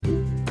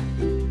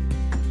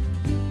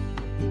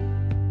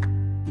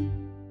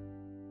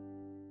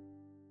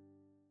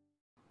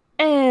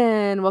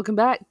and welcome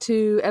back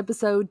to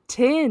episode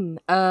 10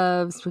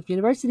 of Swift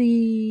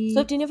University.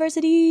 Swift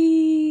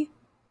University.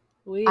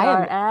 We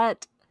are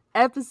at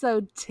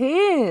episode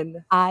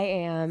 10. I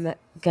am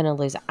going to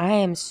lose. I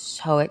am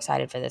so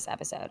excited for this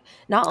episode.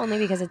 Not only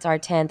because it's our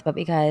 10th, but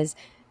because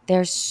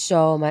there's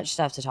so much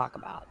stuff to talk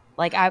about.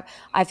 Like,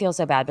 I feel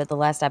so bad, but the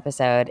last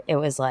episode, it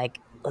was like,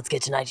 let's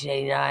get to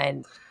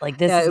 1989. Like,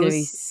 this is going to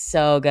be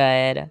so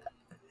good.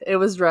 It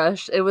was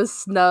rushed. It was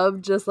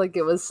snubbed just like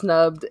it was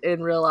snubbed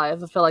in real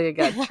life. I feel like it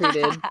got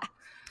treated.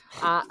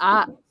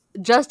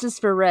 Justice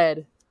for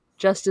Red.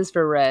 Justice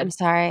for Red. I'm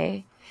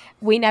sorry.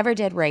 We never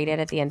did rate it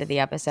at the end of the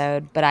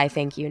episode, but I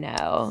think you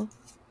know.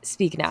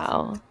 Speak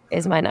Now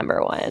is my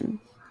number one.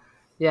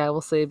 Yeah,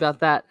 we'll see about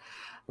that.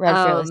 Red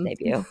Fearless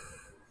debut.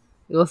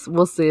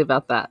 We'll see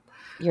about that.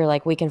 You're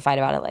like, we can fight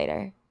about it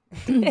later.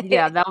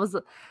 Yeah, that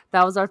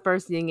was our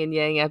first yin and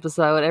yang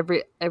episode.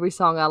 Every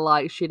song I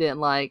liked, she didn't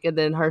like, and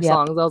then her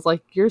songs, I was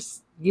like, you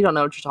don't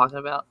know what you're talking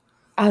about.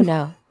 Oh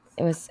no,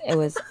 it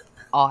was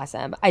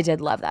awesome. I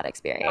did love that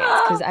experience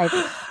because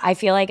I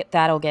feel like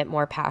that'll get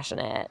more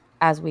passionate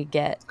as we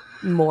get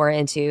more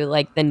into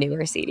like the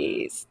newer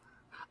CDs.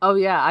 Oh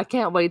yeah, I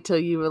can't wait till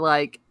you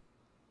like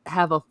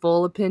have a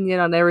full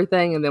opinion on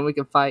everything, and then we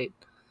can fight.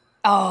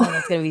 Oh,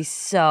 that's gonna be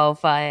so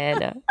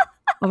fun.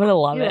 I'm gonna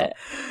love it.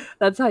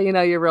 That's how you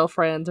know you're real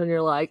friends, when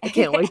you're like, I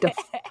can't wait to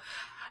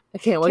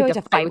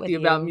fight with you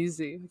about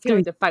music. I can't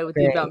wait to fight with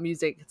you about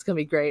music. It's gonna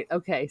be great.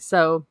 Okay,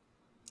 so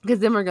because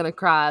then we're gonna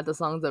cry at the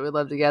songs that we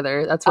love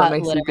together. That's what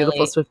makes you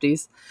beautiful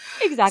Swifties.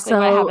 Exactly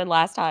what happened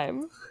last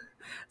time.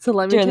 So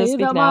let me tell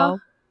you about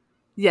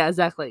Yeah,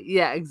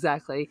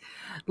 exactly.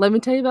 Let me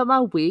tell you about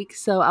my week.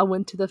 So I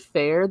went to the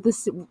fair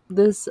this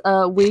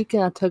week,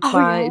 and I took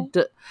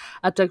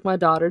my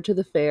daughter to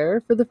the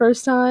fair for the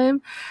first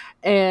time,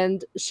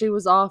 and she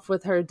was off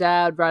with her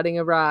dad riding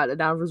a ride,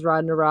 and I was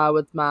riding a ride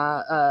with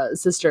my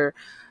sister,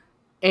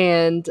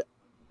 and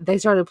they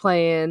started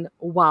playing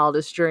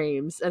Wildest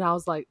Dreams, and I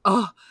was like,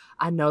 oh,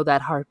 I know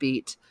that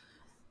heartbeat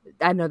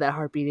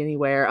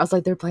anywhere. I was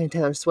like, they're playing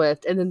Taylor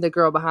Swift. And then the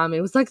girl behind me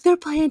was like, they're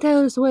playing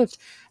Taylor Swift.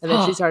 And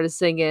then she started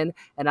singing,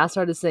 and I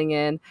started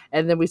singing,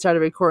 and then we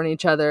started recording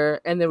each other,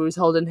 and then we was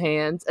holding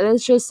hands. And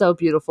it's just so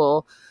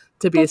beautiful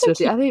to be a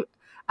Swiftie.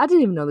 I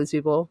didn't even know these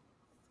people.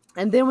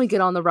 And then we get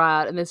on the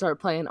ride, and they start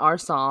playing our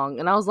song.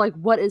 And I was like,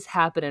 what is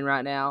happening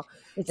right now?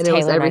 And it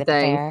was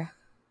everything.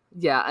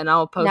 Yeah, and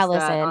I'll post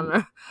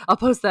I'll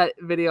post that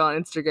video on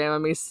Instagram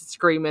of me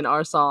screaming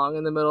our song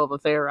in the middle of a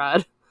fair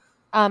ride.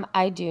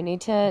 I do need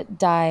to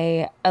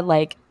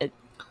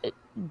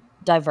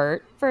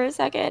divert for a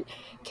second.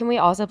 Can we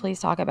also please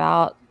talk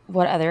about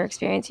what other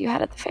experience you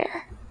had at the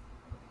fair?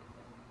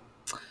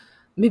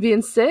 Me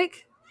being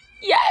sick?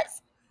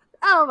 Yes.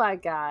 Oh my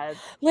God.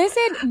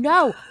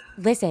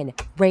 Listen,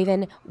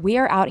 Raven, we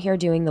are out here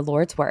doing the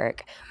Lord's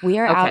work. We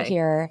are out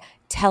here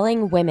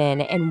telling women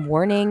and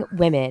warning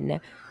women,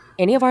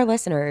 any of our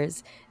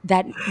listeners,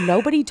 that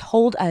nobody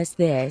told us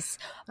this,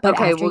 but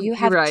after you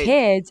have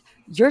kids,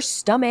 your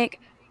stomach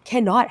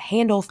cannot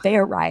handle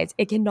fair rides.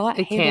 It cannot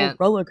handle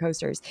roller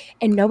coasters.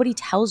 And nobody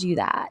tells you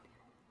that.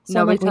 So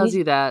nobody tells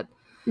you that.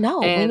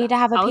 No, and we need to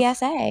have a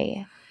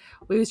PSA.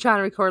 We was trying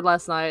to record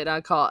last night, and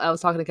I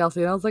was talking to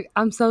Kelsey, and I was like,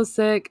 I'm so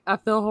sick. I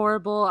feel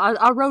horrible.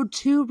 I rode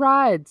two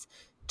rides,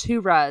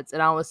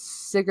 and I was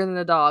sicker than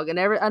a dog. And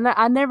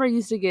I never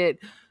used to get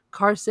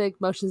car sick,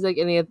 motion sick,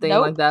 anything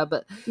like that.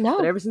 But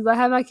ever since I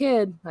had my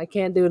kid, I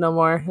can't do it no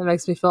more. It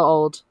makes me feel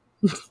old.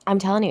 I'm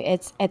telling you,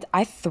 it's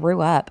I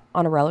threw up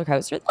on a roller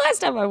coaster the last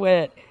time I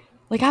went.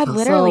 Like, I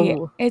literally,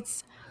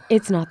 it's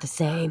not the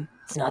same.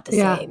 It's not the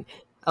same.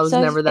 I was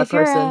never that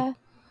person.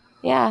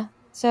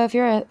 So if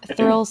you're a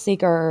thrill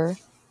seeker,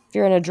 if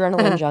you're an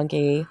adrenaline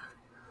junkie,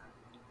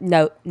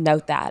 note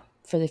that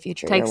for the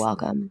future. You're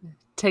welcome.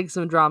 Take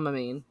some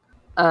Dramamine.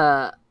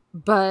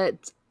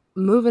 But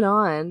moving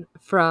on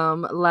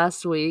from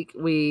last week,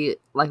 we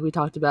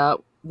talked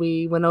about,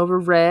 we went over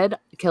Red,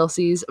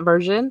 Kelsey's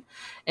version,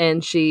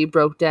 and she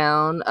broke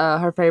down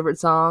her favorite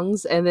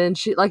songs. And then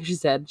she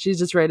said, she's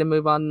just ready to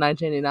move on to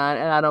 1989,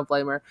 and I don't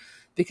blame her,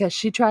 because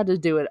she tried to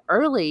do it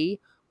early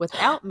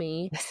without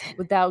me.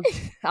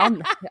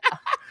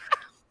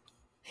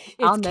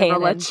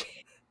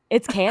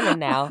 It's canon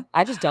now.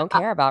 I just don't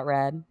care about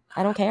Red.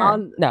 I don't care.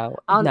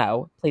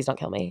 No, please don't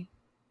kill me.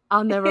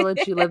 I'll never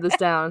let you live this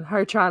down.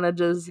 Her trying to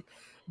just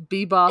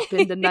bebop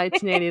into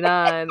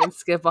 1989 and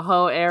skip a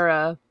whole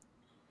era,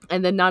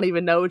 and then not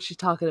even know what she's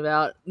talking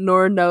about,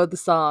 nor know the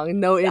song,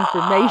 no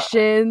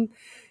information,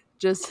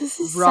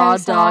 just raw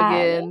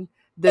dogging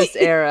this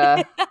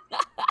era.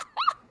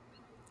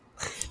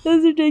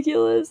 That's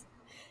ridiculous.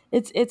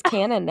 It's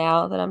canon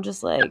now that I'm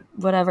just like,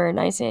 whatever,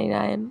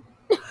 1989.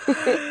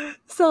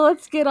 So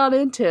let's get on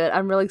into it.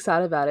 I'm really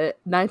excited about it.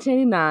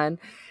 1989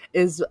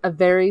 is a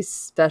very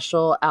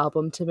special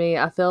album to me.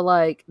 I feel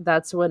like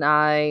that's when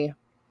I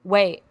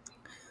you're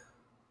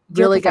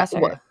Professor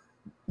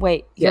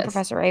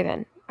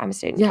Raven. I'm a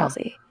student,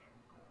 Kelsey.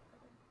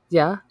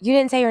 Yeah. You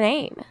didn't say your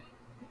name.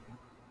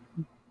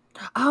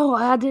 Oh,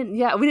 I didn't.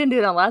 Yeah, we didn't do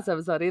it on last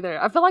episode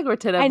either. I feel like we're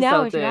 10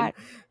 episodes in.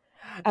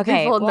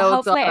 Okay, People know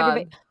what's going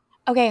on.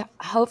 Okay,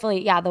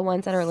 hopefully, yeah, the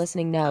ones that are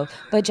listening know.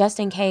 But just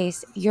in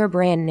case you're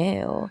brand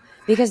new,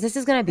 because this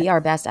is going to be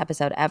our best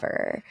episode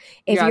ever.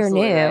 If you're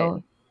new,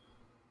 right.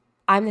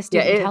 I'm the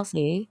student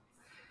Kelsey.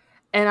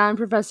 And I'm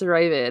Professor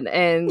Raven.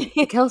 And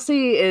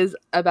Kelsey is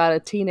about a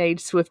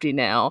teenage Swiftie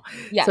now.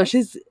 Yeah.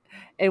 So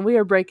and we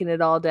are breaking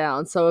it all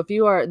down. So if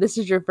this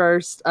is your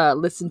first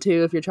listen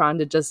to, if you're trying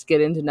to just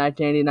get into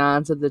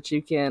 1989 so that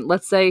you can,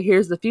 let's say,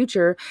 here's the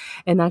future,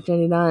 in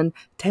 1989,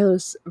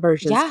 Taylor's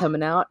version's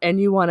coming out, and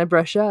you want to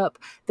brush up,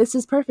 this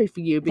is perfect for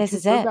you,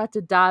 because we're about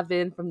to dive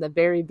in from the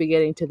very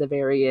beginning to the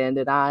very end,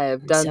 and I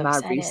have done my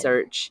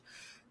research.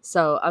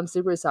 So I'm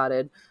super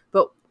excited.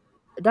 But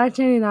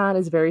 1989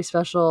 is a very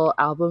special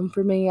album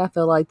for me. I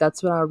feel like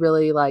that's when I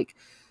really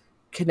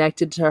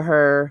connected to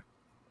her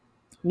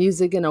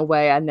music in a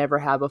way I never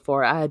had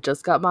before. I had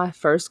just got my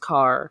first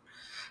car,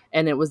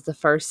 and it was the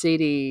first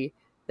CD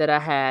that I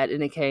had,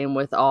 and it came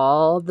with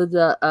all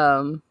the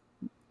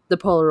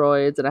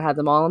Polaroids, and I had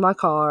them all in my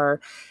car,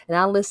 and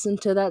I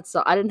listened to that.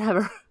 So I didn't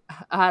have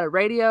I had a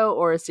radio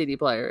or a CD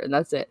player, and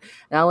that's it.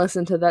 And I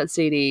listened to that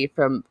CD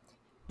from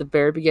the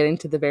very beginning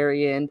to the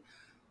very end.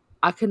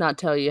 I could not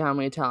tell you how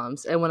many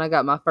times. And when I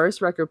got my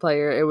first record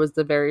player, it was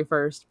the very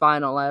first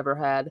vinyl I ever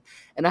had.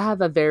 And I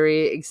have a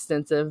very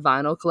extensive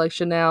vinyl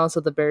collection now. So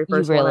the very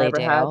first one I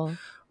ever had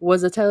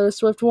was a Taylor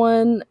Swift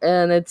one,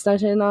 and it's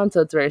 1999,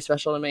 so it's very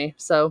special to me.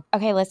 So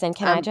okay, listen,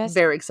 I'm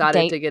very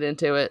excited to get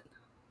into it.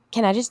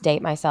 Can I just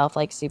date myself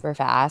super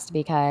fast?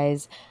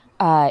 Because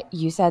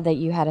you said that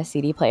you had a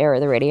CD player or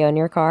the radio in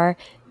your car.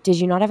 Did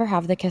you not ever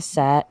have the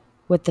cassette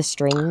with the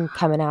string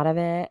coming out of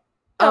it?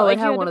 Oh, it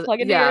had one of plug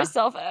into your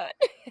cell phone.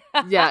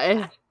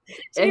 Yeah,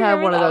 it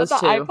had one of those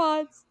too.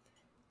 iPods.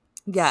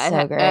 Yeah,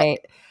 so great.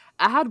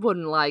 I had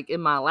one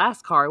in my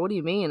last car. What do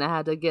you mean? I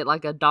had to get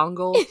a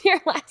dongle in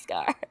your last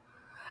car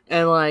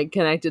and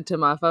connect it to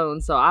my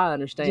phone. So I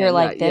understand. You're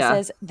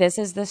this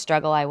is the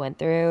struggle I went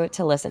through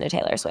to listen to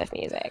Taylor Swift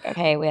music.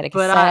 Okay, we had a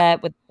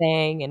cassette with the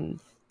thing,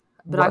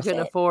 but I couldn't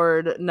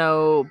afford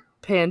no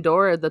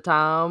Pandora at the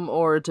time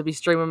or to be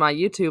streaming my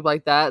YouTube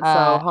like that.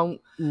 So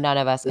none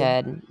of us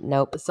could.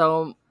 Nope.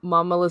 So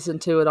Mama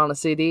listened to it on a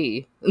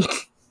CD.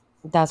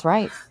 That's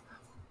right.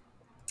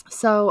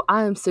 So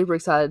I am super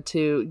excited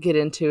to get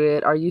into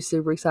it. Are you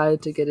super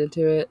excited to get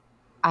into it?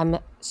 I'm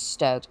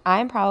stoked.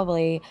 I'm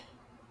probably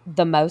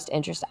the most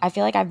interested. I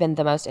feel like I've been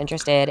the most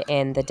interested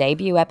in the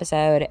debut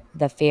episode,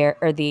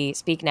 the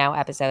Speak Now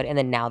episode, and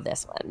then now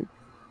this one.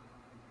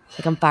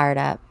 I'm fired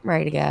up,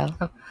 ready to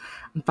go.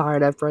 I'm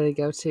fired up, ready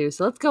to go too.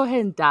 So let's go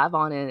ahead and dive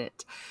on in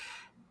it.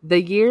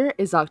 The year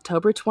is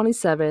October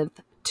 27th,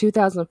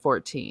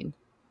 2014.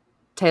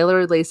 Taylor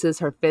releases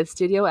her 5th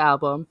studio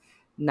album,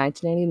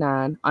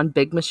 1989, on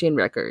Big Machine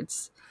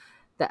Records.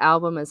 The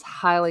album is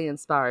highly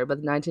inspired by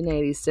the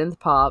 1980s synth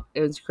pop.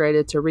 It was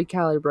created to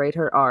recalibrate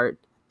her art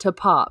to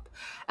pop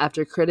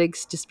after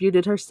critics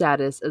disputed her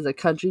status as a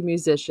country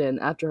musician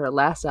after her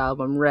last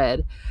album,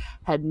 Red,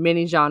 had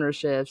many genre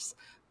shifts,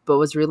 but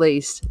was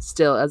released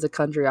still as a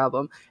country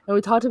album. And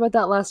we talked about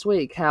that last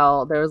week,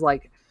 how there was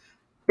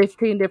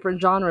 15 different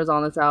genres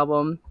on this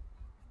album,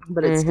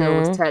 but it still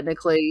was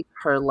technically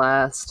her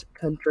last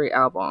country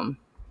album.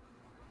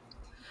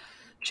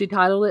 She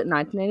titled it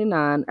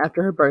 1989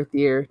 after her birth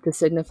year to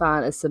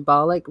signify a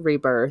symbolic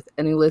rebirth,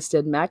 and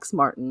enlisted Max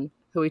Martin,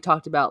 who we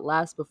talked about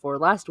last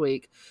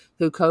week,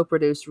 who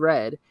co-produced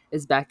Red,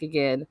 is back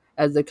again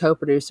as the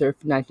co-producer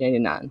for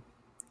 1989.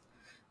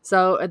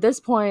 So at this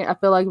point, I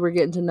feel like we're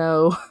getting to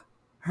know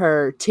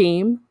her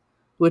team,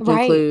 which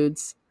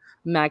includes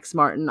Max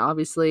Martin,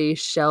 obviously,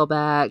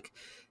 Shellback,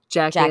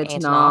 Jack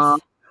Antonoff.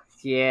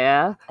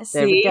 Yeah,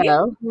 there we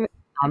go.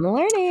 I'm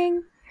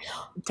learning.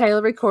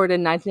 Taylor recorded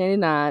in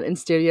 1989 in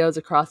studios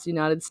across the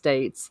United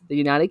States, the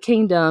United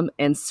Kingdom,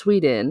 and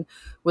Sweden,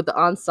 with the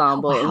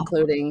ensemble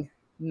including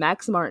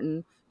Max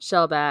Martin,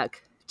 Shellback,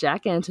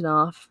 Jack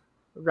Antonoff,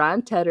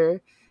 Ryan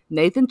Tedder,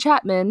 Nathan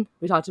Chapman,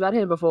 we talked about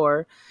him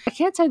before. I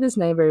can't say this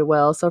name very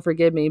well, so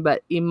forgive me,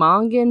 but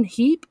Imogen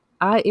Heap,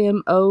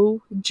 Imogen.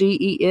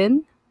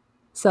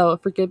 So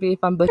forgive me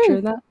if I'm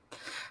butchering that.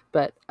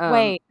 But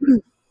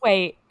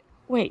wait,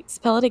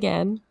 spell it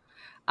again.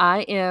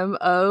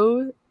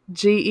 Imogen.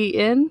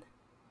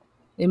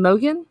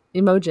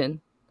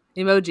 Imogen?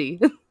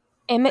 Emoji.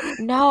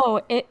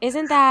 No,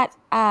 isn't that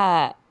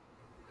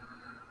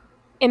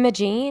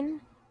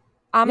Imogene?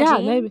 Yeah,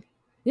 maybe.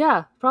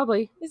 Yeah,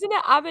 probably. Isn't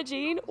it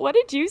Imogene? What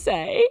did you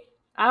say?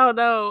 I don't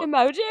know.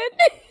 Imogen?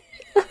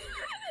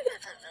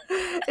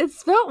 It's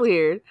spelled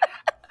weird.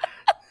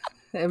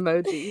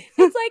 Emoji.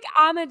 It's like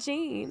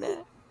Imogene.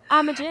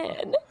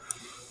 Imogen.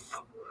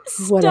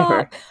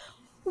 Whatever.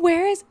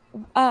 Where is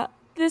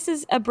this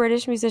is a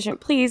British musician.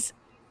 Please,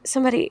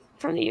 somebody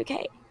from the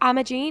UK.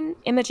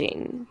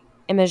 Imogen.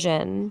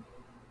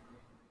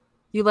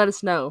 You let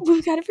us know.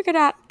 We've got to figure it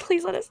out.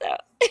 Please let us know.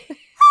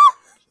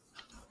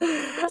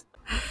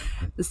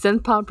 The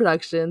synth pop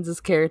productions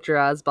is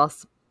characterized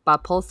by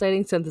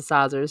pulsating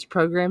synthesizers,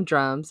 programmed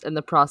drums, and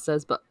the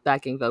processed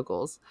backing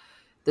vocals.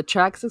 The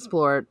tracks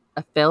explored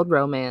a failed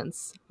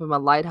romance from a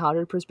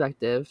lighthearted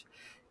perspective,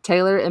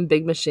 Taylor and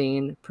Big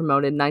Machine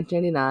promoted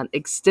 1989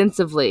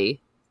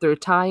 extensively through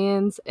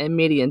tie-ins and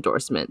media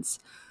endorsements,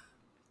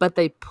 but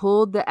they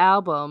pulled the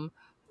album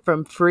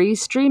from free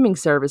streaming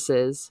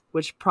services,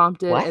 which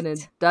prompted an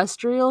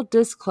industrial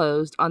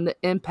disclose on the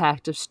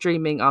impact of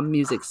streaming on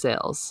music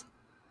sales.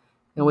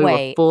 And we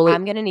were fully...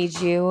 I'm going to need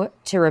you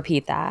to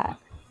repeat that.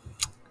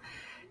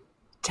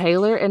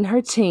 Taylor and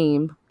her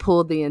team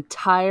pulled the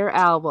entire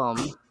album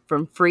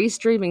from free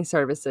streaming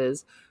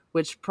services,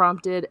 which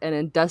prompted an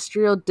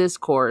industrial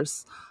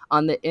discourse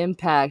on the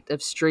impact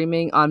of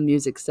streaming on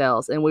music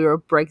sales. And we will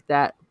break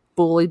that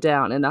fully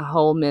down in a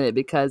whole minute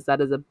because that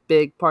is a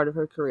big part of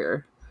her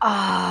career.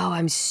 Oh,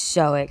 I'm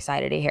so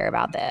excited to hear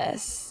about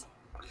this.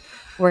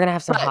 We're going to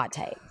have some hot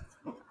takes.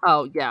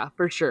 Oh, yeah,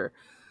 for sure.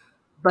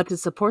 But to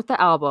support the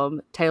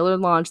album, Taylor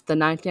launched the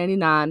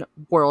 1989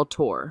 World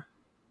Tour.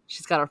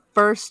 She's got her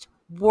first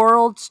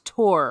World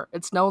Tour.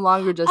 It's no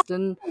longer just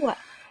in...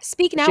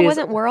 Speak Now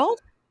wasn't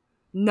World?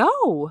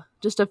 No,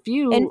 just a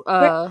few. And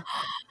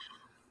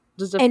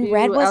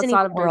Red wasn't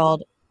even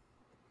World.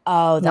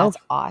 Oh, that's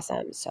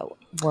awesome. So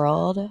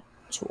World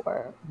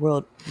Tour,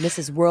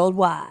 Mrs.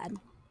 Worldwide,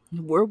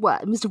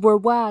 Mr.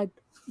 Worldwide,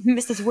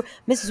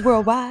 Mrs.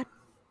 Worldwide.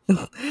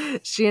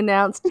 She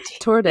announced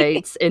tour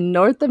dates in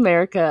North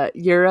America,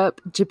 Europe,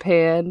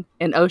 Japan,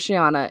 and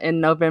Oceania in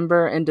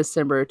November and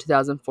December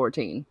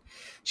 2014.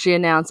 She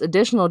announced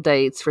additional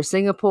dates for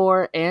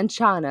Singapore and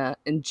China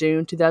in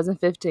June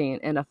 2015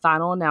 and a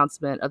final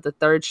announcement of the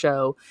third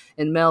show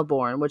in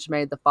Melbourne, which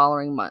made the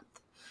following month.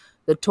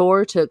 The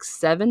tour took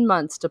 7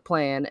 months to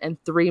plan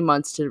and 3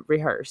 months to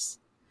rehearse.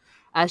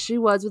 As she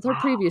was with her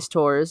previous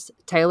tours,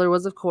 Taylor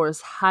was, of course,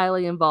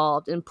 highly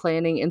involved in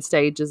planning and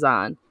stage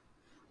design.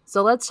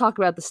 So let's talk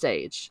about the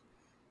stage.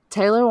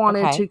 Taylor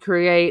wanted to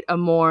create a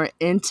more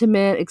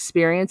intimate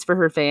experience for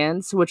her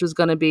fans, which was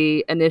going to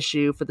be an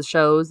issue for the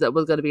shows that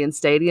was going to be in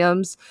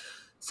stadiums.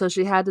 So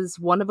she had this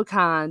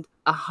one-of-a-kind,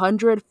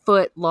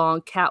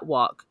 100-foot-long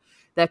catwalk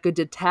that could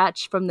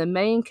detach from the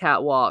main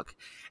catwalk,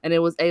 and it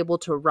was able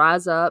to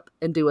rise up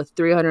and do a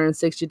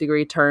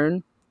 360-degree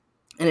turn,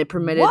 and it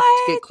permitted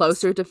to get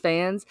closer to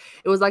fans.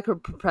 It was like a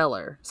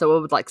propeller, so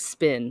it would, like,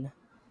 spin.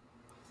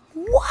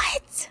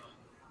 What?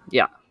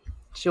 Yeah.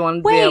 She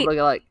wanted to be able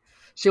to, like...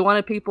 She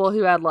wanted people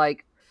who had,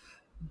 like,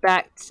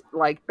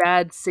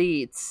 bad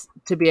seats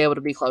to be able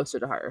to be closer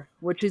to her,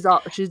 which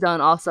she's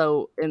done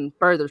also in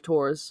further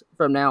tours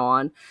from now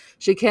on.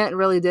 She can't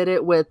really did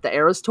it with the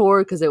Eras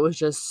tour because it was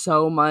just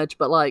so much,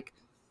 but, like,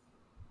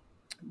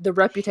 the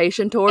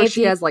Reputation tour,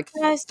 she has, like,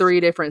 3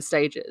 different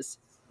stages.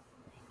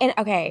 And,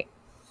 okay,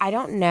 I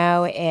don't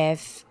know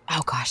if...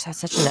 Oh, gosh,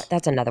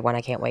 that's another one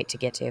I can't wait to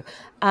get to.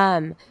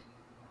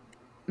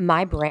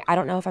 My brain, I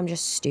don't know if I'm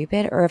just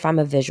stupid or if I'm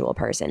a visual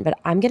person, but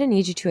I'm going to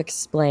need you to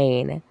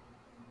explain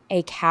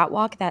a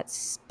catwalk that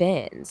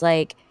spins.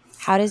 Like,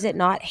 how does it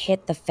not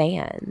hit the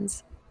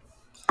fans?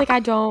 Like,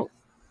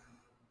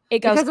 it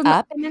goes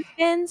up and then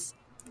spins?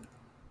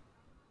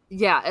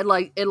 Yeah,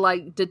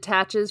 it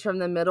detaches from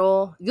the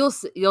middle. You'll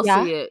see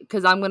it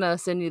because I'm going to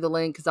send you the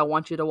link because I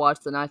want you to watch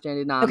the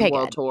 1989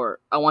 World Tour.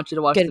 I want you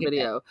to watch the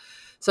video. Good.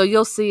 So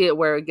you'll see it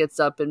where it gets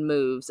up and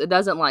moves. It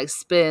doesn't like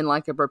spin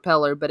like a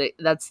propeller, but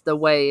that's the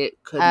way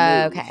it could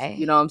move. Okay.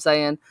 You know what I'm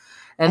saying?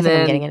 And I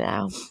think I'm getting it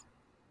now.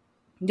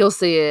 You'll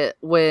see it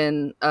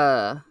when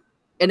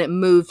and it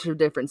moves through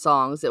different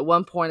songs. At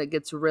one point it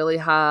gets really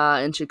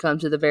high and she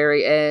comes to the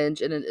very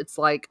edge and it's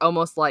like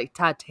almost like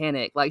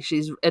Titanic. Like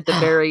she's at the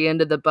very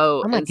end of the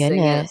boat and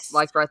singing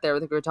like right there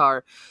with the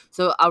guitar.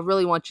 So I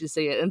really want you to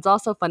see it. And it's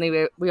also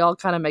funny, we all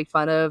kind of make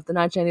fun of the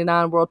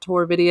 1989 World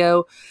Tour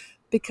video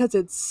because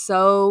it's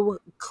so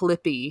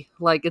clippy.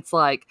 Like it's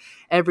like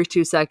every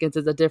 2 seconds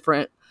is a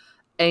different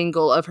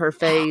angle of her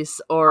face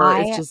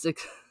it's just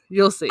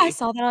you'll see. I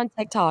saw that on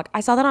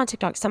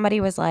TikTok. Somebody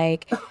was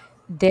like,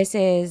 this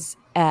is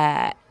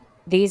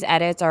these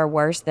edits are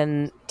worse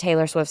than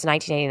Taylor Swift's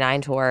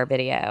 1989 tour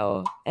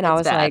video. And I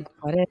was bad.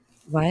 Like,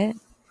 what?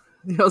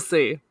 You'll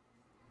see.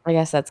 I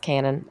guess that's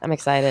canon. I'm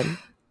excited.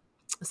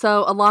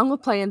 So, along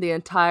with playing the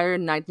entire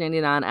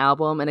 1989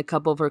 album and a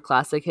couple of her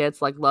classic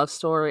hits like Love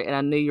Story and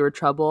I Knew You Were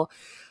Trouble,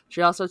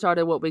 she also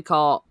started what we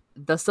call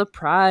the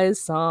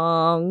surprise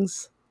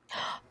songs.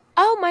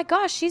 Oh my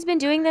gosh, she's been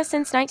doing this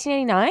since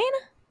 1989?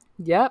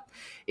 Yep.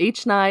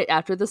 Each night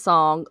after the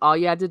song, All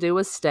You Had to Do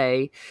Was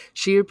Stay,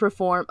 she would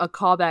perform a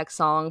callback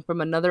song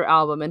from another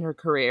album in her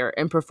career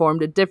and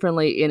performed it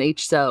differently in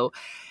each show.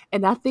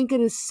 And I think it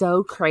is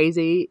so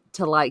crazy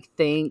to like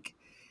think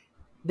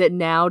that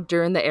now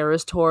during the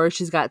Eras tour,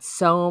 she's got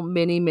so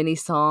many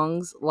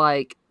songs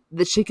like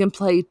that she can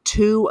play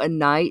 2 a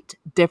night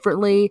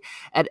differently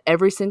at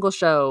every single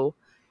show.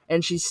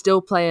 And she's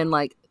still playing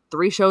like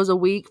 3 shows a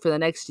week for the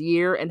next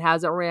year and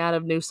hasn't ran out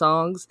of new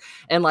songs.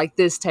 And like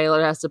this,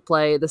 Taylor has to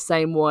play the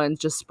same ones,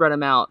 just spread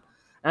them out.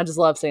 And I just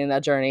love seeing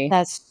that journey.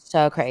 That's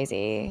so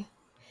crazy.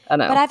 I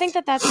know. But I think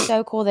that that's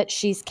so cool that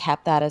she's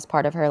kept that as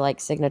part of her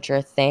like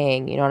signature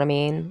thing. You know what I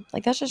mean?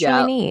 Like that's just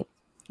really neat.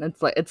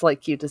 It's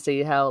like cute to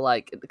see how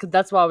like, cause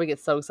that's why we get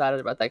so excited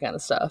about that kind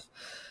of stuff.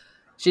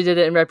 She did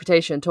it in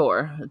Reputation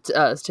tour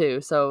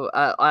too. So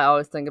I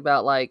always think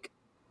about like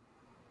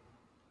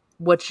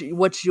what's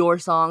your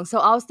song. So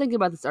I was thinking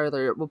about this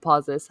earlier. We'll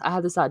pause this. I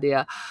had this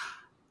idea.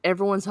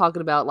 Everyone's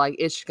talking about like,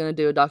 is she gonna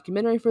do a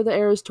documentary for the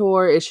Eras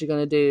tour? Is she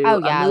gonna do a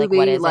movie? Like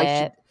what is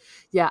it?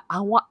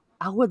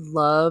 I would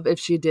love if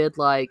she did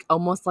like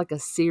almost like a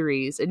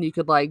series, and you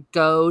could like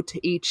go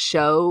to each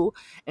show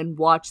and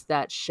watch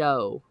that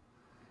show.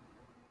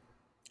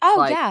 Oh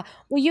like, yeah.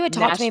 Well, you had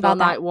talked to me about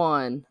night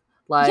 1,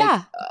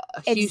 like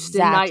Houston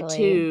night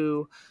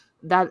 2.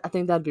 That I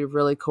think that'd be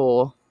really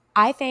cool.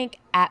 I think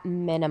at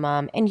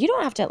minimum, and you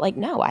don't have to like,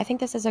 no, I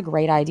think this is a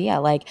great idea.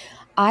 Like,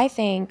 I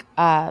think,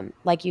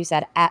 like you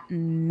said, at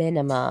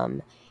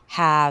minimum,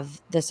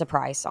 have the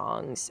surprise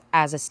songs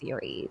as a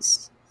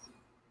series.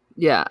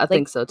 Yeah, I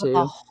think so too.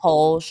 A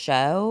whole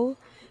show,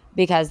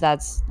 because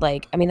that's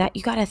like, I mean, that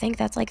you got to think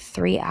that's like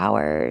 3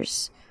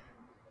 hours.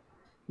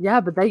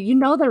 Yeah, but they're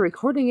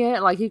recording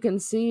it. Like, you can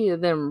see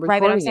them recording it.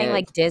 Right, but I'm saying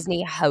like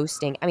Disney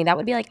hosting. I mean, that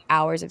would be like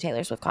hours of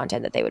Taylor Swift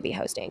content that they would be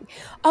hosting.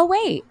 Oh,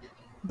 wait.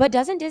 But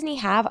doesn't Disney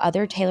have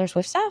other Taylor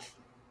Swift stuff?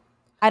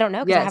 I don't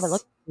know, because I haven't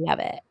looked at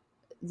it.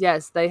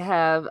 Yes, they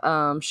have.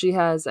 She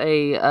has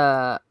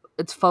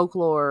it's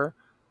folklore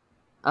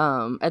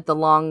at the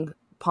Long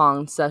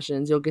Pond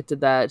Sessions. You'll get to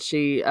that.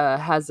 She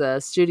has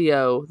a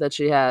studio that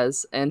she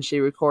has, and she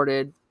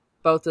recorded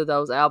both of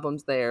those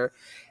albums there,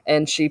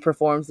 and she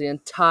performs the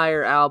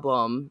entire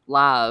album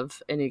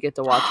live, and you get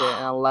to watch it,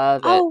 and I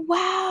love it. Oh,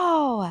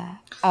 wow.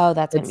 Oh,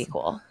 that's going to be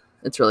cool.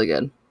 It's really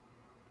good.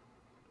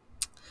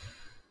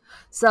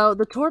 So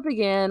the tour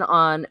began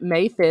on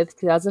May 5th,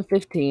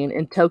 2015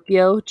 in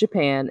Tokyo,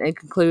 Japan, and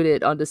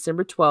concluded on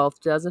December 12th,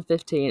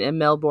 2015 in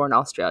Melbourne,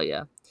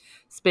 Australia,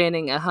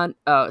 spanning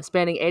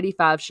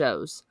 85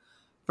 shows.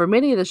 For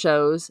many of the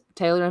shows,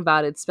 Taylor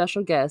invited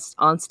special guests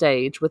on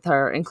stage with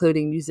her,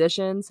 including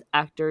musicians,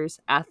 actors,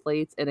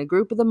 athletes, and a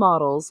group of the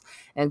models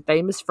and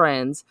famous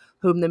friends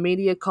whom the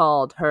media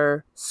called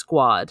her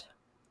squad.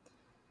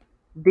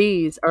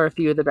 These are a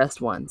few of the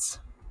best ones.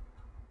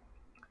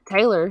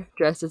 Taylor,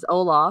 dressed as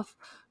Olaf,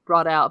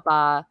 brought out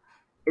by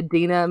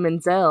Idina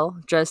Menzel,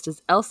 dressed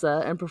as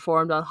Elsa, and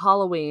performed on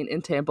Halloween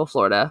in Tampa,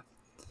 Florida.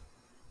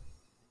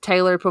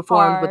 Taylor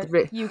performed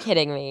with... You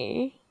kidding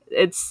me?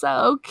 It's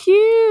so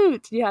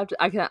cute. You have to.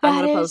 I'm going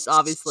to post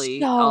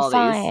obviously all these.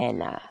 I'm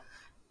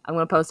going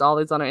to post all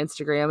these on our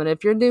Instagram. And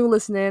if you're new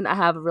listening,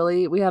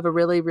 we have a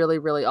really,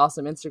 really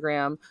awesome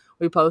Instagram.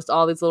 We post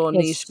all these little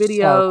niche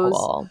videos. So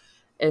cool.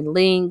 And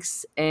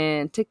links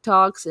and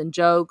TikToks and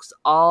jokes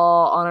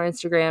all on our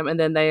Instagram. And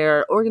then they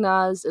are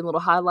organized in little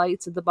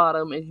highlights at the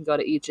bottom. And you can go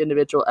to each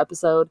individual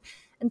episode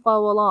and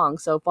follow along.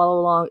 So follow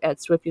along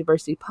at Swift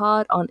University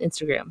Pod on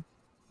Instagram.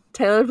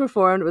 Taylor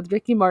performed with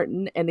Ricky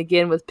Martin and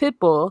again with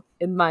Pitbull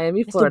in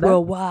Miami, Florida.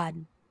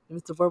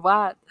 Mr.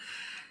 Worldwide.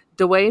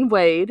 Dwayne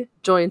Wade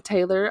joined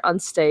Taylor on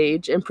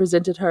stage and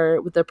presented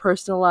her with a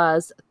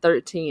personalized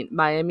 13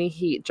 Miami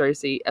Heat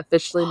jersey,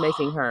 officially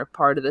making her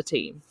part of the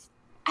team.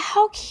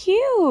 How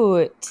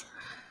cute.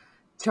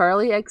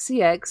 Charlie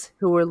XCX,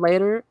 who will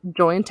later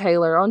join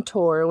Taylor on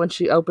tour when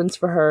she opens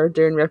for her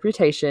during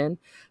Reputation,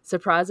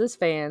 surprises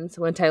fans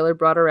when Taylor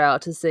brought her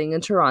out to sing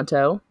in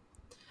Toronto.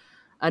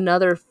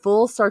 Another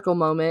full circle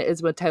moment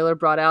is when Taylor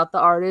brought out the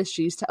artist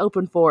she used to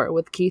open for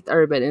with Keith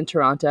Urban in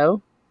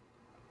Toronto.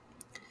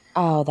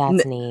 Oh,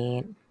 that's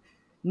neat.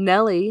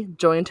 Nelly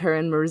joined her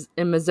in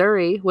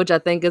Missouri, which I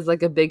think is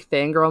like a big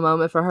fangirl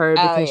moment for her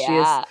because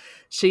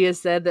she has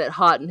said that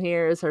Hot in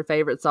Here is her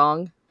favorite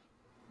song.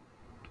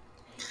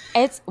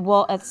 It's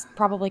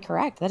probably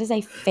correct. That is a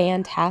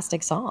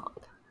fantastic song.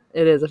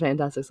 It is a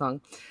fantastic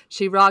song.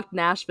 She rocked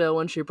Nashville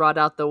when she brought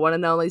out the one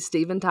and only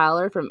Steven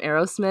Tyler from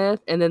Aerosmith.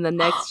 And then the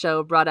next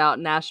show brought out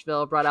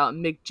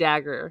Mick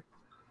Jagger.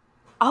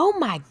 Oh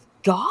my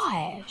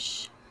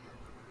gosh.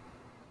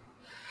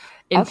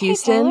 In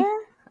Houston, Taylor?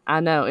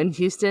 I know. In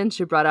Houston,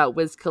 she brought out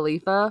Wiz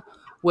Khalifa,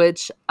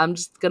 which I'm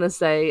just going to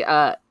say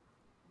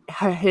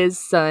his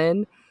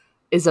son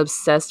is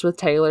obsessed with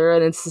Taylor,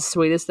 and it's the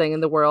sweetest thing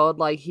in the world.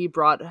 Like, he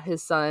brought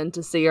his son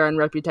to see her in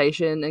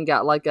Reputation and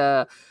got like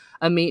a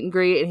meet and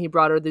greet, and he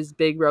brought her these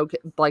big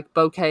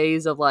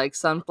bouquets of like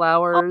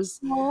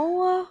sunflowers.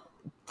 Oh.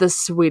 The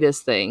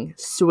sweetest thing.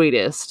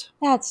 Sweetest.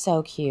 That's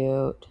so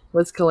cute.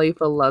 Wiz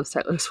Khalifa loves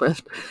Taylor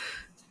Swift.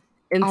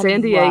 In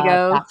San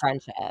Diego, love that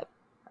friendship.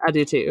 I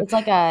do too. It's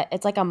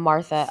like a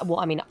Martha. Well,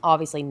 I mean,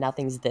 obviously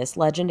nothing's this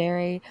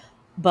legendary,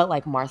 but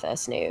like Martha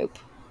Snoop.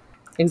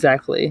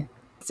 Exactly.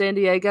 San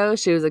Diego,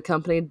 she was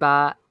accompanied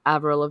by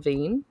Avril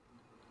Lavigne.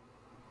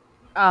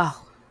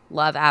 Oh,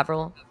 love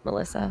Avril,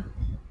 Melissa.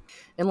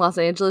 In Los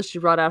Angeles, she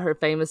brought out her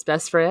famous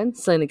best friend,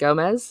 Selena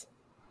Gomez.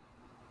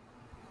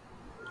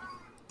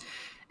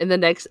 In the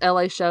next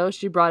LA show,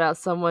 she brought out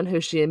someone who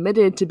she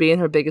admitted to being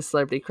her biggest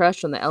celebrity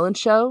crush on The Ellen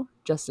Show,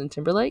 Justin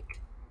Timberlake.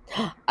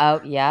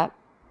 Oh, yeah.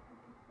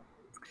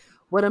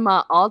 One of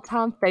my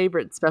all-time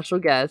favorite special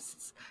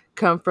guests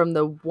come from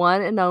the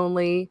one and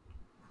only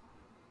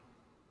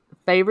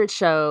favorite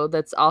show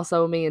that's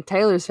also me and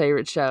Taylor's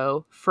favorite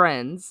show,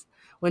 Friends,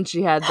 when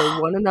she had the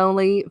one and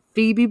only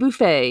Phoebe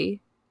Buffay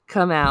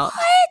come out.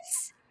 What?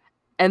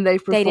 And they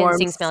performed. They didn't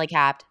sing Smelly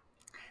Cat.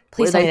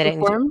 Please tell me they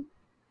didn't.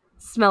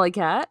 Smelly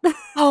Cat.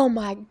 Oh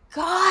my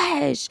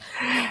gosh.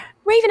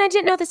 Raven, I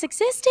didn't know this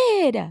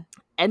existed.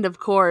 And of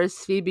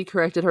course, Phoebe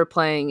corrected her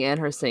playing and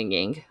her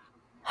singing.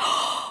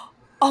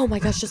 Oh my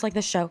gosh, just like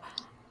this show.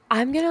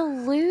 I'm going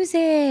to lose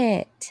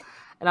it.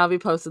 And I'll be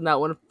posting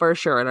that one for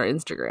sure on our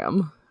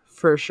Instagram.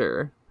 For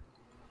sure.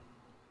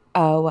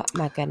 Oh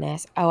my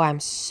goodness. Oh,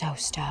 I'm so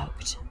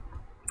stoked.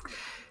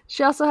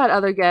 She also had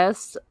other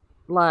guests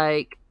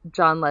like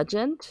John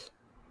Legend.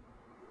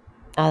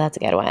 Oh, that's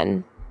a good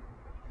one.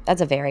 That's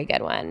a very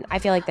good one. I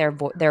feel like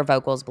their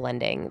vocals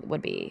blending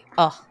would be,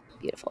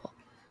 beautiful.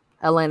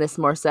 Alanis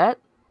Morissette.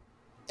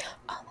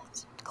 Oh,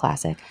 that's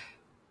classic.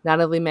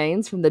 Natalie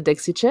Maines from the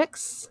Dixie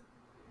Chicks.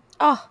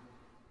 Oh.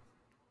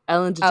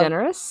 Ellen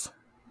DeGeneres.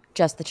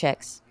 Just the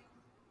Chicks.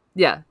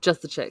 Yeah,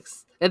 just the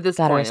Chicks. At this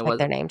point, it wasn't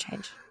their name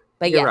change.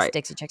 But You're yes, right.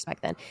 Dixie Chicks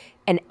back then.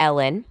 And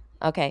Ellen.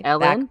 Okay.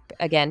 Ellen. Back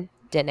again.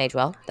 Didn't age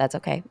well. That's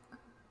okay.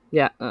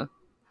 Yeah.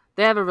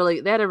 They had a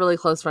really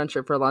close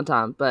friendship for a long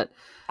time, but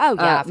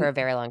for a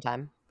very long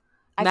time.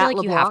 I feel like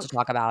LeBlanc, you have to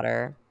talk about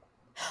her.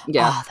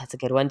 Yeah. Oh, that's a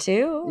good one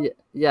too.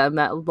 Yeah,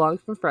 Matt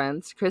LeBlanc from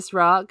Friends, Chris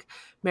Rock,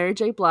 Mary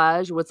J.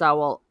 Blige, which I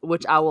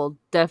will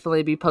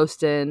definitely be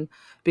posting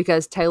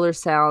because Taylor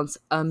sounds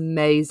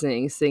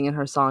amazing singing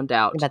her song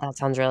Doubt. But that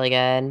sounds really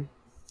good.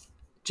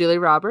 Julie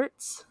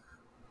Roberts,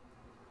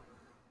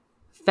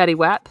 Fetty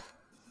Wap.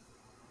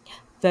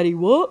 Fetty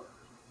Wap?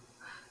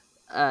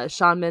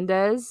 Shawn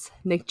Mendes,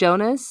 Nick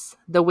Jonas,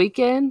 The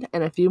Weeknd,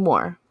 and a few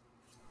more.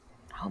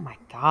 Oh my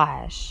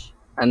gosh.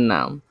 I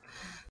know.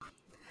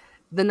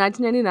 The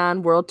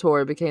 1989 World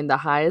Tour became the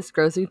highest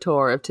grossing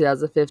tour of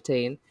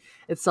 2015.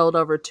 It sold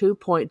over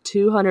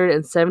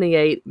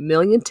 2.278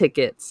 million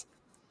tickets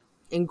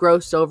and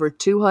grossed over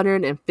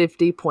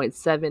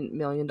 $250.7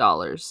 million.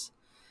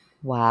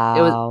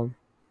 Wow.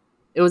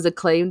 It was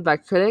acclaimed by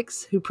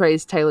critics who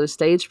praised Taylor's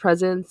stage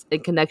presence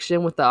and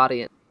connection with the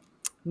audience.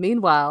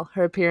 Meanwhile,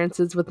 her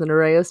appearances with an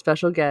array of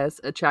special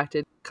guests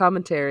attracted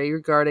commentary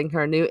regarding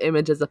her new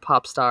image as a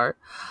pop star.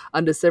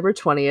 On December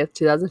 20th,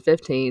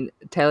 2015,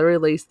 Taylor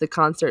released the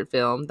concert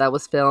film that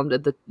was filmed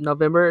at the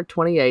November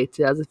 28,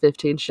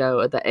 2015 show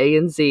at the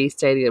ANZ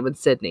Stadium in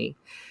Sydney.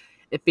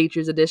 It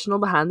features additional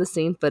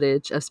behind-the-scenes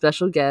footage of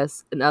special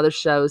guests and other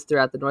shows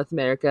throughout the North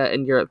America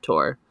and Europe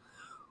tour.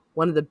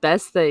 One of the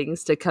best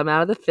things to come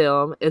out of the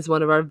film is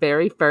one of our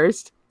very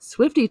first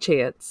Swiftie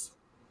chants.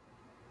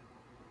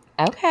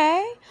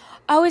 Okay.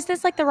 Oh, is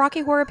this like the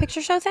Rocky Horror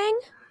Picture Show thing?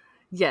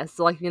 Yes,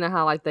 like you know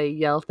how like they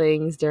yell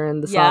things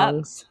during the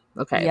songs?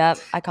 Okay. Yep,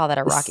 I call that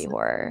a Rocky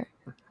Horror.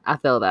 I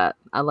feel that.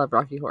 I love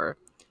Rocky Horror.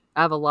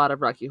 I have a lot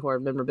of Rocky Horror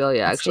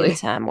memorabilia, actually.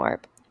 Let's do Time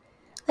Warp.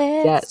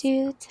 Let's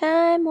do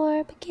Time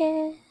Warp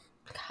again.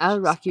 Gosh, I have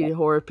a Rocky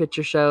Horror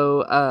Picture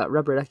Show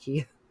rubber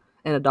ducky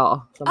and a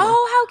doll somewhere.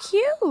 Oh, how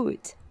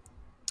cute.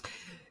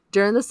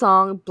 During the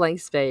song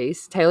Blank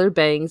Space, Taylor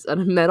bangs on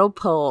a metal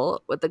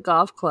pole with a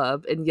golf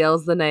club and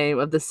yells the name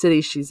of the city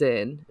she's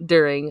in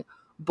during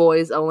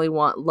Boys Only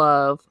Want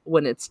Love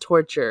When It's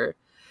Torture.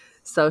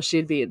 So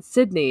she'd be in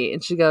Sydney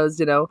and she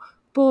goes,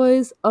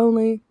 boys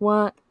only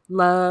want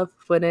love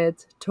when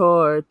it's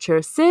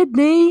torture,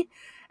 Sydney.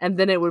 And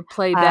then it would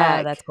play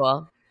back. That's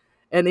cool.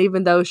 And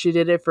even though she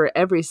did it for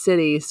every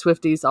city,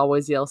 Swifties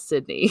always yell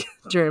Sydney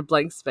during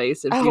Blank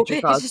Space and future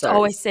concerts. It's just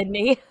always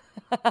Sydney.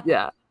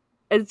 Yeah.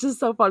 It's just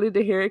so funny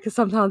to hear it because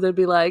sometimes it'd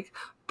be like,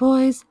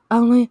 boys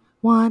only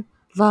want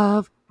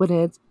love when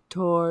it's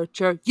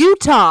torture.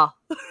 Utah!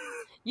 Oh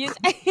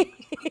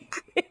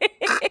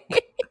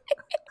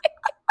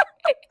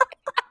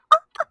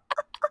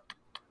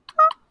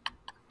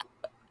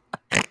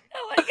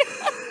my God.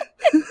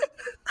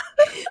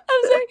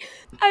 I'm sorry.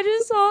 I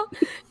just saw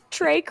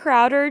Trey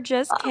Crowder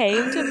just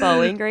came to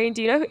Bowling Green.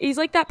 Do you know he's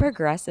like that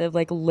progressive,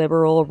 like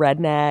liberal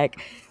redneck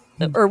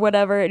or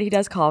whatever, and he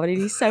does comedy.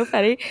 He's so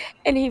funny.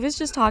 And he was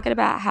just talking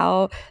about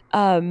how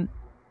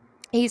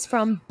he's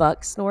from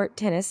Bucksnort,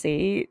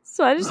 Tennessee.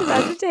 So I just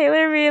imagine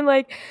Taylor being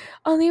like,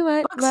 only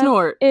one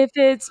love if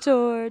it's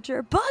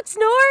torture.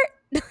 Bucksnort?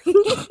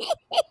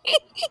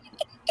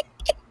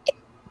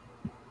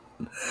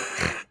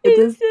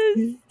 It's so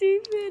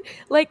stupid.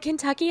 Like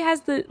Kentucky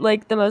has the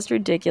most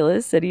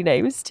ridiculous city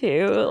names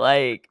too.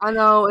 Like I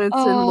know it's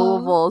in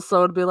Louisville,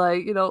 so it'd be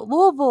like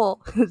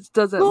Louisville. It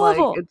doesn't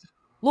Louisville. like it's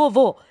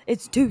Louisville.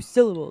 It's 2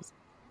 syllables.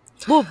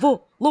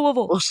 Louisville.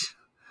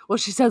 Well,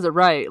 she says it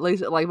right. At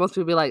least, like most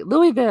people be like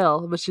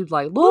Louisville, but she's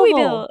like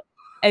Louisville.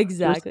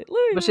 Exactly.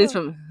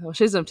 Louisville. But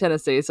she's from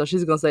Tennessee, so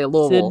she's gonna say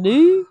Louisville.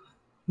 Sydney.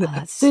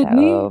 That's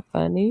Sydney. So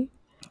funny.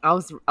 I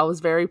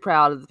was very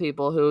proud of the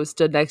people who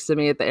stood next to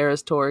me at the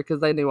Eras tour because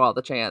they knew all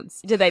the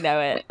chants. Did they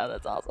know it? Oh,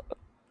 that's awesome.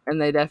 And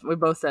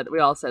we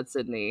all said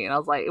Sydney, and I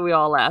was like, we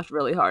all laughed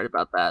really hard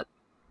about that.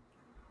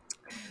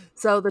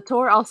 So the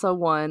tour also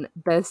won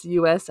Best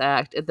U.S.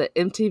 Act at the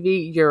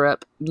MTV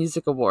Europe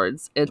Music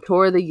Awards and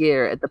Tour of the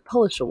Year at the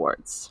Polish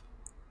Awards.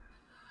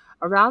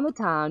 Around the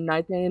time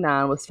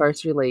 1989 was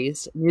first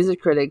released,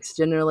 music critics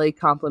generally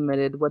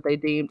complimented what they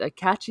deemed a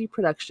catchy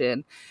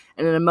production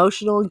and an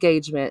emotional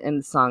engagement in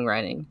the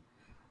songwriting.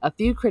 A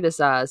few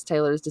criticized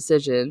Taylor's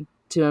decision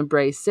to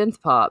embrace synth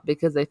pop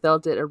because they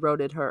felt it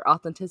eroded her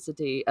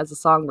authenticity as a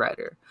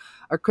songwriter,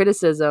 a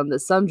criticism that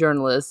some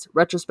journalists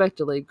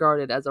retrospectively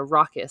regarded as a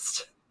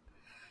rockist.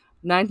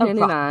 A rockist.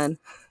 1989,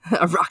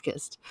 a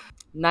rockist.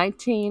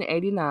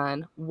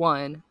 1989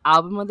 won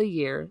Album of the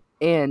Year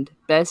and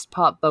Best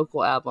Pop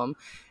Vocal Album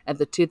at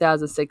the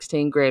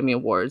 2016 Grammy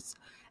Awards,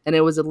 and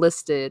it was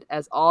listed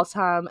as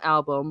all-time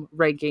album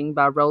ranking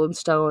by Rolling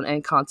Stone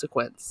and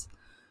Consequence.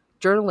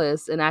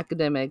 Journalists and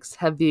academics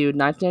have viewed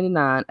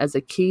 1999 as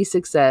a key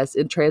success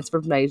in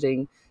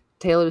transforming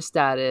Taylor's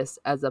status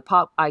as a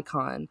pop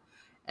icon,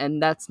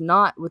 and that's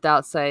not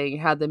without saying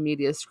how the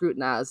media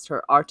scrutinized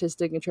her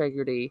artistic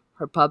integrity,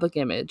 her public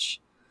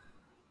image.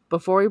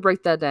 Before we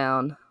break that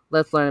down,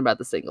 let's learn about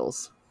the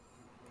singles.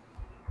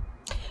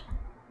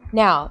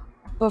 Now,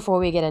 before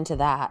we get into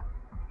that,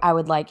 I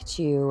would like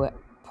to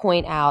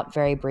point out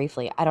very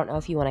briefly, I don't know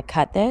if you want to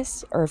cut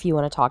this or if you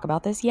want to talk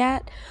about this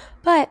yet,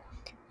 but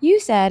you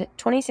said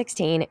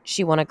 2016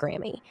 she won a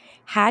Grammy.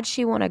 Had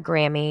she won a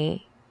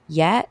Grammy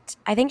yet?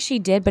 I think she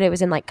did, but it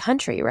was in like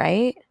country,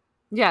 right?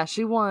 Yeah,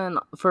 she won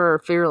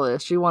for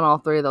Fearless. She won all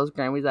 3 of those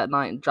Grammys that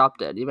night and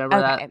dropped it. You remember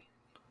that?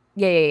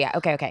 Yeah.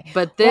 Okay.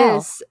 But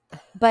this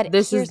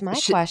here's my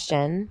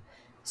question.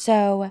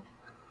 So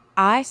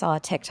I saw a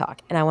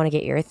TikTok, and I want to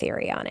get your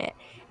theory on it,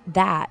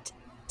 that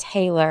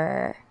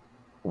Taylor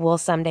will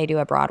someday do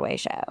a Broadway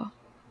show.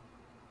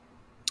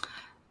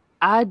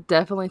 I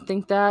definitely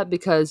think that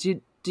because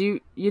you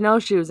know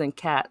she was in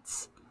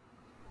Cats,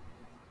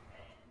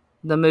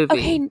 the movie.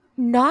 Okay,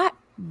 not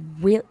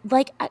real.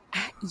 Like,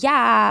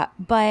 yeah,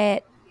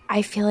 but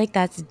I feel like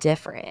that's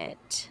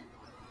different.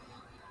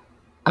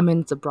 I mean,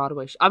 it's a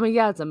Broadway show. I mean,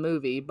 yeah, it's a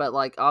movie, but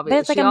like obviously, but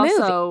it's like a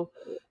movie.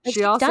 Like,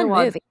 she also done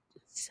movies.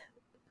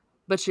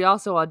 But she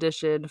also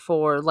auditioned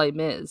for Les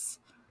Mis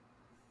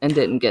and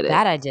didn't get it.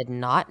 That I did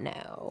not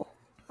know.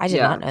 I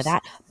did not know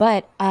that.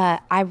 But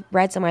I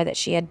read somewhere that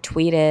she had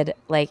tweeted,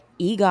 like,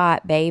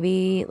 EGOT,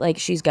 baby. Like,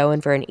 she's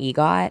going for an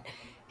EGOT.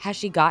 Has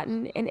she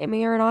gotten an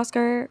Emmy or an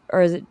Oscar?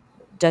 Or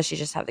does she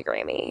just have the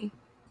Grammy?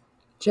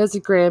 She has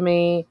a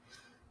Grammy.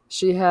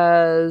 She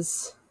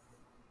has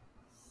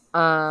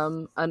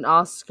an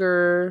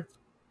Oscar.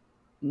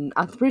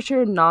 I'm pretty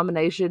sure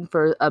nomination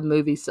for a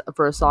movie,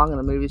 for a song in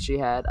a movie she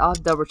had. I'll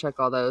double check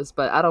all those,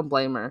 but I don't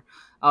blame her.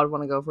 I would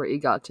want to go for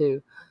EGOT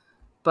too.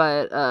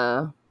 But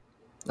I'll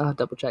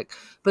double check.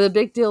 But the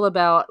big deal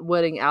about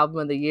winning Album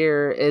of the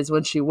Year is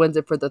when she wins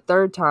it for the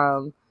 3rd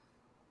time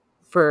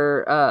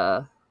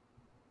for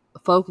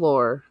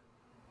Folklore.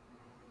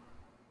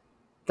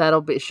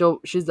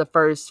 She's the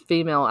first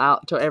female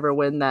out to ever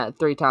win that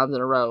 3 times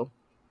in a row.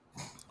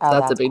 Oh,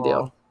 that's a big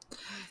deal.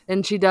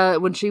 And she does,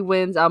 when she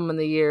wins Album of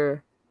the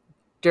Year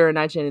during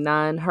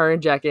 1989, her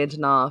and Jack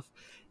Antonoff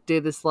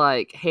do this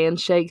like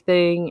handshake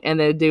thing, and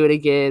they do it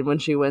again when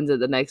she wins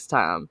it the next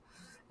time.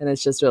 And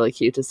it's just really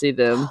cute to see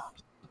them.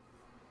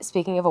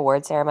 Speaking of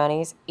award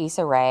ceremonies,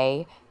 Issa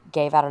Rae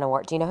gave out an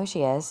award. Do you know who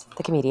she is?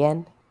 The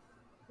comedian?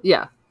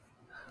 Yeah.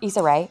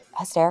 Issa Rae,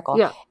 hysterical.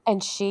 Yeah.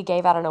 And she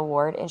gave out an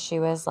award, and she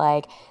was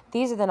like,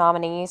 these are the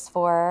nominees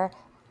for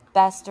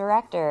Best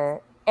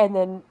Director. And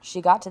then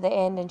she got to the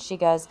end, and she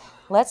goes,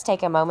 let's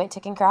take a moment to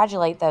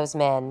congratulate those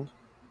men.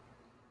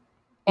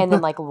 And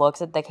then, like,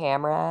 looks at the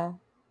camera,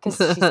 because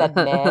she said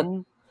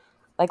men.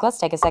 Like, let's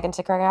take a second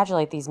to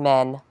congratulate these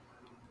men.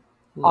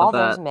 All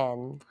those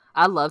men.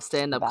 I love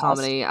stand-up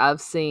comedy.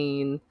 I've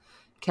seen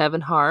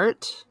Kevin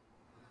Hart.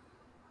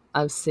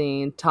 I've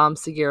seen Tom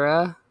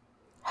Segura.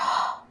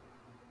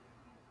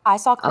 I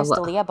saw Chris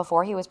D'Elia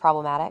before he was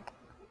problematic.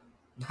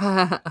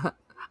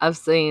 I've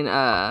seen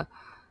Bo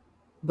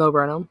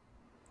Burnham.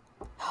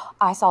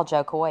 I saw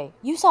Joe Coy.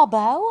 You saw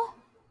Bo?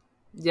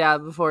 Yeah,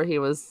 before he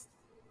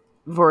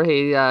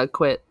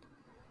quit.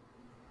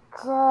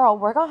 Girl,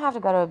 we're going to have to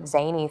go to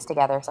Zanies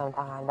together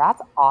sometime.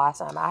 That's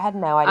awesome. I had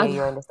no idea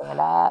you were into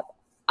stand-up.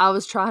 I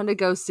was trying to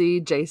go see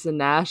Jason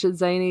Nash at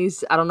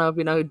Zanies. I don't know if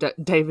you know who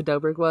David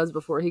Dobrik was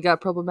before he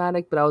got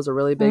problematic, but I was a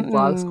really big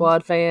Vlog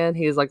Squad fan.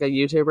 He was like a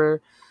YouTuber,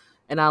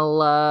 and I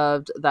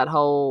loved that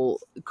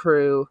whole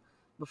crew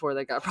before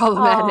they got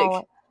problematic.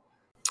 Oh.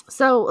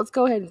 So let's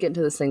go ahead and get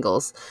into the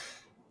singles.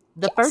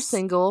 The first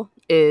single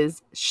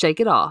is Shake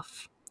It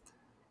Off.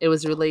 It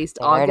was released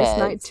August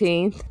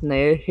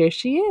 19th. Here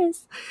she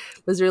is.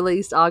 It was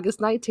released August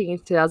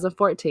 19th,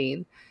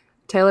 2014.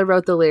 Taylor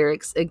wrote the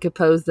lyrics and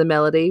composed the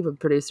melody with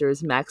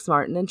producers Max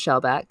Martin and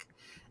Shellback.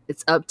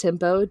 Its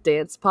up-tempo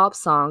dance pop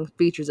song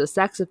features a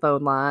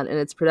saxophone line in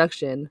its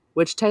production,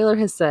 which Taylor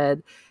has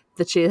said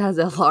that she has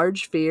a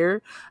large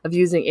fear of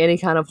using any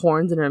kind of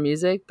horns in her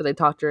music, but they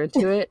talked her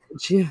into it,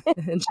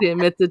 and she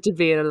admits it to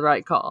being the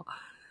right call.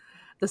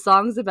 The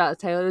song's about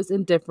Taylor's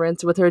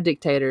indifference with her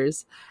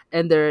dictators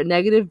and their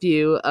negative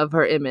view of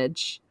her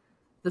image.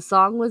 The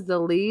song was the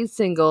lead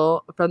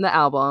single from the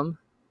album.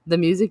 The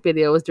music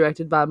video was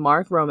directed by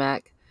Mark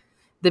Romack.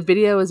 The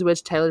video is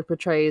which Taylor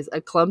portrays a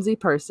clumsy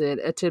person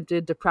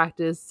attempted to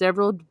practice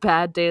several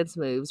bad dance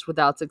moves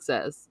without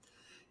success.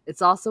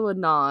 It's also a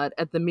nod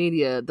at the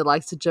media that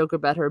likes to joke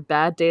about her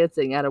bad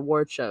dancing at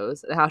award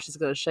shows and how she's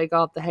going to shake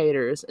off the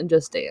haters and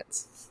just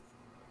dance.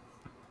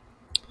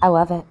 I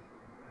love it.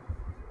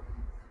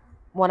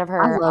 One of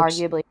her,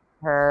 arguably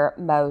her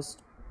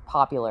most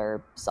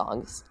popular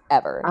songs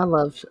ever. I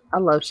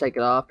love Shake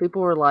It Off.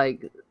 People were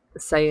like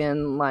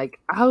saying like,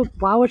 "Oh,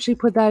 why would she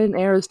put that in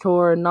Eras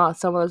Tour and not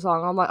some other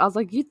song?" I was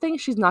like, you think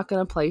she's not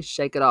going to play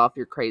Shake It Off?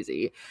 You're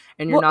crazy,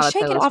 and you're not a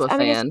Taylor Swift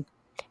fan.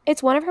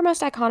 It's one of her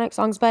most iconic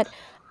songs, but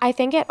I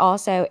think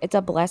it's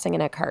a blessing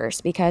and a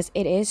curse because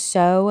it is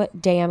so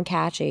damn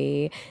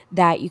catchy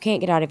that you can't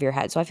get out of your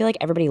head. So I feel like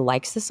everybody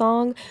likes the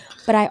song,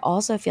 but I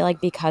also feel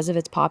like because of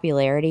its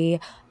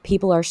popularity,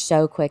 people are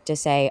so quick to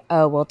say,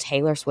 "Oh, well,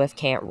 Taylor Swift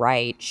can't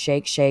write.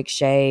 Shake, shake,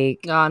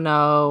 shake." I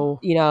know.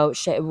 You know,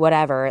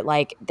 whatever.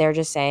 Like they're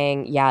just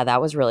saying, "Yeah, that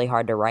was really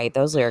hard to write.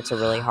 Those lyrics are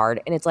really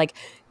hard." And it's like,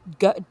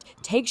 go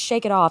take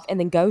Shake It Off and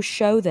then go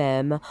show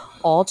them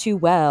All Too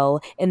Well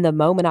in The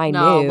Moment I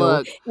Knew.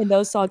 Look, in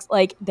those songs,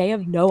 like they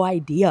have no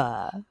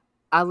idea.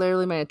 I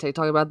literally made a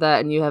TikTok about that,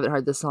 and you haven't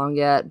heard the song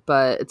yet,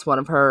 but it's one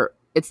of her.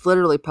 It's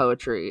literally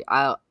poetry.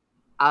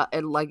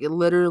 It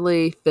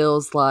literally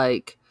feels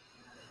like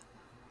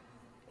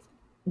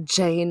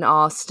Jane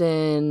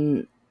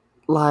Austen,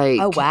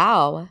 like, oh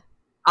wow,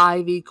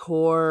 Ivy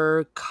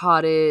Core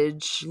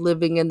cottage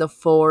living in the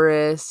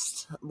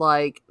forest,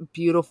 like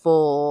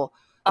beautiful.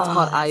 It's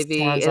called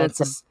Ivy, and like it's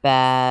the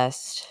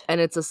best.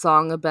 And it's a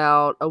song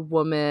about a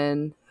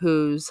woman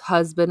whose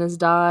husband has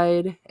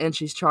died, and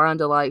she's trying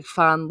to like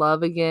find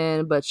love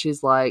again, but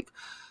she's like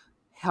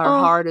her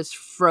heart is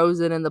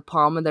frozen in the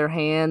palm of their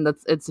hand.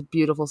 It's a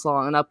beautiful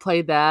song, and I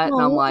played that, and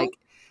I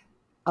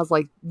was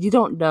like, you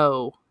don't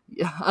know.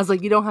 I was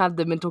like, you don't have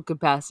the mental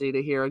capacity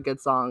to hear a good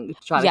song.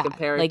 Try to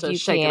compare it to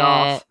Shake It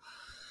Off.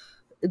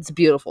 It's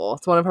beautiful.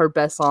 It's one of her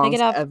best songs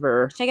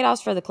ever. Shake It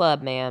Off's for the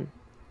club, man.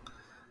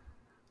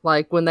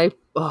 Like when they,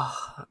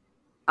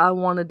 I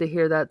wanted to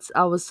hear that.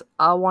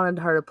 I wanted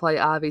her to play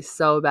Ivy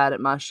so bad at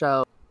my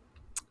show.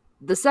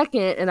 The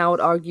second, and I would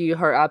argue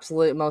her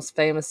absolute most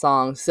famous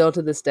song, still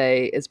to this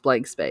day, is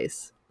Blank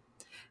Space.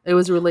 It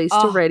was released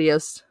to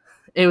radios.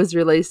 It was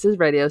released to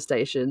radio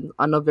stations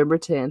on November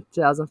 10th,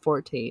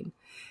 2014.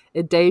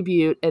 It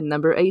debuted at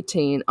number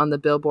 18 on the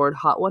Billboard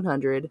Hot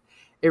 100.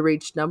 It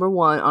reached number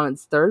 1 on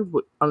its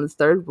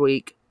third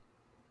week,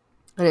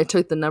 and it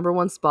took the number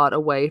 1 spot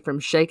away from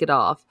Shake It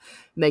Off,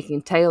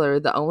 making Taylor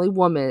the only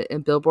woman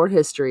in Billboard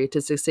history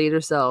to succeed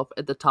herself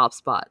at the top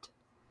spot.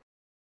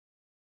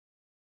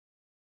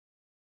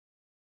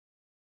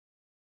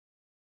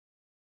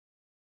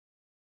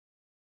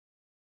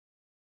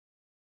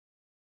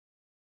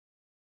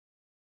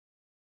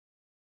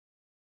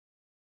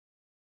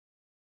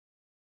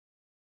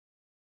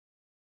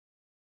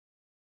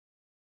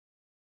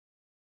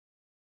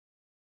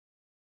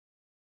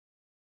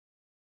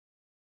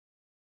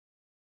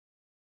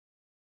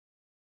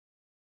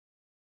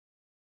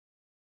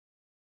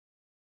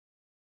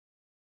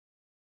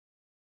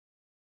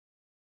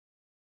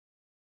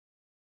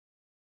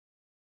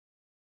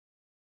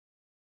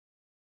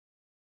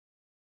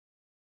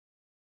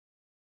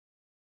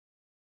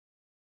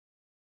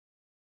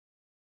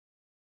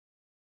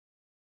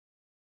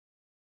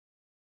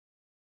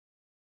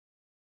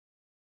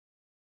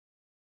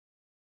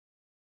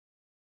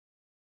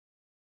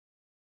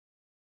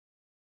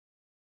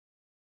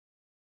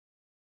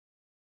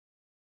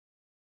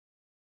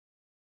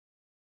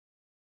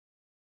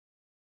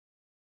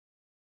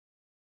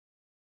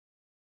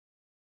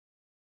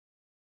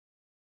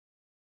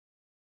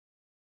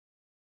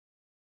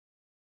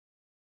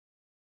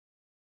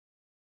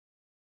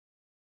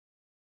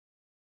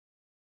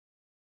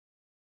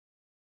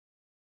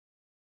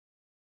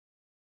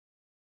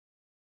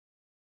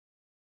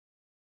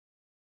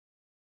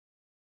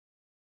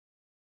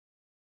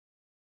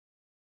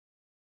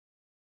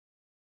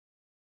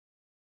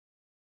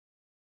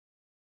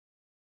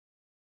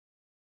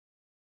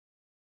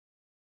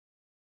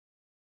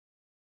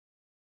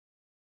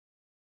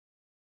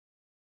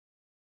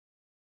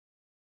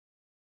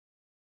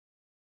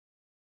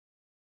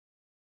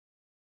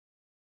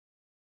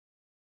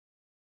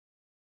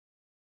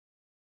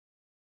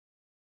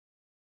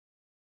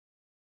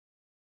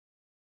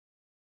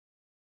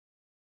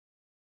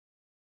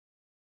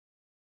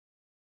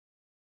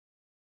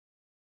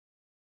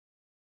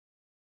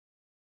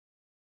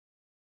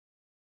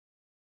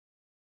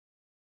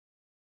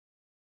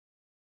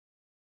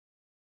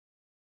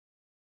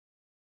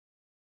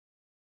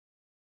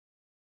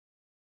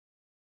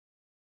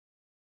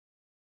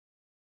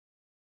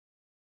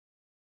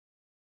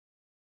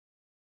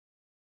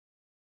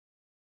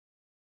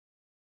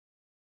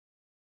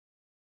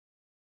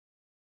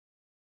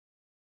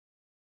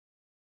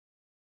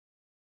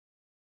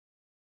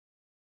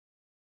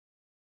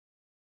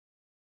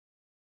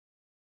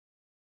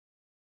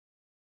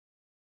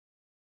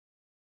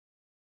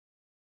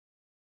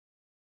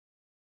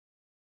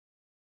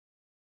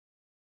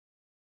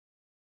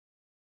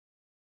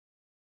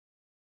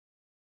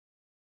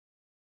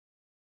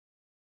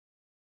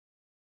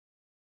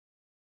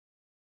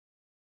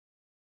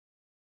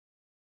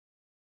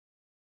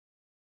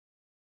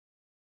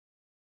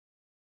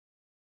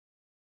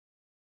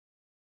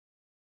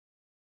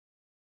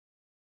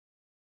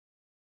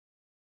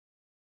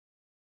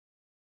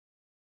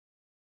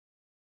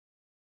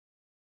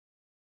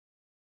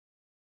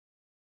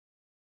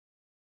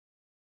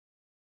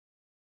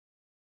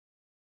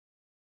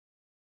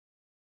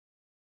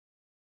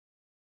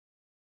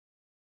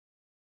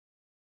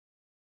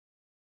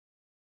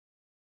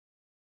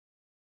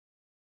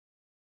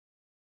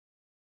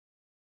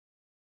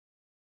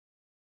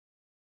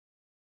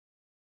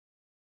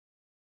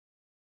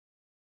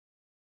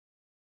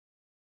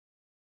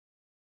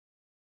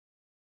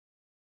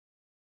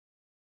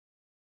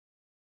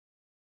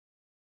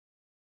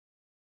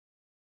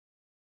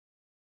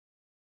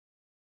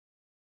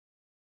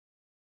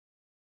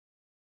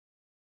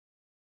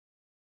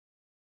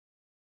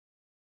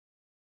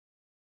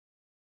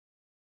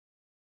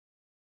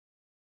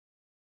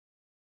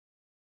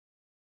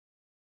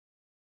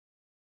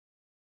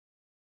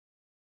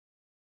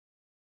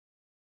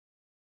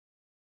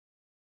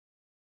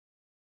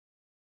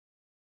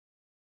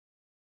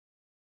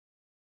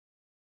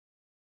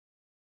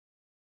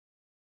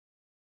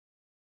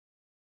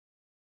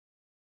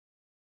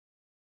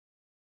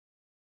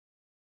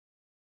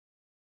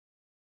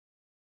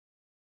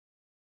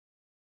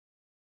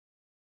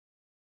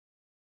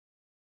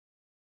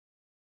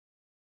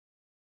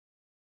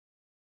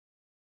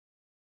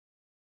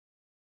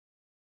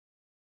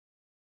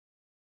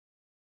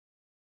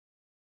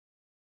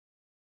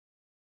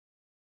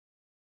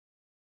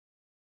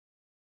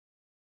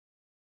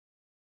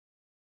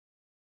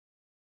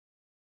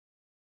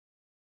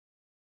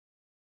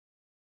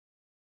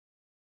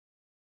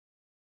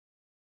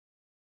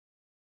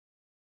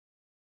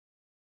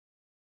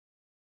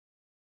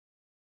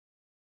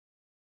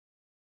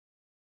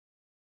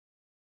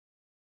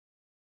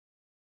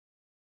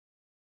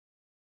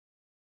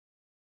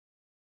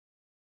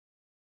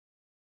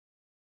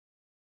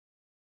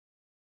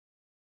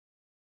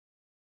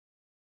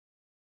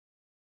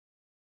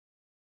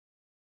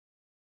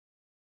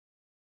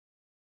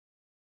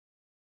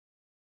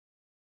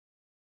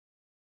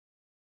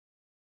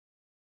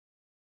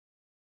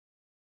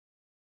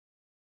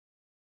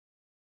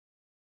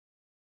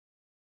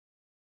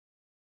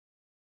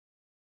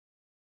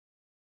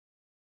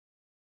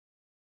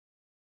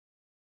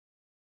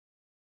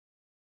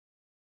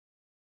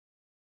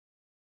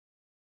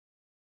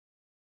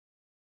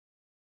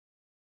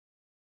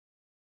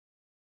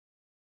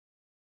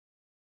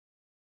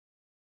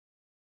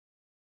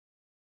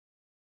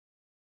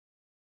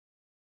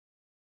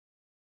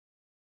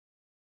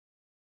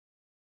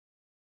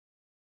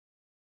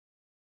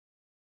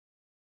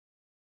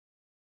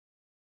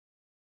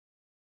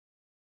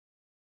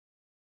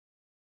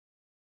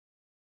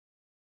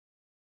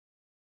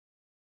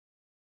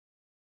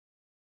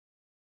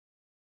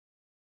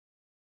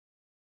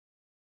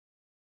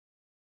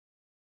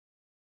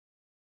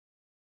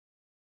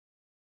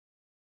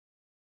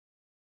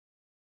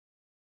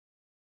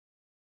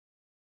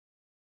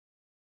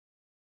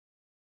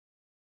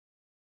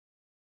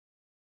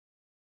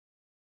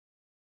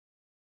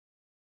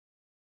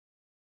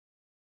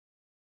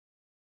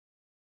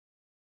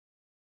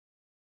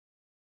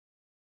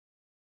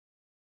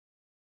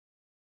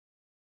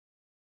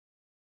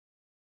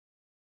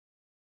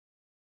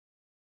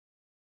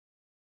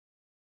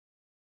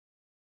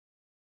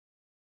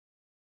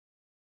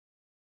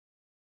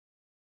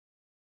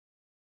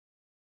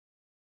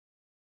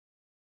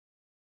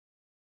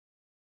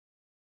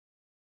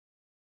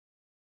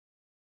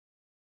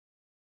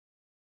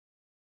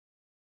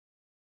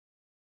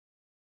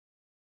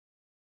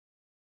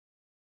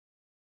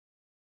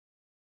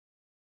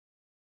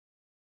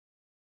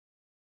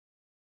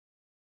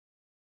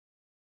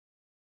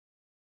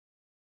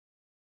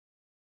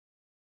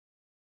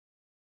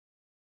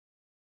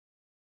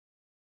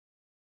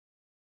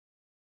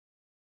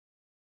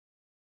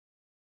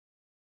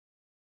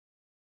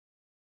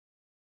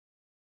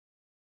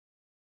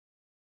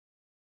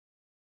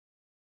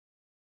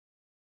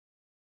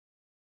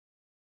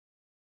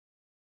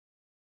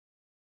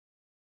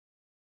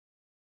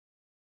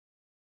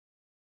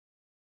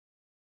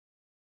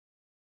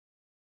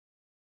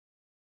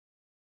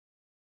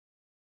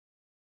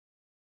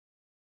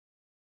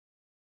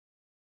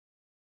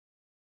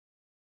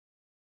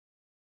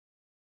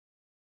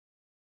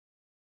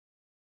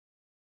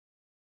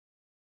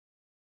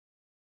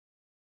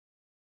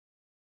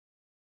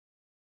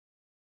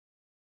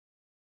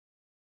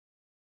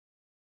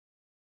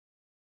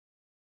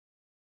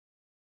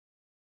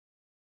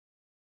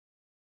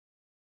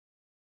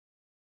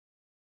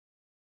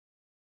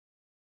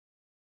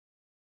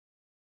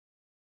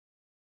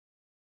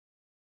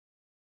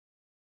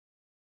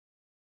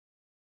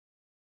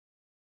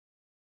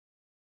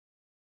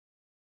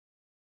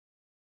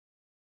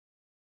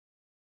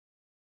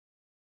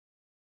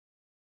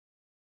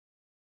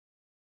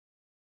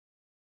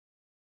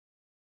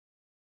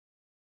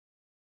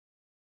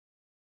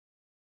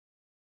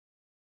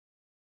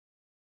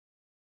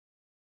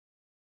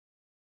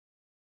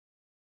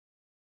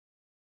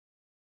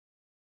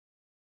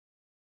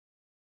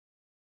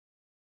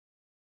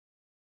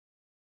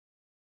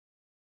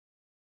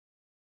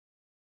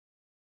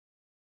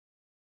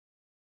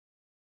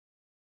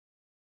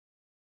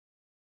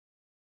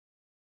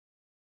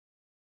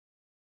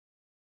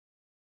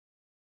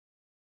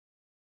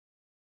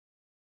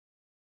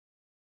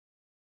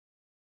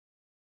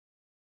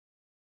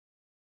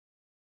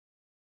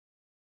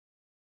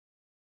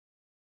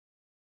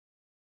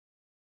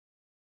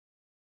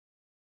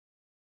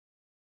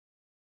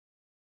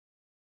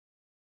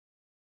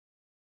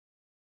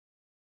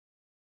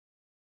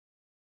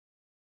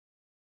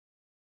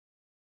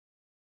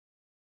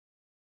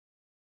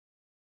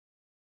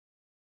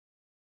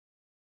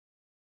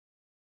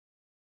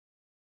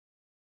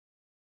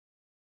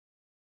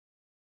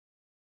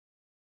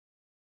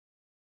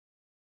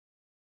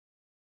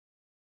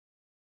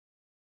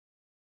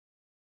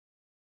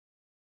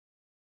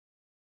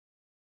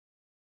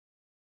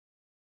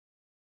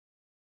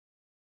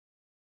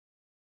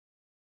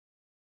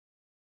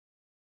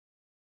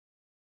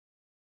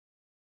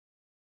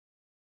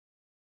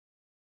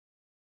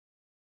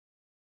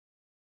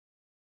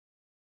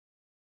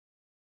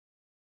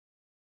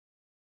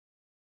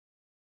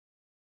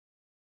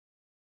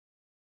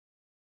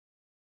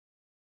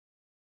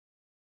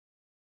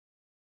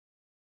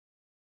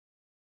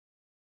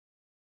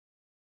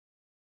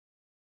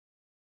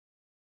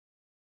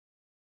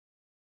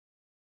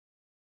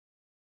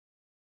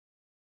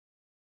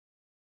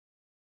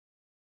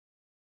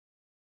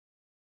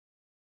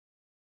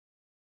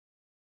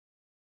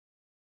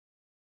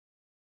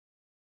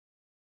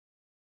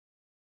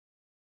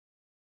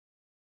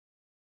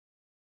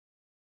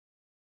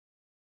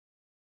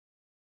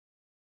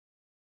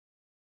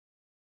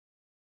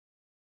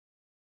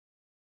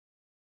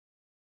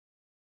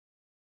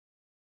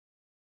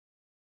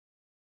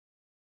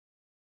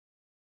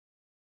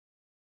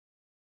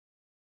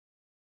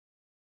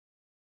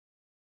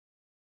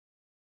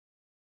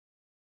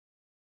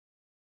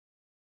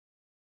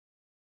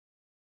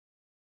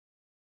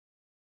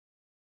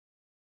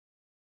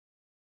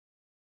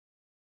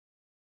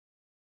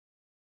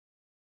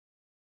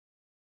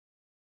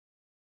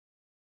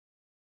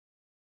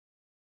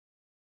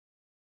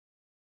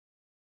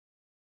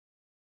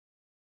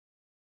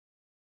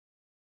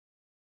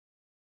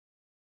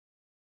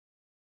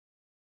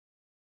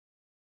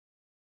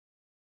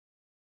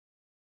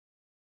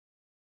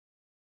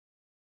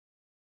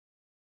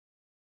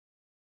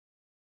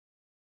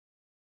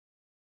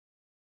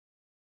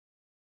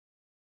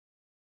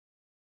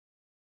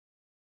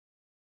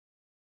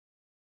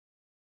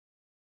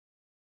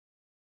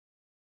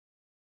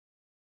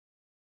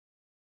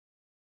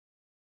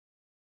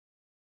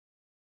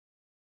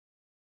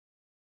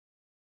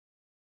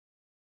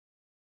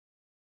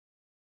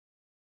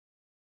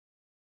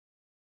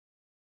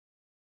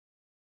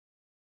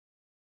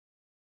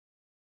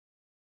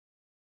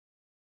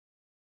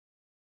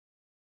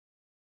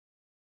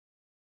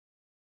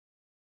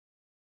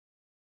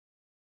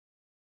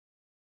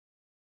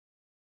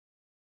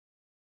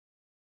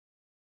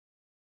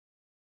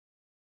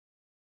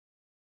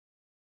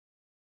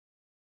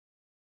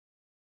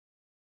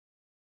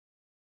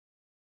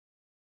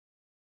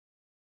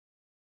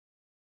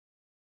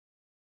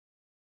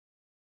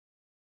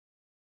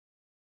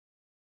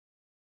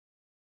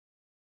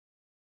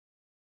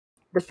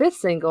 The fifth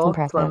single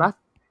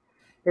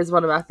is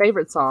one of my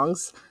favorite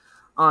songs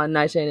on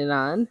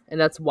 1989, and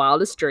that's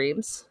Wildest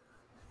Dreams.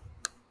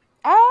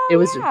 Oh,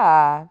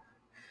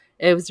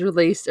 It was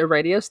released at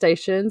radio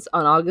stations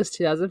on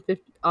August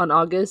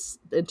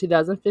in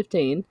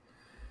 2015.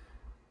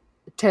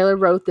 Taylor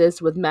wrote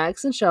this with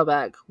Max and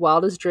Shellback.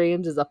 Wildest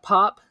Dreams is a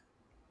pop,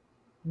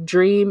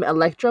 dream,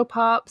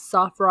 electropop,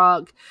 soft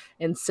rock,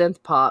 and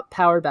synth pop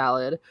power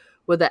ballad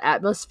with an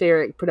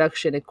atmospheric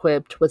production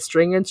equipped with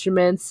string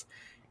instruments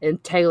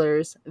and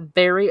Taylor's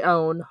very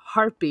own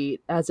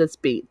heartbeat as its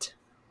beat.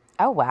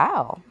 Oh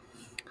wow,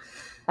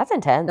 that's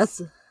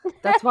intense.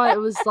 That's why it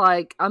was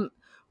like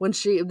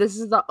this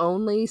is the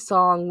only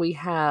song we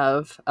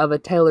have of a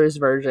Taylor's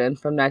version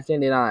from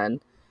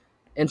 1989,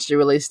 and she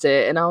released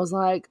it, and I was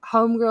like,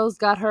 homegirl's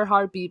got her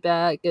heartbeat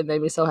back. It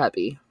made me so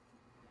happy.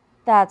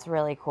 That's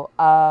really cool.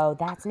 Oh,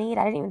 that's neat.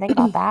 I didn't even think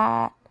about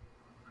that.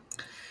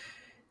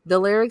 The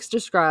lyrics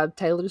describe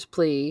Taylor's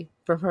plea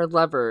from her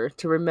lover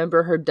to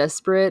remember her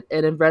desperate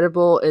and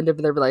inevitable end of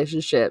their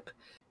relationship.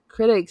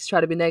 Critics try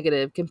to be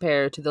negative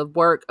compared to the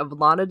work of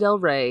Lana Del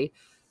Rey,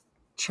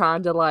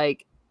 trying to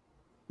like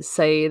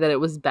say that it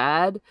was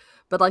bad,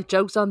 but like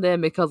jokes on them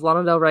because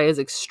Lana Del Rey is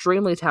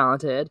extremely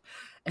talented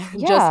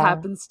and just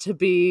happens to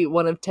be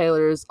one of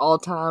Taylor's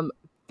all-time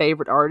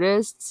favorite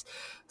artists,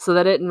 so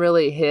that didn't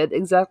really hit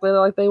exactly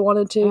like they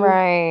wanted to.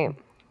 Right.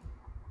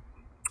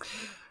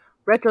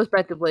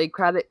 Retrospectively,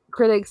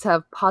 critics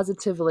have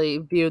positively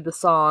viewed the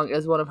song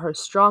as one of her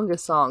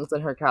strongest songs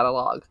in her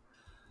catalog.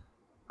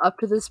 Up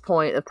to this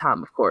point of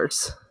time, of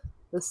course.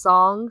 The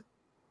song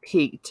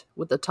peaked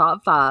with the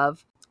top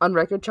 5 on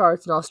record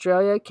charts in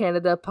Australia,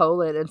 Canada,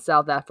 Poland, and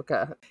South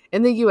Africa.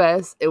 In the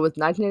US, it was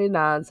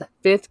 1989's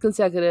 5th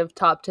consecutive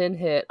top 10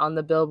 hit on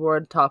the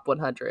Billboard Top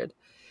 100.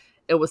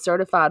 It was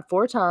certified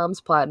 4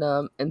 times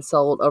platinum and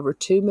sold over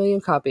 2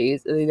 million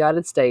copies in the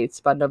United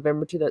States by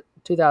November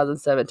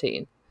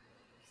 2017.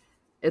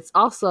 It's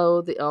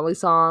also the only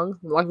song,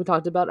 like we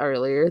talked about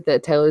earlier,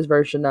 that Taylor's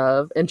version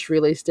of, and she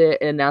released it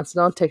and announced it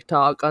on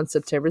TikTok on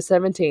September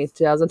 17th,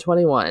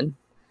 2021.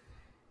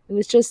 And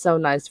it's just so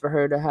nice for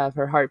her to have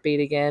her heartbeat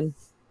again.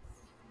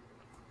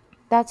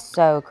 That's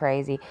so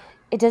crazy.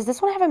 Does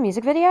this one have a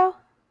music video?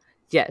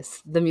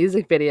 Yes, the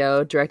music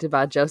video, directed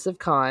by Joseph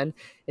Kahn,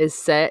 is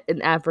set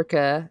in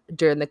Africa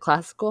during the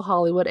classical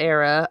Hollywood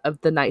era of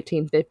the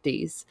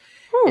 1950s.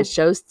 It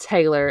shows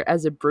Taylor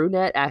as a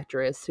brunette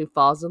actress who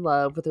falls in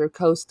love with her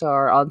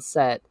co-star on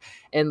set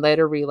and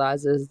later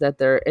realizes that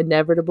their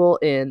inevitable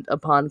end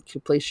upon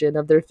completion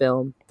of their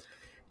film.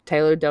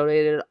 Taylor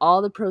donated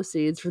all the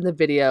proceeds from the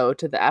video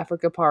to the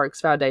Africa Parks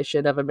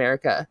Foundation of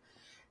America.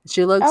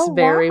 She looks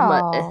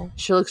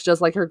she looks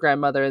just like her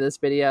grandmother in this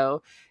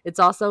video. It's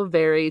also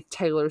very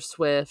Taylor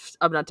Swift.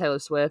 I'm not Taylor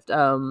Swift.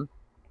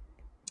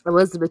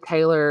 Elizabeth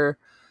Taylor.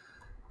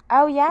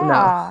 Oh yeah.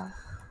 No.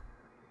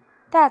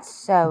 That's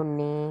so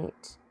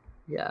neat.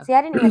 Yeah. See,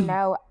 I didn't even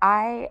know.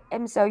 I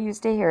am so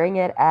used to hearing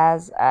it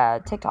as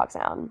a TikTok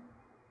sound.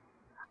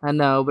 I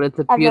know, but it's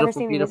a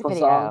beautiful, beautiful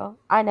song.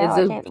 I know.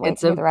 I can't wait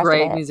to hear the rest of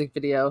it. It's a great music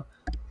video.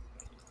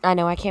 I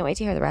know. I can't wait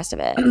to hear the rest of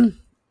it.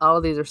 All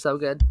of these are so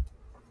good.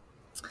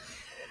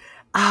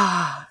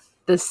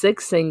 The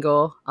 6th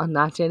single on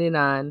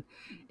 1989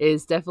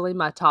 is definitely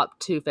my top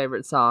 2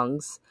 favorite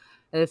songs,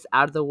 and it's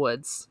Out of the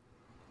Woods.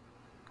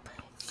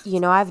 You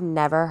know, I've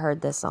never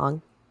heard this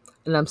song.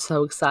 And I'm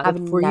so excited I've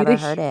never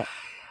heard it.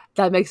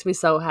 That makes me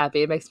so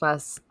happy. It makes my...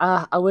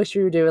 I wish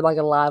we were doing like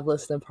a live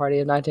listening party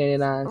of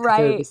 1989.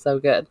 Right. It would be so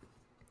good.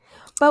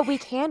 But we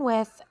can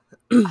with,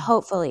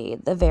 hopefully,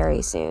 the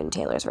very soon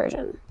Taylor's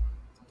version.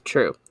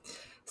 True.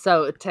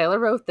 So, Taylor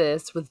wrote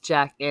this with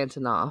Jack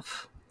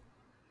Antonoff.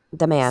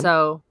 The man.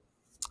 So,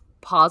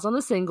 pause on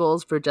the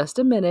singles for just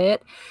a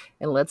minute,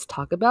 and let's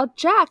talk about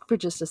Jack for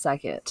just a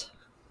second.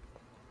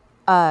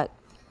 Can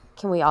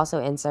we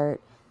also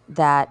insert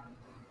that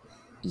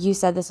you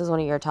said this was one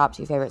of your top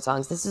 2 favorite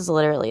songs? This is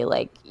literally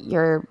like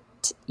your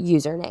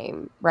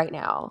username right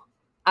now.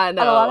 I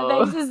know. And a lot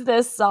of things is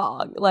this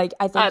song. Like,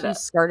 I think you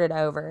skirted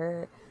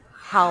over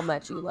how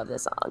much you love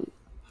this song.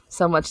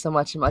 So much, so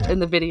much, so much. In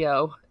the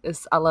video,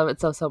 I love it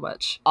so, so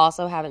much.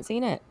 Also haven't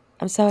seen it.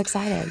 I'm so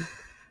excited.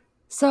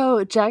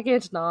 So, Jack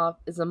Antonoff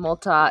is a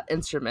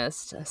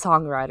multi-instrumentalist,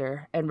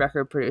 songwriter, and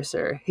record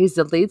producer. He's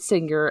the lead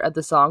singer of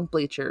the song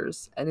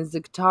Bleachers, and is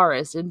the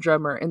guitarist and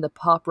drummer in the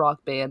pop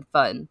rock band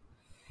Fun.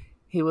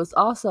 He was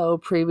also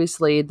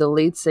previously the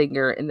lead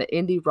singer in the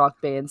indie rock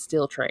band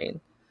Steel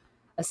Train.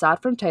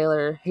 Aside from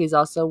Taylor, he's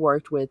also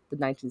worked with the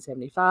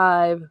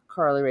 1975,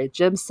 Carly Rae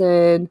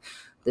Jepsen,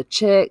 The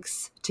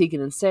Chicks,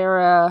 Tegan and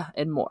Sara,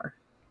 and more.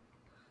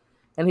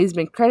 And he's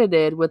been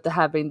credited with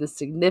having the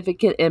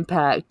significant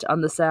impact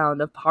on the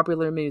sound of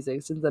popular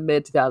music since the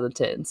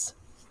mid-2010s.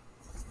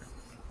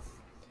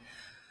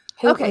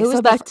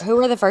 Who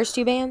were the first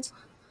 2 bands?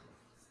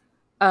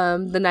 The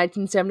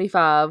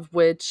 1975,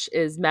 which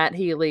is Matt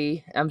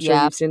Healy. I'm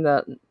sure you've seen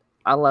that.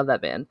 I love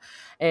that band.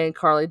 And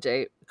Carly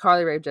Rae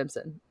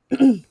Jepsen.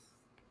 You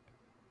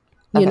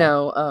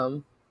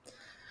know,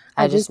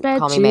 I just bet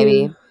Call Me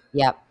Maybe.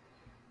 Yep.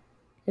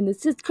 And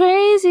it's just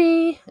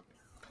crazy.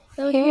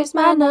 So here's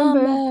my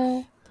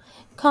number.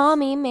 Call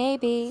me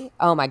maybe.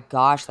 Oh my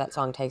gosh, that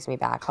song takes me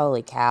back.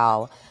 Holy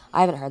cow.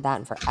 I haven't heard that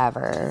in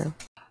forever.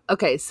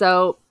 Okay,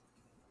 so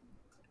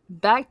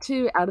back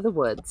to Out of the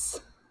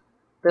Woods.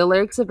 The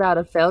lyrics about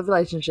a failed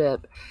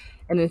relationship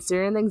and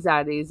ensuing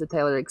anxieties that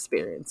Taylor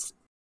experienced.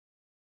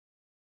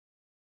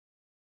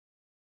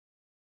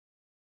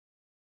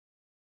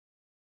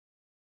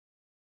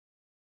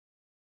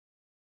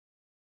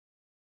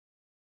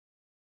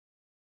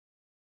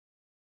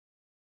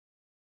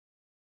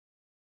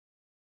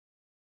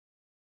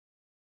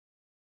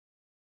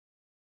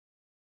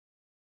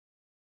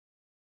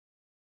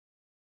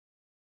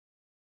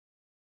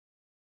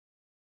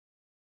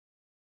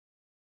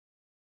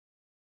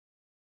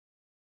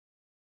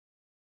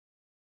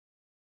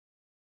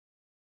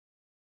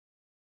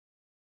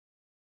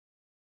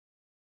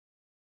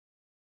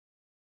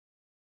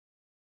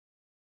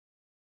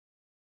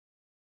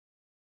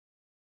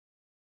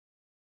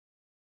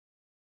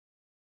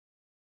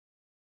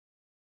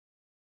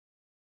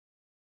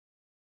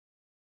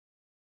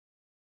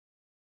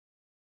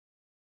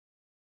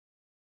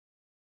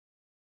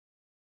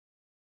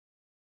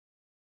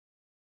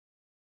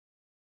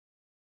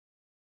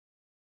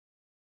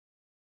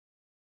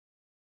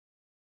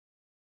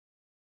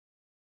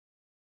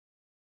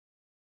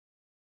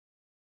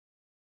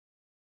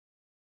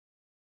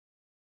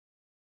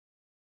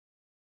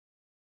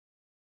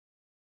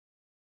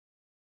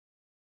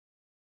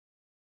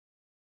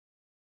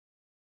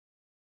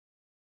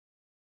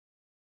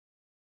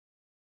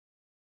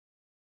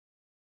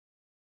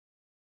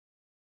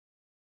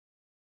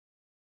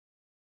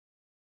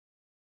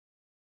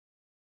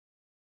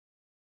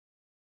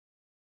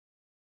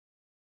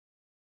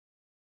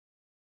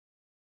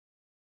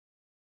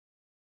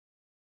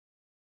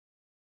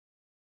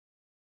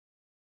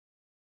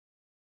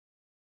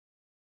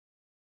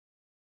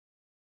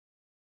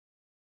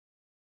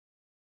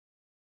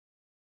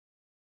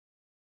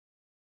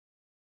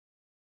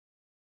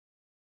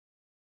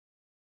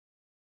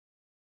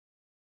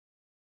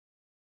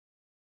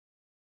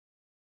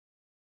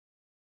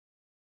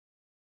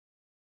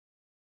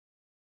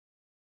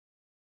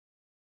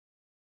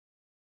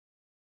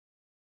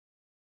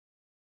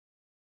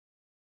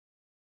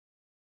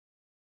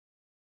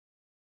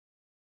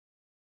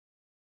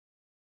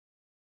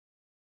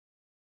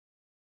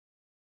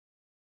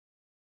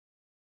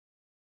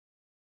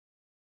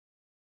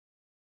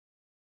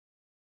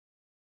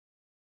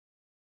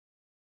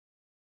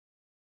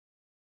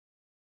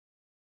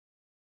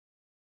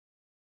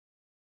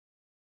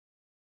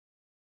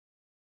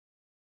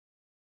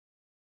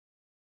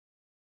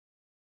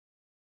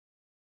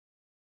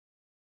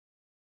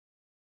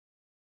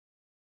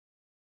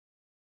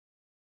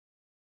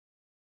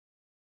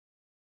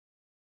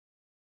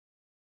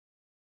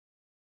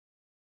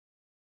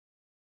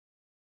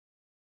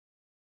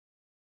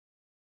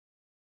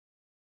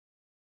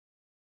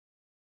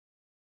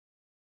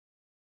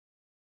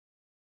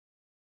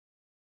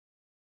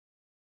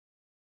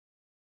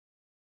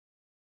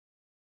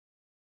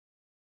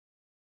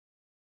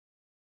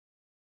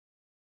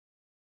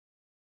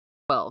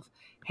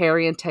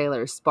 Harry and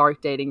Taylor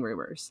spark dating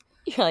rumors.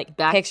 You're like,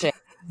 picture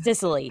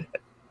Sicily,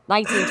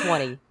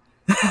 1920.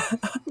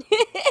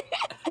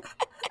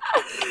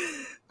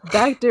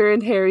 Back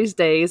during Harry's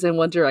days in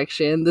One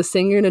Direction, the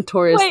singer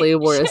notoriously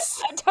wore a...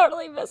 I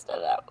totally missed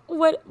it up.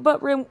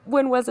 But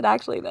when was it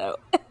actually, though?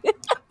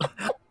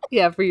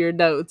 Yeah, for your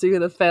notes, you're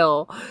going to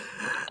fail.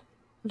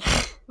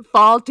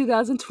 Fall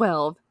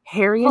 2012,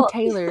 Harry and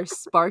Taylor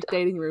sparked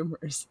dating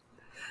rumors.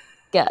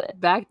 Got it.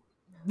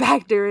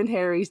 Back during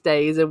Harry's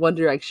days in One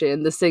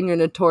Direction, the singer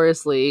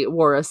notoriously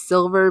wore a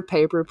silver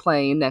paper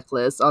plane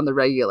necklace on the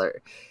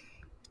regular.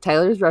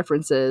 Taylor's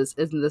references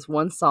is in this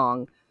one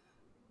song,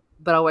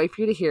 but I'll wait for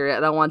you to hear it,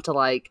 and I want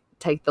to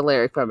take the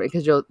lyric from it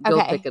because you'll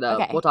pick it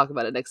up. Okay. We'll talk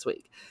about it next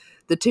week.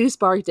 The two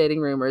sparked dating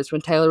rumors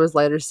when Taylor was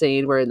later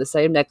seen wearing the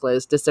same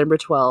necklace December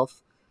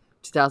 12th,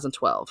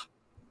 2012.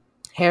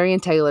 Harry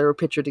and Taylor were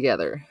pictured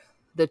together.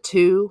 The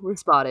two were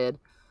spotted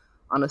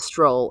on a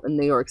stroll in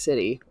New York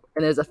City,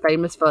 and there's a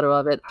famous photo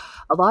of it.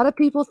 A lot of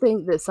people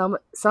think that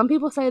some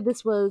people say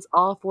this was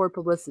all for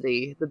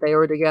publicity, that they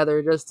were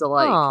together just to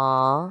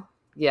Aww.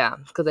 Yeah,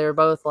 because they were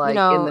both in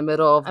the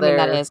middle of their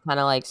that is kind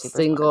of super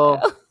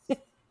single.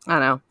 I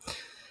know.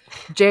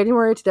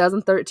 January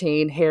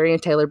 2013, Harry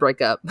and Taylor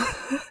break up.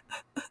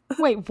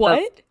 Wait,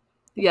 what?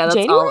 That's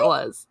all it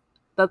was.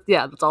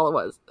 That's all it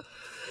was.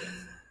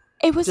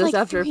 It was just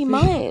after 3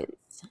 months.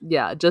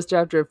 Yeah, just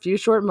after a few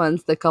short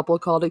months, the couple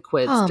called it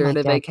quits during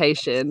a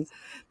vacation.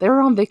 They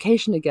were on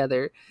vacation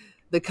together.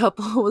 The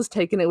couple was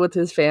taking it with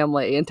his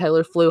family, and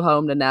Taylor flew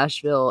home to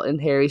Nashville,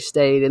 and Harry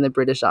stayed in the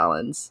British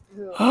Islands.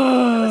 It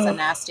was a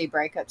nasty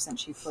breakup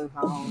since she flew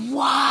home.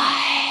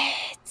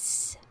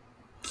 What?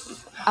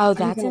 Oh,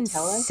 that's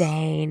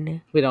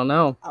insane. We don't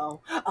know.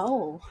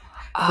 Oh.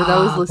 For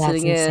those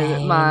listening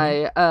in,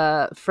 my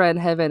friend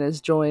Heaven has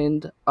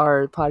joined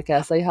our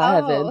podcast. Say hi,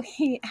 Heaven.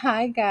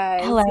 Hi,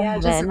 guys. Hello,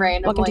 Heaven. Just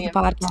randomly welcome to the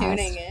podcast.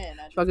 Tuning in.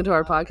 I Welcome to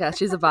our podcast.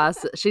 She's a bi.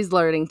 She's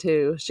learning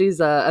too. She's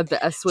a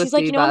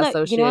Swiftie by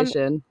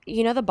association.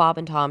 You know the Bob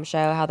and Tom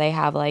show, how they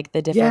have like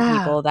the different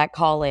people that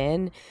call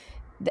in.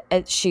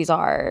 She's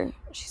our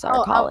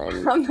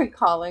call-in. I'm the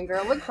call-in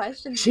girl. What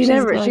question?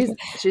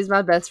 She's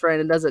my best friend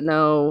and doesn't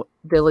know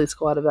dilly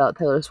squat about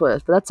Taylor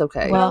Swift, but that's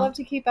okay. Well, I love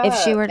to keep up.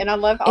 And I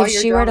love all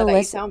your drama that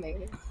you tell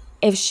me.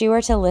 If she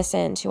were to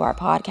listen to our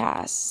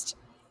podcast,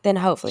 then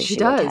hopefully she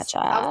would catch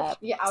up.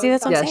 See,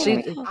 that's what I'm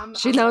saying.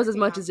 She knows as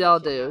much as y'all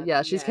do.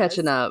 Yeah, she's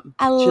catching up.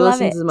 I love she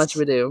listens as much as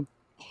we do.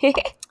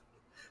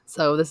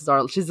 So this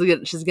is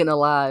she's getting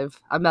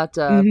alive. I'm about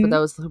to, for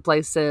those who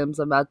play Sims,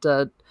 I'm about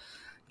to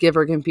give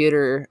her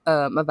computer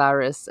a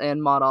virus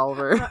and mod all of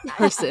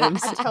her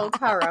Sims. I told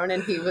Tyrone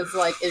and he was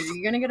like, "Are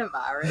you gonna get a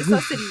virus?"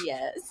 I said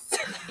yes.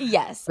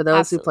 Yes. For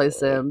those who play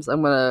Sims,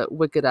 I'm gonna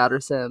wicked out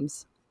her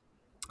Sims.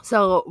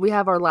 So we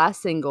have our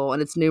last single,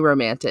 and it's New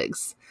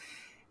Romantics.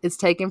 It's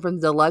taken from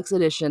the deluxe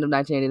edition of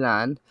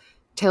 1989.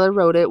 Taylor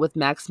wrote it with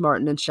Max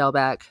Martin and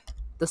Shellback.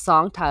 The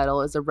song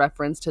title is a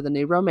reference to the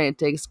New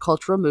Romantics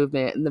cultural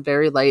movement in the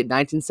very late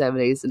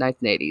 1970s and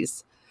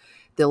 1980s.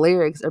 The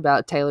lyrics are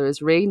about Taylor's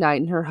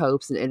reigniting her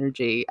hopes and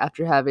energy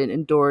after having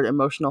endured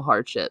emotional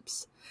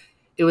hardships.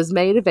 It was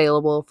made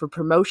available for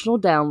promotional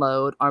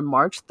download on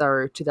March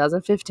 3rd,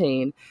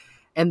 2015,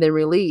 and then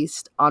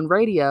released on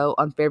radio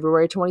on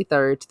February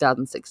 23rd,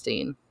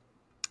 2016.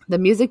 The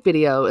music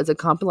video is a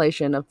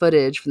compilation of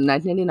footage from the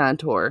 1989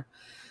 tour.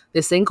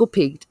 The single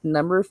peaked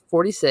number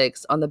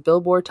 46 on the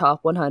Billboard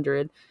Top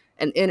 100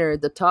 and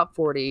entered the top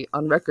 40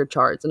 on record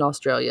charts in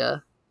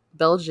Australia,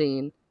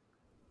 Belgium,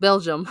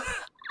 Raven.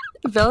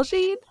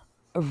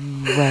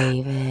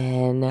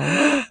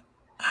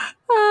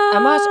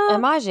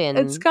 Imagine.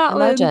 It's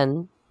Scotland.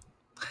 Imagine.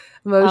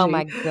 Oh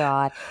my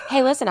God.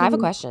 Hey, listen, I have a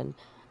question.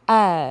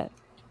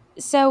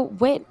 So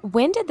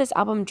when did this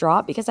album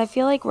drop? Because I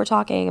feel like we're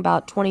talking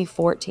about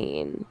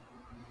 2014.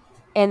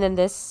 And then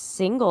this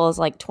single is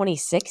like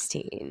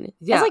 2016.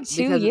 Yeah, that's like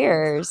 2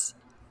 years.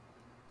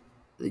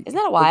 Isn't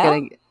that a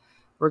while?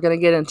 We're gonna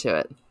get into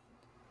it.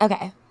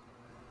 Okay.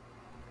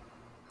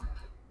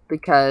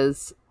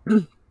 Because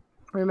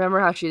remember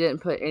how she didn't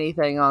put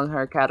anything on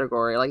her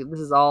category? Like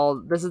this is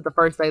the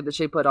first thing that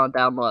she put on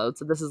download.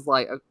 So this is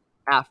like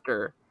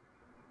after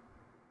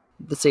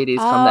the CDs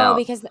come out. Oh,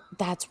 because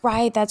that's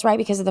right,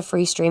 because of the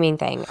free streaming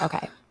thing.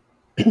 Okay.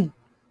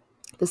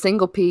 The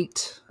single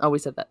peaked. Oh, we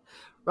said that.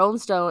 Rolling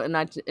Stone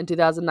in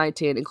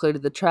 2019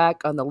 included the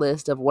track on the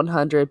list of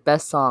 100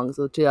 best songs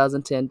of the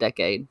 2010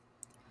 decade.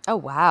 Oh,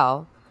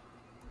 wow.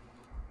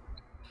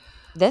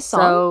 This song?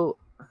 So,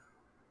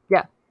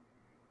 yeah.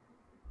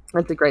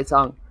 That's a great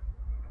song.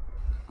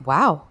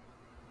 Wow.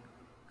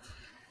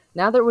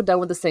 Now that we're done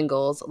with the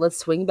singles, let's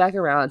swing back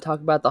around and talk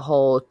about the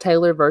whole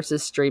Taylor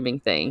versus streaming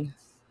thing.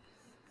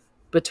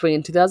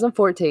 Between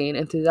 2014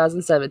 and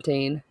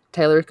 2017,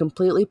 Taylor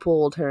completely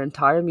pulled her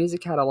entire music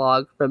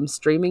catalog from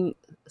streaming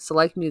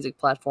select music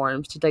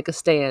platforms to take a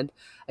stand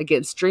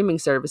against streaming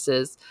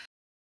services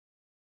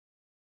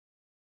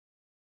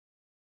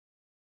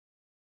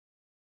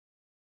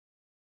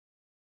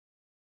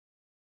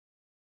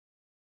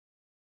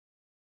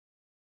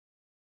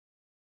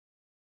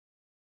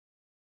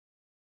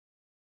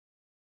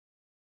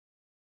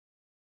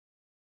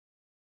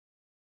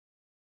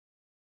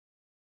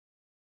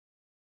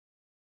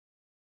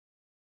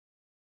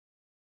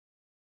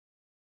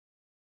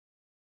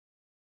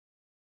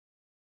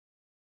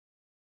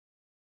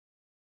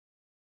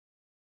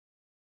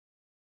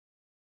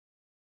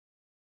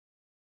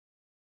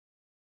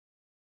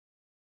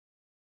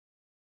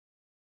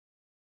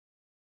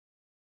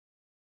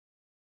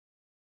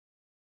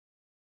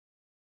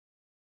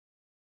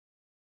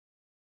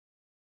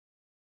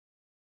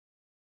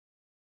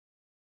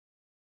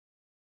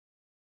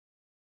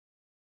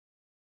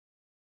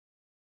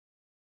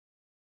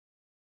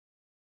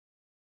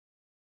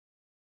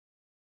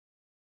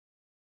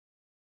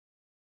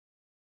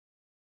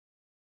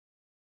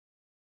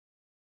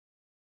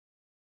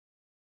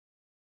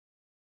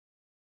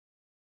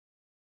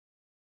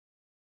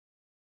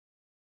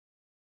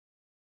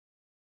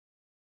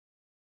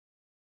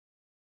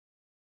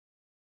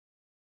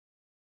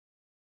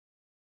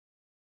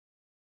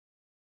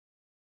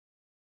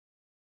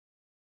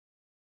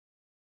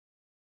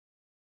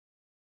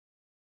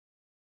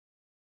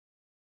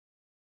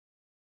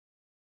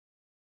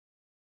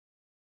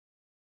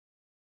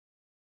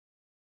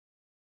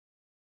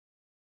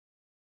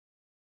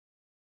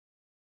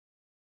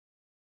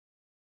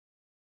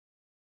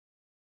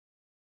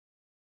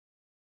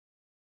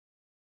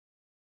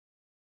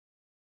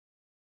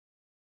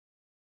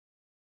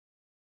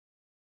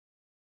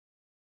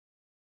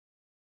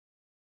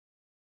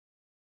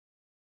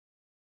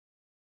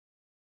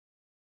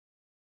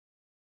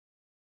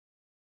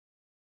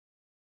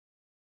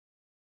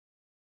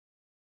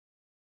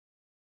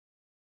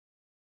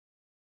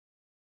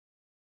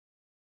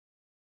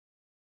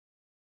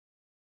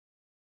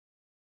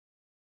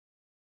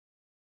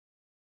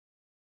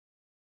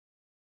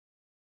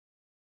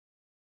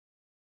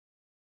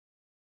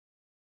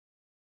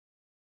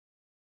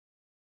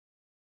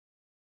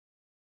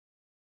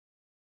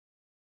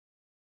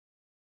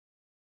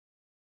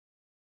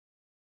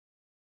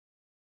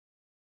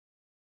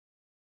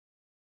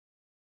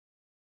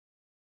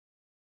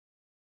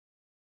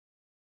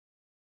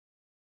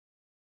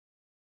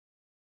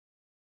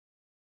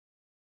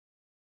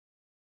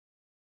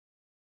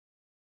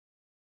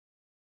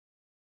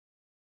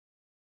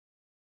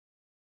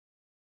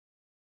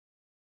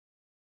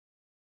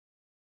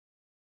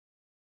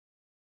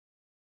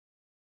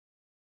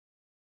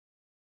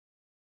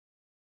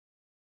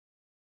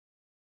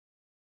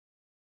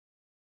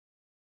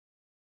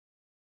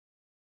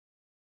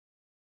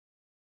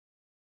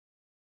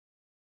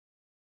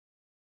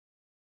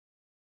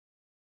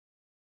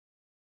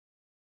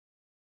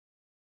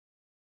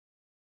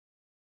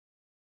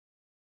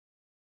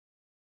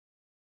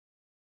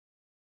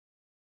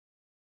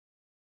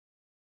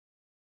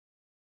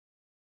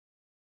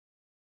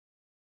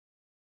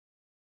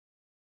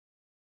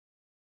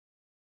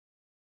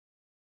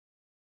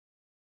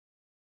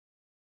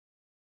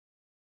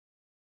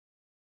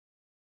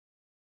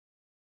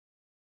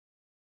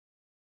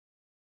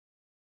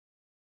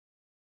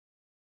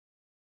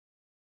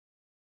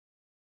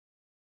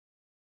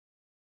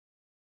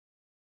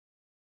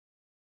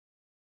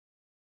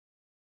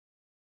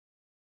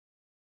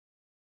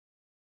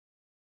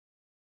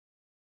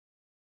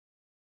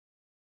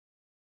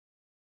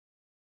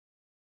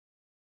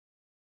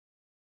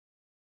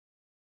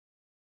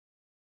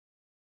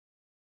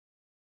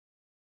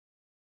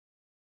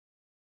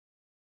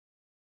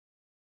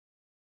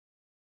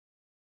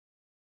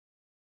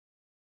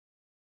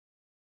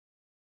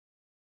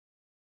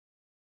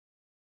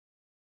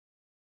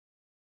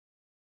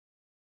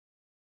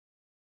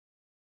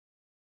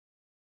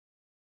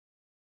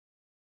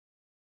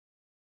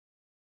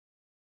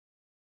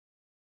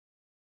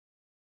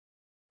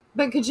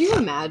But could you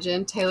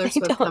imagine Taylor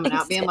Swift coming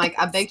out being like,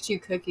 I baked you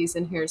cookies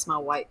and here's my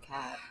white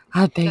cat?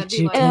 I baked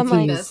you cookies.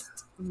 The best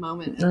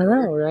moment ever.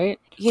 I know, right?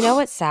 You know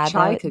what's sad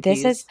though?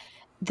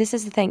 This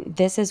is the thing.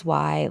 This is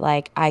why,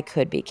 like, I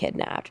could be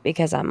kidnapped,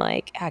 because I'm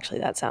like,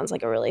 actually, that sounds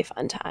like a really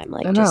fun time.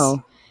 Like, just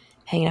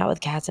hanging out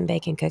with cats and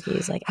baking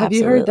cookies. Like, have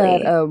you heard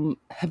that?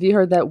 Have you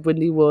heard that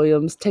Wendy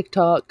Williams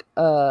TikTok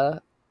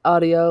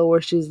audio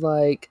where she's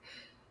like,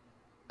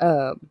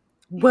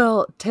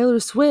 well, Taylor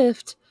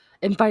Swift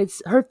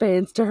invites her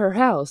fans to her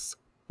house.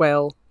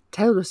 Well,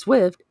 Taylor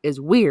Swift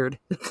is weird.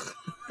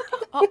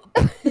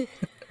 Okay,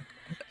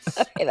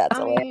 that's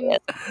hilarious.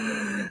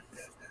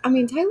 I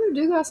mean, Taylor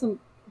do got some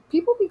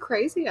people be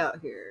crazy out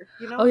here.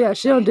 You know? Oh yeah,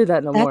 she don't do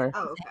that no more.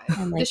 Oh,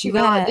 okay. Like,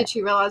 did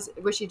she realize?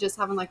 Was she just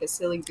having like a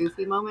silly,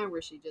 goofy moment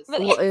where she just?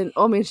 Well, and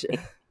I mean, she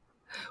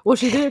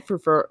did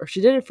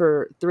it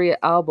for 3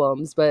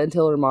 albums, but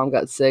until her mom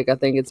got sick, I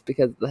think it's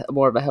because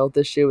more of a health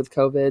issue with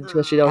COVID,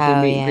 because she don't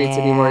do meet and greets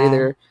anymore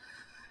either.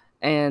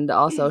 And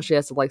also, she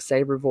has to like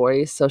save her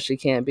voice, so she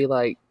can't be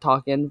like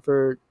talking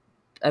for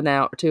an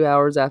hour, 2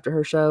 hours after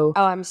her show.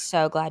 Oh, I'm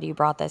so glad you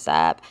brought this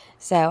up.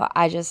 So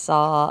I just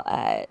saw,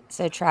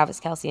 so Travis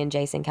Kelce and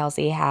Jason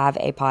Kelce have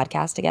a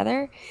podcast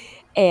together,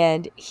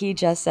 and he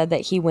just said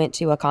that he went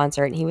to a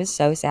concert and he was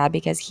so sad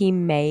because he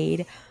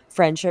made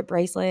friendship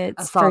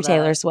bracelets for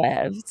Taylor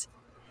Swift.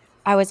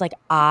 I was like,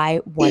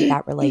 I want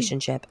that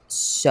relationship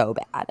so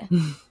bad.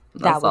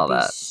 That would be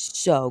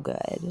so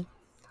good.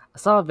 I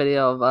saw a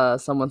video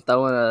of someone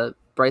throwing a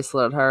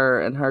bracelet at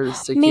her, and her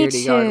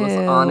security guard was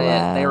on it.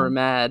 And they were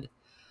mad.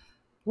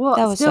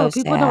 Well, still,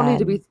 people don't need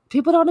to be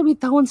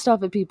throwing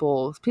stuff at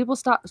people. People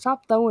stop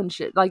throwing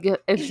shit. Like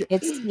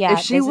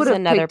if she would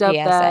have picked up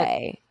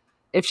that,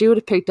 if she would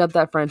have picked up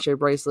that friendship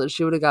bracelet,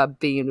 she would have got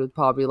beamed with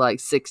probably like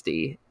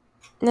 60.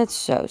 That's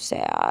so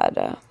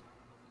sad.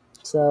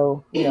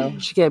 So,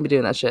 she can't be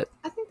doing that shit.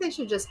 I think they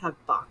should just have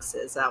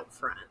boxes out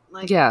front.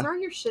 Like, throw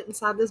your shit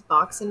inside this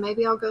box and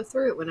maybe I'll go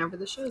through it whenever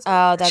the show's over.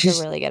 Oh, that's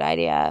a really good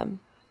idea.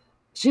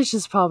 She's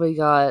just probably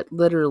got,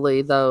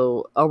 literally,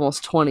 though,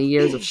 almost 20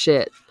 years of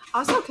shit. I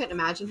also couldn't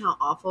imagine how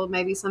awful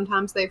maybe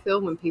sometimes they feel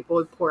when people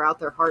would pour out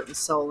their heart and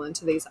soul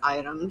into these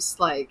items,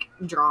 like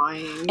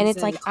drawings. And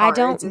it's like, I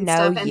don't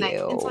know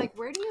you. It's like,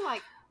 where do you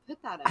like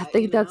put that at? I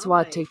think that's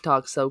why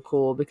TikTok's so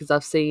cool, because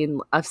that's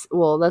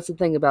the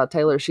thing about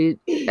Taylor. She,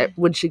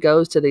 when she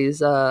goes to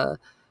these,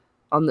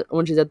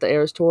 when she's at the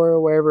Eras Tour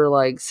or wherever,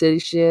 like, city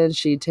she's in,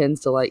 she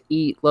tends to, like,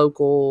 eat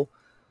local,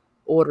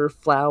 order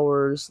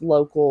flowers,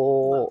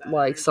 local,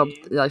 like,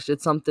 something, like,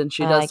 it's something,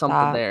 she does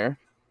something there.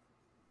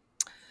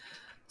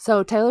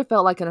 So Taylor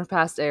felt like in her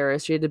past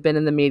eras, she had been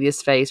in the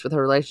media's face with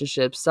her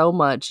relationship so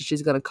much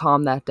she's going to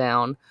calm that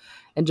down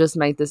and just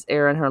make this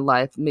era in her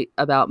life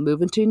about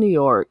moving to New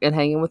York and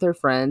hanging with her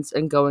friends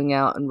and going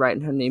out and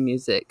writing her new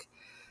music.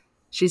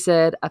 She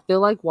said, I feel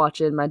like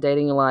watching my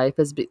dating life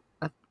has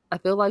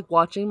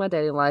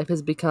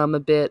become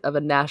a bit of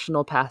a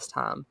national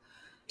pastime.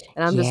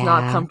 And I'm just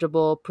not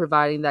comfortable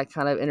providing that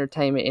kind of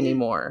entertainment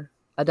anymore.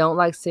 I don't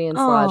like seeing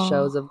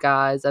slideshows of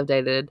guys I've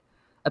dated,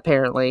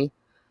 apparently.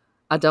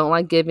 I don't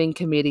like giving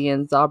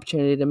comedians the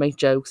opportunity to make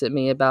jokes at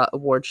me about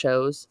award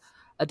shows.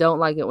 I don't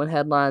like it when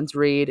headlines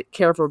read,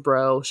 "Careful,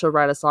 bro, she'll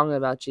write a song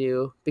about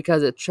you,"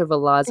 because it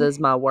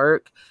trivializes my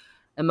work.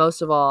 And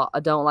most of all,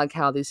 I don't like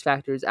how these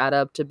factors add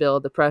up to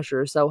build the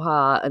pressure so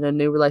high in a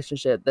new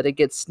relationship that it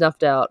gets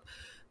snuffed out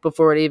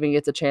before it even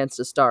gets a chance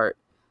to start.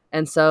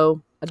 And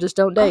so, I just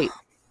don't date.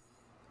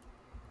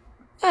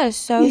 That is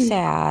so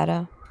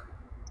sad.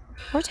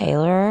 Poor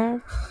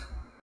Taylor.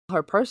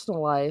 Her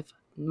personal life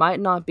might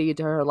not be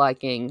to her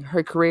liking.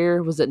 Her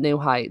career was at new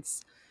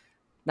heights.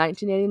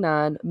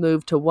 1989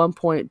 moved to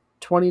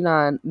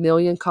 1.29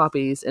 million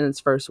copies in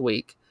its first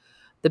week,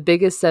 the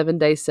biggest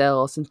 7-day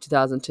sale since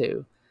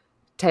 2002.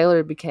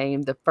 Taylor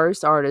became the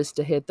first artist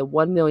to hit the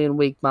 1 million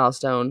week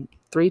milestone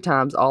three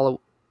times all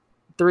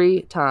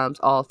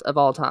of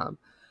all time.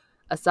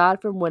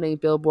 Aside from winning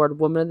Billboard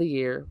Woman of the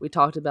Year, we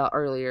talked about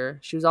earlier,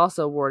 she was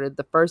also awarded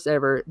the first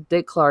ever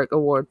Dick Clark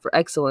Award for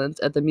Excellence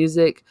at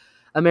the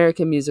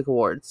American Music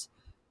Awards.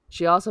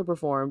 She also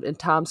performed in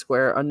Times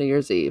Square on New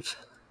Year's Eve.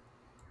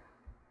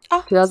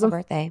 Oh, it's her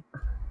birthday.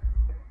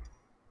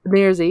 New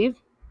Year's Eve?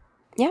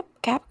 Yep,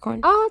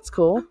 Capricorn. Oh, that's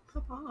cool.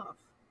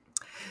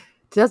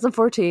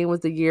 2014 was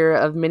the year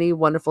of many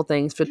wonderful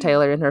things for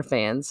Taylor and her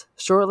fans.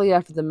 Shortly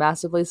after the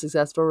massively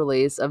successful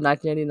release of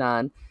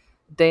 1989,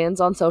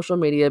 fans on social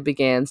media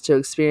began to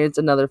experience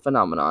another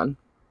phenomenon.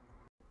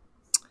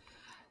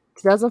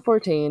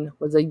 2014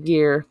 was a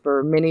year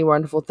for many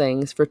wonderful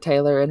things for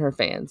Taylor and her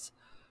fans.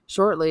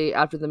 Shortly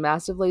after the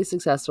massively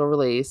successful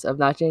release of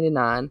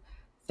 1989,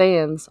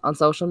 fans on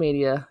social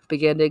media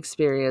began to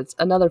experience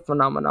another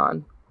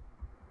phenomenon.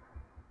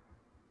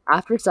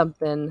 After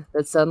something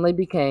that suddenly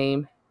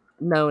became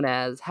known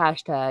as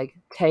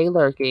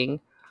 #Taylurking,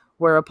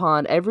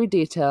 whereupon every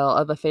detail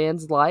of a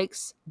fan's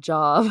likes,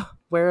 job,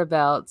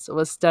 whereabouts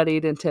was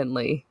studied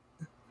intently.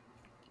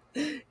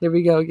 Here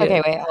we go again.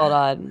 Okay, wait, hold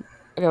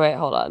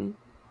on.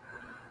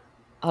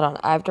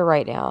 I have to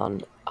write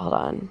down. Hold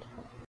on.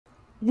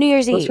 New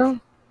Year's What's Eve.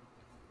 wrong?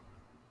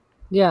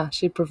 Yeah,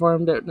 she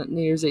performed at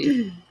New Year's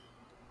Eve.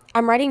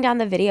 I'm writing down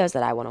the videos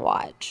that I want to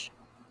watch.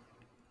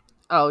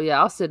 Oh,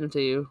 yeah, I'll send them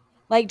to you.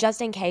 Like,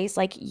 just in case,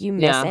 like, you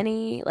miss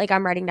any. Like,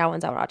 I'm writing down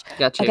ones I want to watch.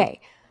 Got you. Okay.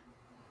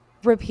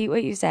 Repeat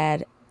what you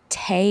said.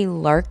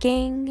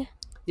 Tay-lurking?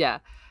 Yeah.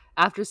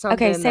 After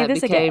something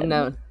that became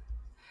known.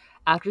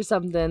 After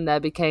something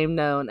that became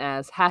known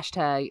as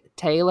hashtag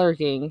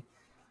Tay-lurking,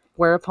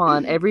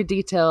 whereupon every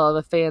detail of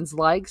a fan's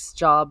likes,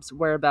 jobs,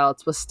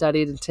 whereabouts was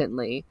studied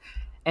intently,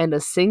 and a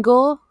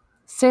single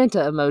Santa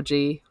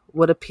emoji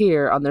would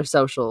appear on their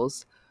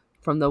socials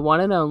from the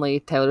one and only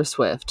Taylor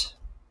Swift.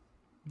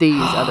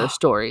 These other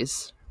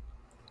stories.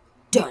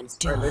 Dun,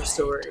 dun.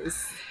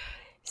 Stories.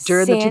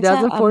 During Santa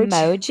the 2014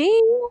 emoji?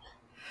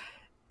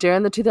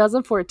 During the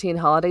 2014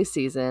 holiday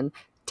season,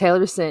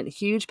 Taylor sent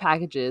huge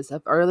packages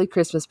of early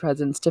Christmas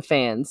presents to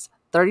fans.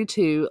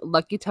 32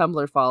 lucky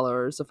Tumblr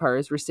followers of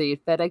hers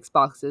received FedEx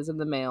boxes in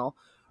the mail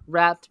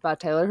wrapped by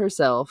Taylor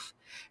herself.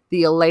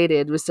 The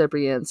elated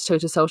recipients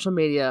took to social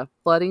media,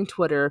 flooding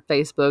Twitter,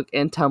 Facebook,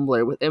 and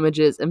Tumblr with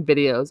images and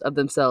videos of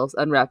themselves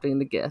unwrapping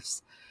the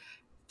gifts.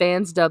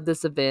 Fans dubbed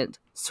this event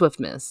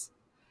Swiftmas.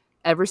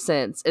 Ever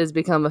since, it has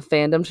become a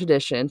fandom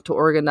tradition to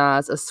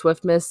organize a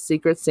Swiftmas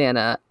Secret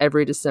Santa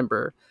every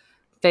December.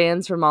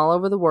 Fans from all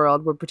over the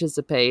world would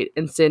participate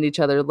and send each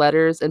other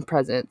letters and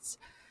presents.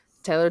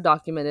 Taylor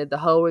documented the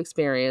whole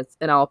experience,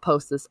 and I'll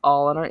post this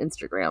all on our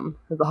Instagram.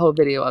 There's a whole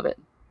video of it.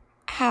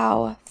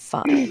 How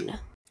fun.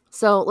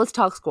 So let's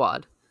talk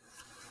squad.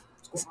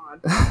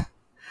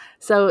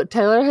 So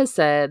Taylor has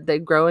said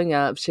that growing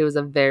up, she was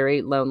a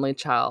very lonely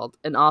child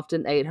and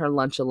often ate her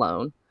lunch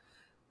alone.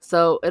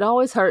 So it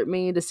always hurt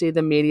me to see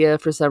the media,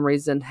 for some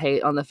reason,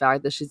 hate on the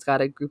fact that she's got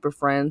a group of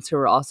friends who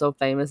are also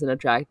famous and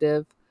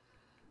attractive.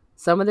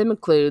 Some of them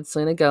include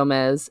Selena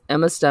Gomez,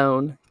 Emma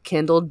Stone,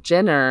 Kendall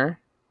Jenner,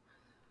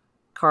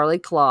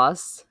 Karlie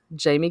Kloss,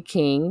 Jamie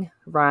King,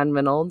 Ryan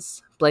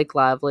Reynolds, Blake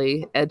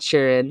Lively, Ed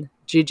Sheeran,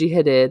 Gigi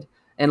Hadid,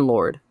 and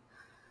Lorde.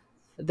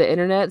 The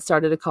internet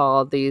started to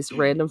call these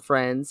random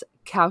friends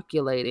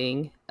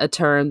calculating, a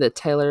term that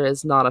Taylor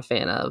is not a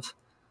fan of.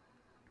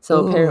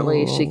 So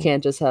apparently she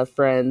can't just have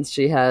friends.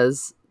 She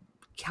has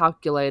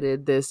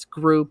calculated this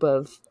group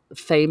of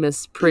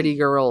famous pretty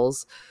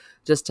girls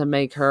just to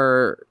make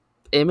her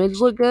image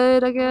look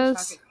good, I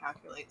guess. I could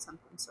calculate something.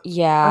 So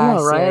yeah, I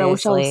know, right? Seriously. I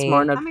wish I was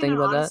smart enough to think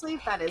about honestly,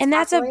 if that is and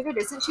calculated,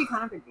 isn't she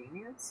kind of a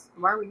genius?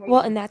 Why are we hating?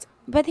 Well, and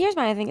but here's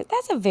my thing.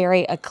 That's a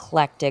very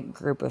eclectic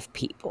group of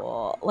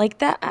people. Like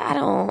that, I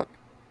don't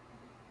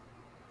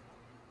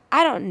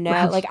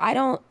know. Like I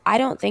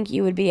don't think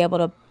you would be able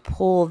to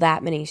pull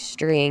that many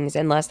strings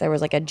unless there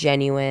was like a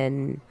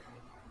genuine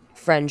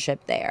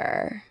friendship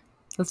there.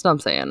 That's what I'm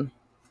saying.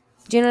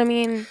 Do you know what I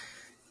mean?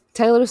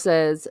 Taylor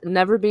says,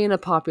 never being a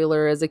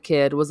popular as a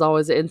kid was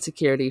always an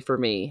insecurity for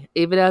me.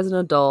 Even as an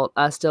adult,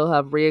 I still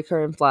have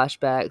reoccurring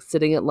flashbacks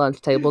sitting at lunch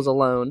tables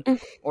alone,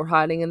 or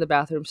hiding in the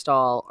bathroom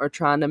stall, or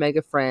trying to make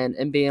a friend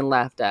and being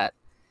laughed at.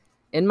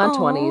 In my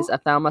 20s, I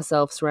found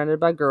myself surrounded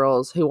by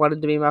girls who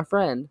wanted to be my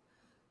friend.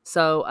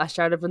 So I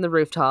shouted from the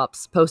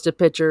rooftops, posted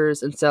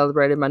pictures, and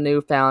celebrated my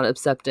newfound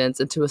acceptance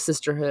into a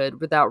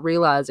sisterhood without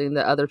realizing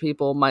that other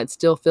people might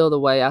still feel the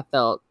way I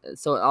felt,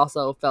 so it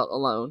also felt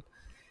alone.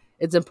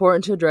 It's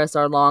important to address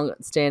our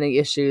long-standing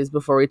issues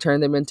before we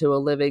turn them into a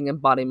living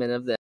embodiment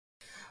of them.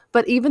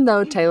 But even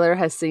though Taylor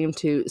has seemed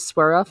to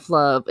swear off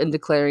love in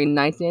declaring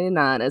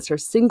 1989 as her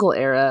single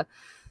era,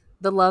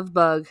 the love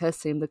bug has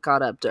seemed to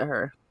caught up to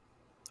her.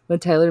 When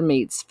Taylor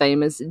meets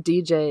famous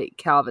DJ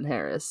Calvin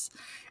Harris,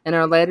 and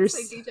our later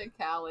DJ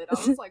Khaled. I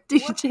was like,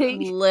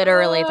 DJ.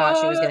 Literally thought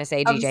she was gonna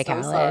say DJ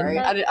Khaled. Sorry.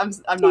 I'm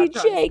not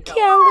DJ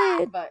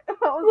Khaled. But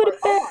what like, about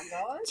oh my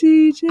God.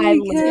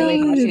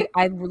 DJ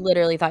I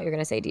literally thought you were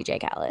gonna say DJ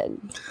Khaled.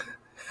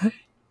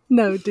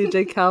 No,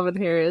 DJ Calvin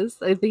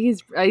Harris. I think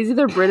he's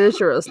either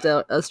British or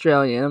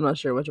Australian. I'm not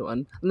sure which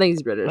one. I think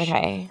he's British.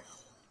 Okay.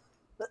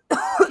 Can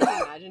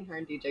you imagine her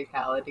and DJ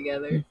Khaled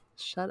together?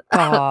 Shut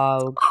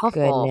up. Oh,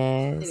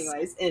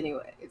 goodness.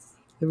 Anyways.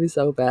 It'd be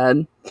so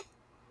bad.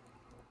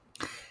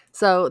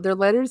 So they're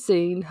later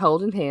seen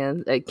holding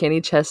hands at Kenny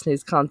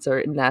Chesney's concert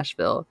in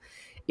Nashville.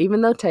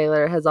 Even though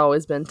Taylor has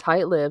always been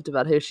tight-lipped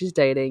about who she's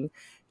dating,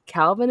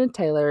 Calvin and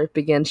Taylor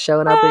began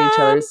showing up in each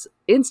other's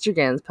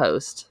Instagram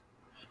posts.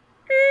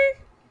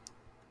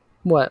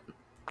 What?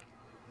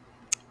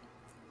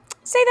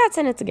 Say that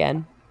sentence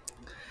again.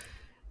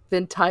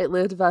 Been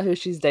tight-lipped about who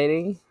she's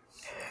dating?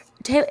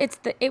 Taylor,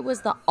 it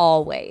was the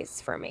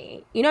always for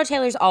me. You know,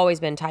 Taylor's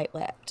always been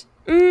tight-lipped.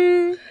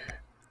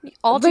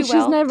 All but too she's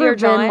well, never Dear been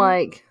John.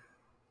 like,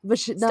 but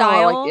she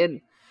Style?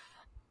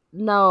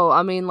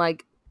 I mean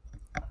like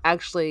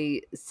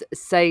actually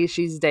say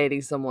she's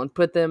dating someone,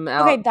 put them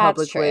out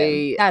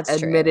publicly,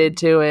 admitted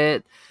to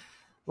it.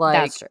 Like,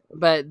 that's true.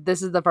 But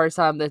this is the first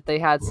time that they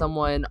had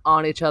someone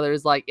on each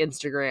other's like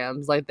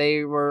Instagrams, like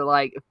they were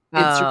like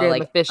Instagram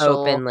like official,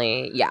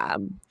 openly, yeah.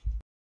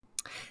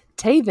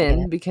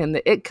 Taven became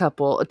the it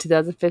couple of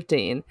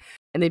 2015,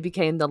 and they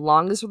became the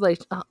longest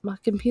relation. Oh, my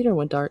computer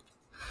went dark.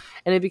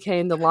 and it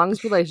became the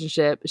longest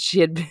relationship she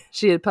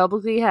had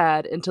publicly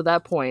had until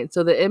that point.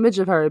 So the image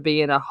of her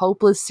being a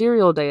hopeless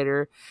serial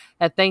dater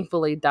had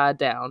thankfully died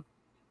down.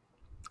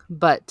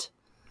 But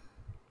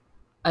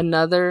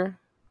another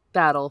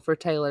battle for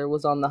Taylor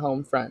was on the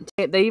home front.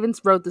 They even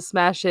wrote the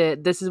smash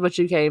hit "This Is What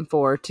You Came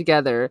For"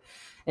 together,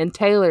 and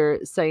Taylor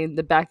sang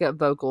the backup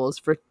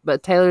vocals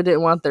but Taylor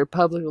didn't want their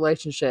public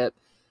relationship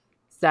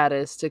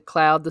status to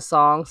cloud the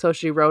song, so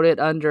she wrote it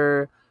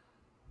under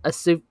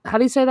how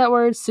do you say that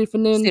word?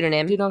 Pseudonym.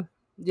 Do you know?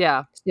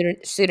 Yeah.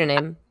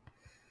 Pseudonym.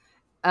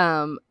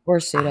 Or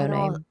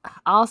pseudonym. I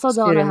also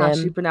don't know how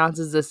she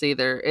pronounces this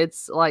either.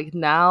 It's like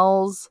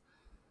Niles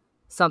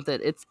something.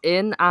 It's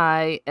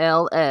Nils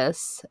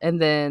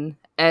and then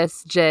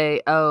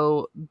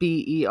Sjoberg,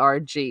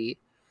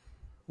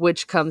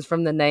 which comes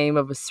from the name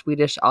of a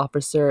Swedish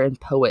officer and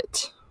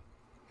poet.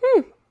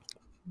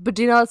 But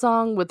do you know that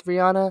song with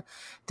Rihanna?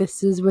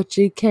 This is what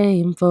you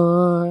came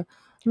for.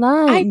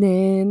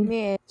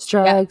 Lightning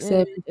strikes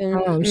every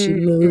time she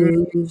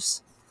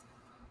moves.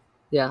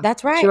 Yeah.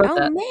 That's right.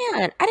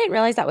 Man. I didn't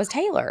realize that was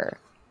Taylor.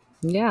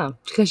 Yeah.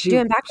 Because she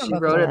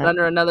wrote it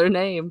under another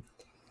name.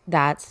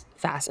 That's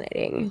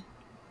fascinating.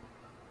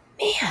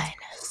 Man.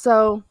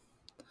 So,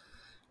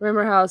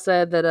 remember how I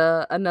said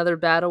that another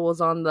battle was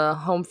on the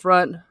home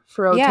front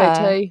for OTT?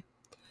 Yeah.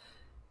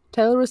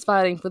 Taylor was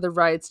fighting for the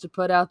rights to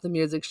put out the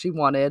music she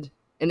wanted.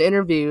 In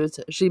interviews,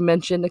 she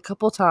mentioned a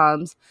couple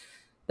times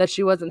that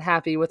she wasn't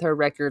happy with her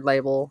record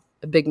label,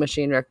 Big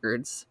Machine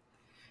Records.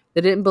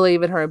 They didn't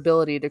believe in her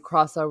ability to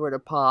cross over to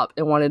pop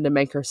and wanted to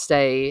make her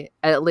stay,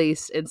 at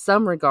least in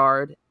some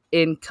regard,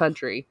 in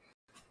country.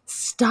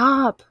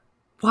 Stop!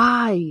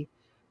 Why?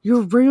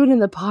 You're ruining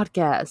the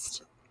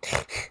podcast.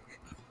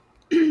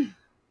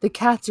 The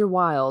cats are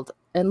wild.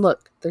 And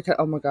look,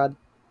 oh my god.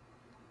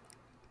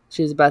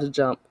 She's about to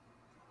jump.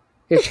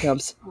 Here she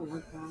comes. Oh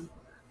my god.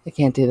 I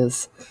can't do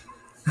this.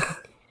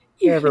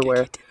 They're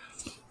everywhere.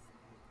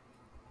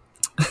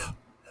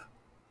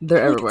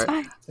 They're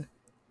everywhere.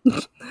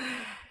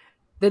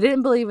 They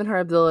didn't believe in her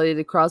ability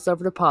to cross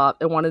over to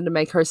pop and wanted to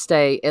make her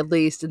stay, at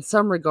least in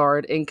some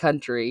regard, in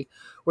country,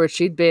 where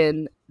she'd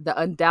been the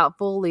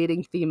undoubtful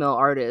leading female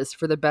artist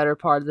for the better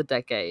part of the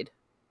decade.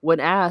 When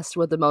asked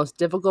what the most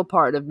difficult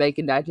part of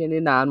making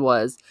 1989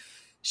 was,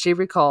 she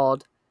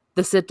recalled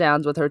the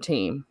sit-downs with her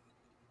team.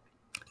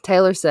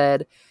 Taylor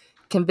said,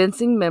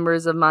 "Convincing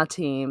members of my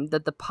team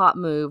that the pop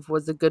move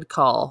was a good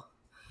call.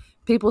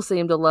 People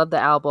seemed to love the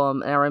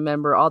album, and I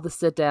remember all the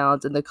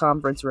sit-downs in the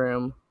conference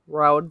room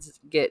where I would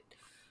get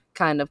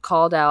kind of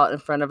called out in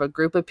front of a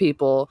group of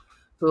people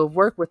who have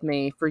worked with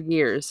me for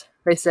years.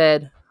 They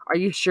said, 'Are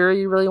you sure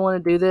you really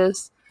want to do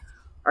this?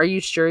 Are you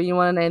sure you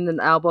want to name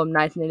the album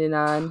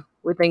 1989?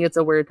 We think it's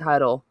a weird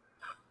title.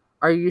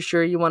 Are you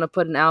sure you want to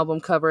put an album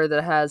cover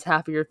that has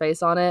half of your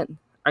face on it?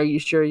 Are you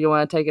sure you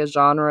want to take a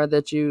genre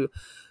that you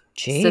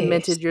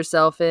cemented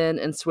yourself in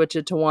and switch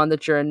it to one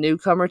that you're a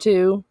newcomer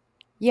to?'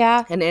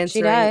 Yeah, and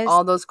answering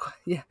all those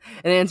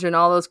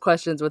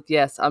questions with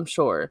yes, I'm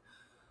sure.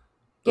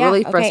 Yeah,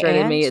 really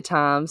frustrated me at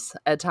times.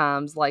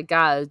 Like,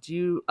 guys, do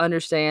you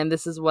understand?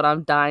 This is what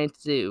I'm dying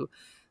to do.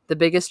 The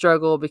biggest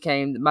struggle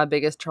became my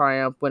biggest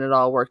triumph when it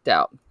all worked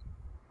out.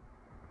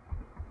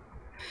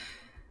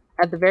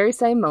 At the very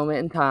same moment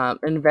in time,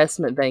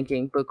 investment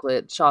banking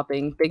booklet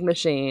shopping Big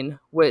Machine,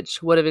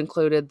 which would have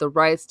included the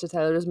rights to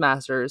Taylor's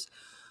masters,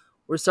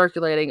 were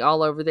circulating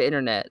all over the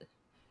internet.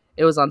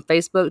 It was on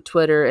Facebook,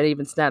 Twitter, and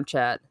even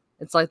Snapchat.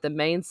 It's like the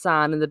main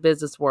sign in the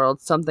business world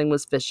something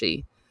was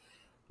fishy.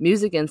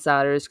 Music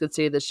insiders could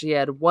see that she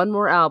had one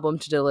more album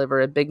to deliver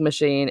at Big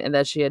Machine and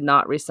that she had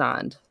not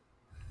re-signed.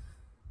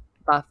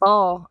 By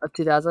fall of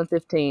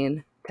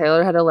 2015,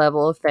 Taylor had a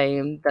level of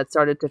fame that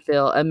started to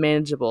feel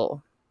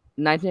unmanageable.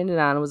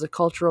 1999 was a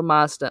cultural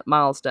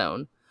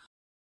milestone.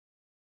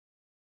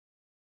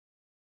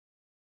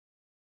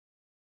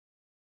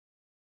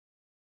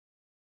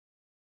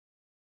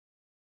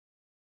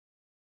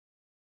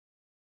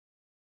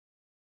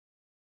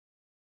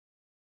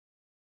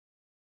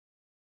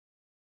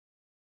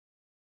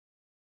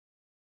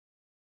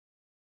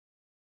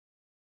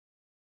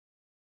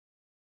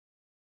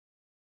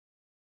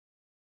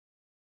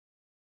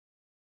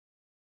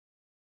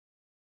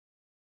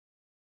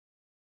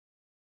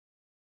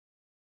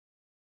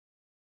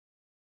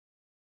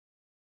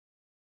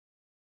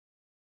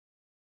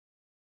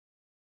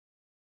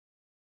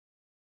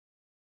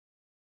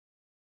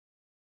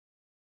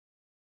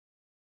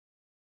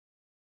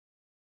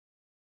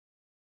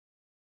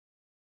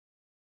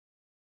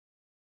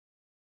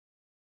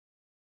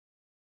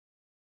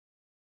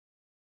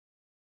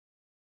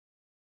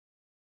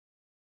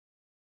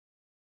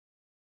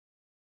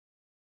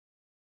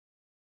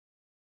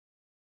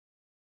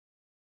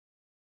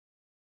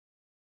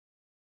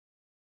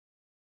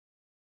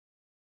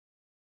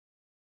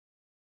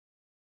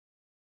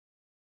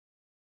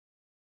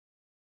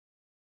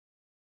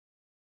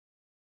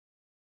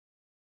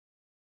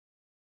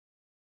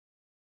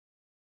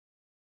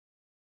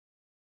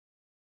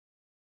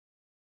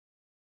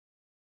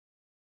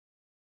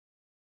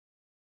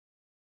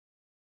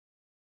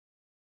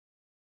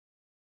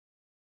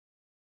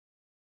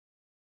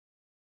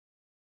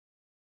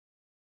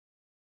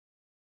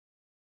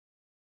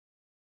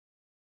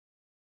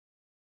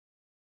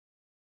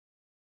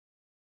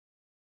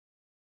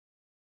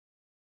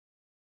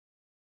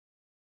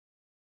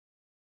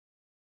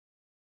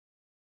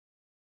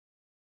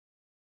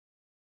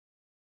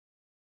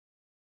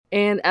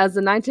 And as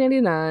the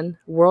 1989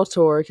 World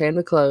Tour came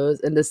to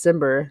close in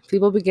December,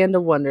 people began to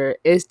wonder,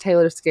 is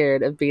Taylor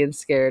scared of being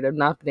scared of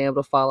not being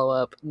able to follow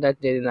up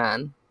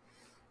 1989?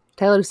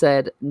 Taylor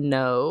said,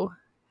 no.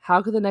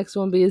 How could the next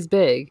one be as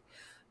big?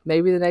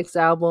 Maybe the next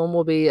album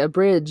will be a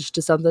bridge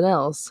to something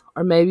else.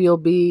 Or maybe it'll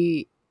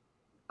be,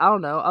 I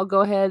don't know, I'll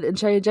go ahead and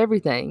change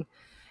everything.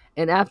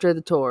 And after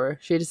the tour,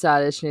 she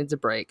decided she needs a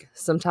break.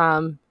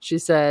 Sometime, she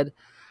said,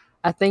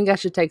 I think I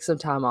should take some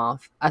time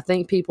off. I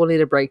think people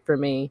need a break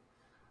from me.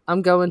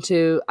 I'm going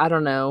to, I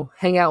don't know,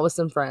 hang out with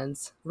some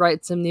friends,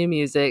 write some new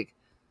music.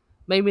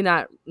 Maybe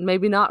not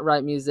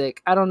write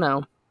music. I don't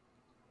know.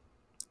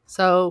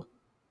 So,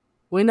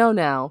 we know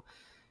now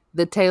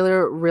that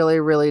Taylor really,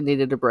 really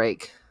needed a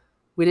break.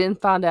 We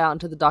didn't find out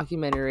until the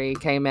documentary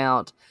came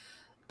out,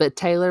 but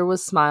Taylor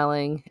was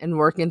smiling and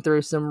working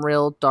through some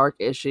real dark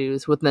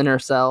issues within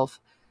herself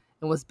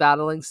and was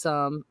battling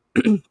some,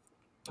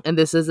 and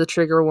this is a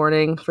trigger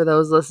warning for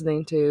those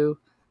listening to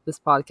this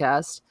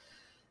podcast.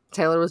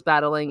 Taylor was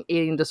battling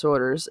eating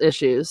disorders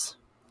issues.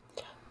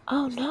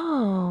 Oh,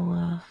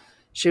 no.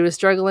 She was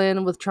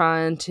struggling with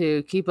trying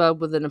to keep up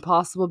with an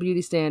impossible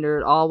beauty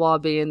standard, all while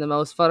being the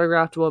most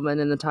photographed woman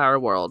in the entire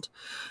world.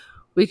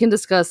 We can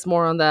discuss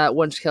more on that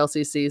once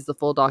Kelsey sees the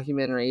full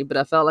documentary, but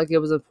I felt like it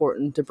was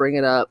important to bring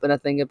it up. And I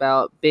think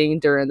about being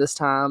during this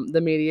time, the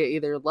media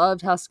either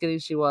loved how skinny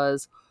she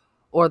was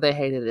or they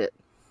hated it.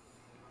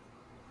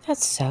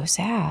 That's so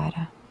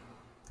sad.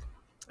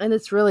 And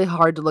it's really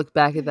hard to look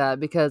back at that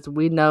because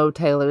we know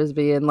Taylor's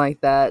being like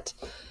that,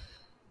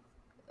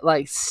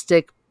 like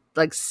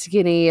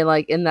skinny and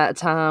like in that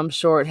time,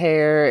 short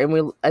hair.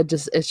 And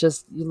it's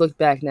just, you look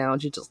back now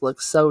and she just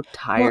looks so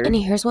tired. Well, and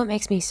here's what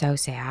makes me so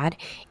sad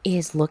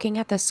is looking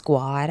at the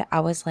squad.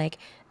 I was like,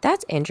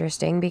 that's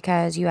interesting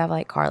because you have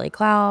like Carly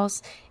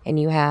Klaus and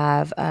you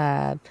have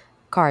Cara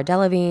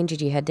Delevingne,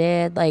 Gigi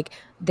Hadid, like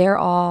they're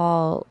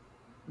all,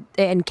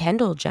 and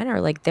Kendall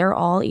Jenner, like they're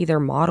all either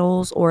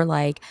models or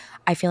like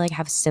I feel like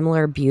have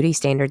similar beauty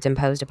standards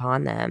imposed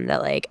upon them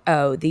that like,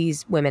 oh,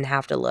 these women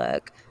have to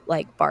look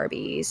like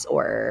Barbies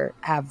or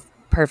have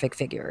perfect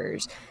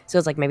figures. So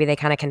it's like maybe they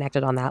kind of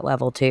connected on that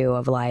level too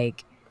of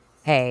like,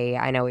 hey,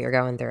 I know what you're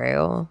going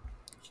through.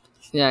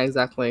 Yeah,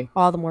 exactly.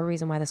 All the more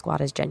reason why the squad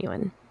is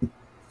genuine.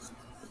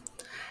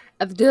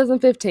 At the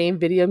 2015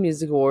 Video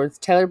Music Awards,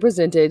 Taylor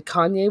presented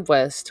Kanye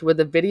West with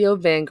the Video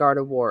Vanguard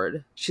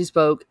Award. She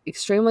spoke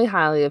extremely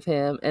highly of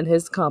him and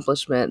his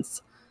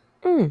accomplishments.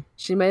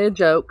 She made a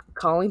joke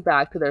calling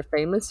back to their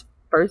famous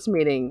first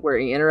meeting where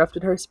he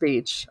interrupted her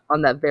speech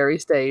on that very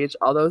stage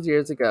all those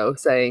years ago,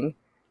 saying,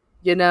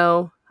 you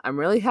know, I'm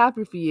really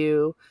happy for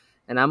you,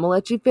 and I'm going to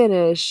let you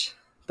finish,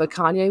 but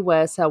Kanye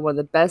West had one of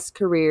the best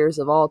careers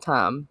of all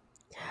time.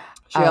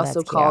 She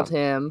also called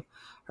him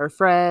her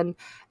friend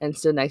and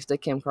stood next to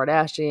Kim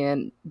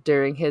Kardashian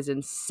during his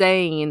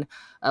insane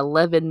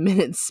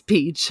 11-minute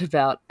speech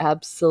about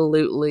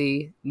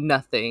absolutely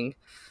nothing.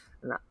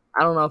 And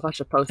I don't know if I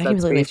should post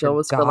that speech. I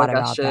always feel like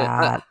I should.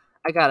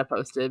 I gotta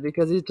post it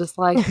because he's just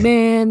like,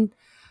 man,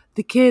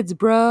 the kids,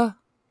 bruh.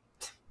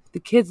 The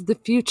kids, the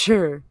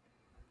future.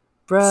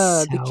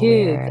 Bruh, the kids.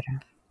 Weird.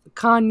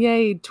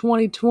 Kanye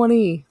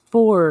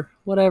 2024,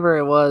 whatever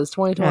it was,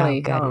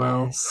 2020. I don't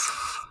know.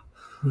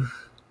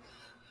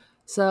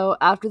 So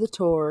after the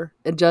tour,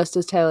 and just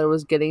as Taylor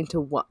was getting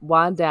to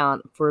wind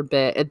down for a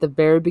bit at the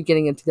very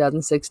beginning of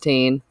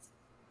 2016,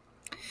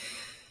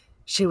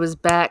 she was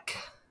back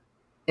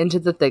into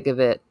the thick of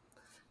it.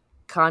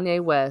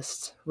 Kanye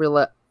West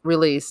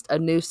released a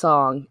new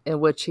song in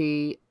which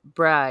he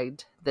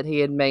bragged that he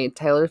had made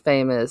Taylor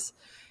famous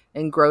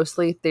and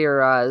grossly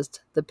theorized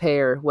the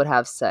pair would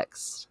have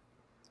sex.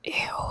 Ew.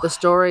 The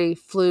story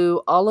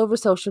flew all over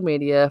social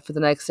media for the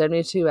next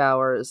 72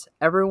 hours.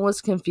 Everyone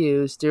was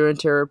confused due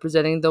to her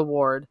presenting the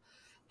award.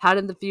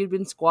 Hadn't the feud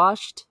been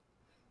squashed?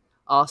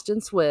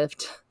 Austin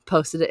Swift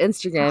posted an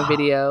Instagram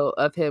video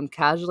of him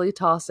casually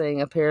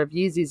tossing a pair of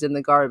Yeezys in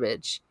the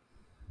garbage.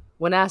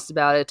 When asked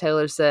about it,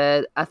 Taylor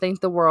said, I think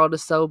the world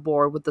is so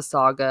bored with the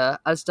saga.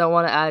 I just don't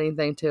want to add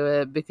anything to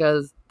it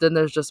because then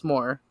there's just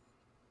more.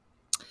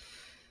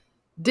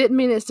 Didn't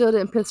mean it still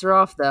didn't piss her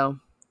off, though.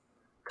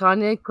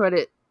 Kanye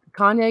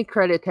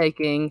credit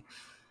taking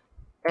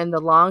and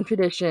the long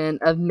tradition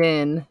of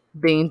men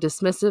being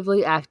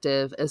dismissively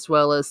active as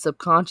well as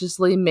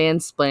subconsciously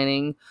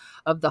mansplaining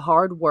of the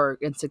hard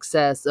work and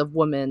success of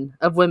women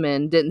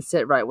didn't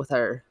sit right with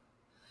her.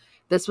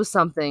 This was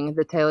something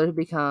that Taylor had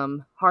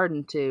become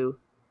hardened to,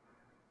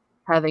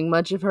 having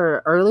much of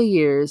her early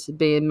years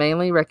being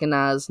mainly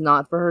recognized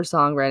not for her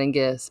songwriting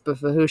gifts, but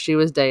for who she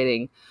was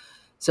dating.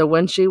 So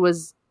when she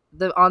was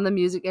on the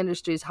music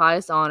industry's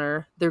highest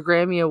honor, the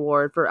Grammy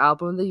Award for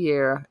Album of the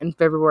Year in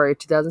February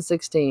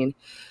 2016,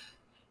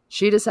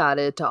 she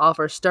decided to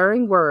offer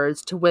stirring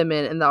words to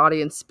women in the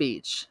audience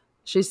speech.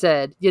 She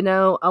said, you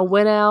know, I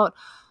went out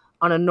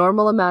on a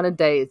normal amount of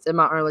dates in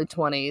my early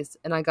 20s,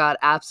 and I got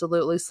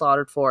absolutely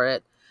slaughtered for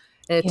it.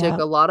 And it took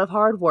a lot of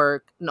hard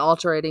work and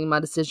altering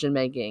my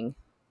decision-making.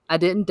 I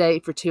didn't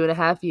date for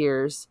 2.5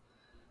 years.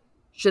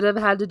 Should I have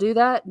had to do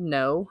that?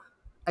 No.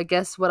 I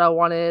guess what I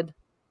wanted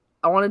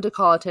to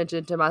call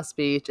attention to my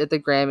speech at the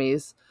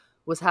Grammys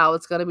was how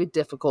it's going to be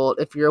difficult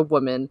if you're a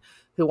woman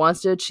who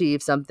wants to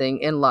achieve something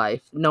in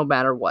life, no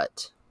matter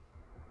what.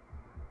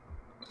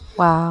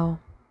 Wow.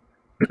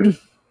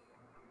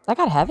 That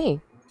got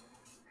heavy.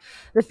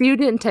 The few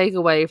didn't take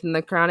away from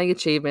the crowning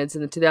achievements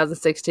in the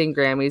 2016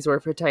 Grammys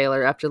were for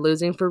Taylor after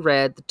losing for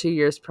Red the 2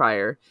 years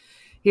prior.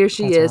 Here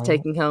she is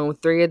taking home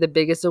 3 of the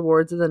biggest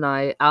awards of the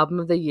night: Album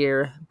of the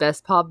Year,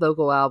 Best Pop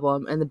Vocal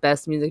Album, and the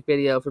Best Music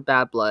Video for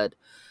Bad Blood.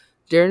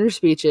 During her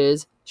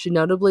speeches, she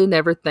notably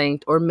never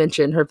thanked or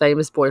mentioned her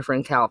famous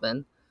boyfriend,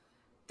 Calvin.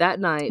 That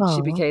night,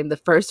 she became the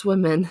first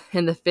woman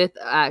in the 5th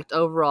act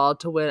overall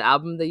to win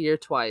Album of the Year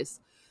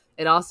twice.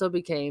 It also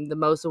became the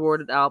most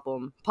awarded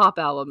pop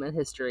album in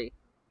history.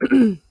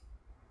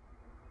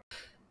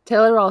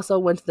 Taylor also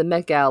went to the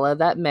Met Gala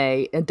that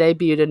May and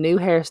debuted a new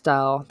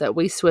hairstyle that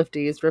we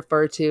Swifties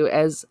refer to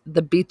as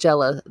the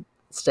Beachella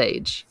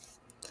stage.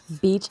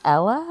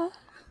 Beachella?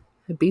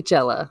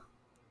 Beachella.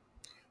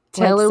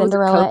 Taylor like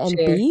Cinderella and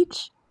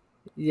Beach?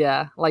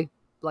 Yeah, like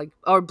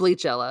or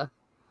Bleachella.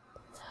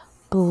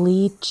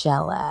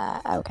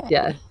 Bleachella. Okay.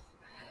 Yeah.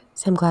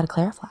 So I'm glad I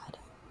clarified.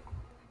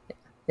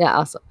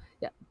 Yeah,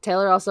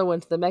 Taylor also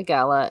went to the Met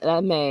Gala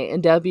that May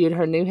and debuted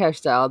her new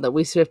hairstyle that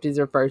we Swifties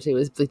refer to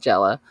as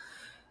Bleachella.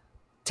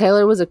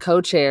 Taylor was a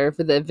co-chair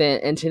for the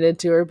event and tended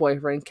to her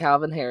boyfriend,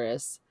 Calvin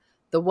Harris.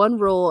 The one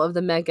rule of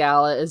the Met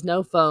Gala is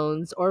no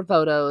phones or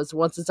photos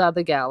once inside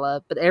the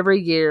gala, but every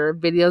year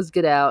videos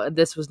get out, and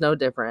this was no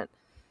different.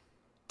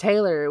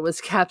 Taylor was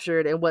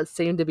captured in what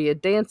seemed to be a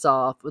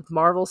dance-off with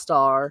Marvel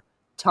star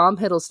Tom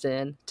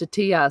Hiddleston to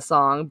T.I.'s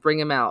song Bring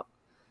 'Em Out.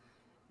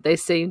 They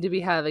seemed to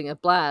be having a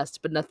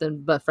blast, but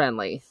nothing but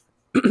friendly.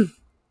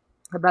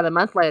 About a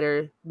month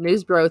later,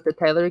 news broke that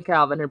Taylor and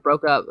Calvin had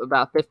broke up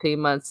about 15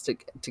 months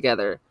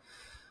together.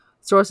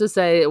 Sources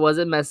say it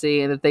wasn't messy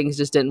and that things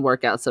just didn't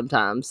work out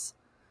sometimes.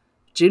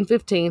 June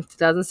 15th,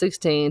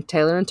 2016,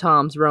 Taylor and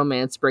Tom's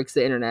romance breaks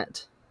the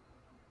internet.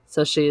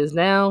 So she is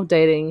now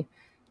dating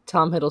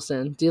Tom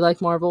Hiddleston. Do you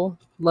like Marvel?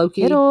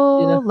 Loki?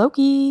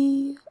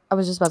 Loki. I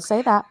was just about to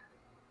say that.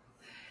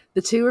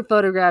 The two were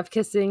photographed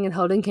kissing and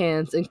holding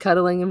hands and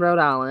cuddling in Rhode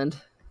Island.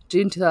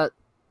 June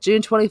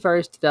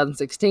 21st,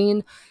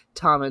 2016,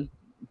 Tom and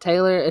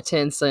Taylor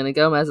attend Selena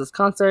Gomez's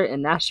concert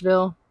in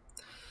Nashville.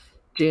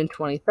 June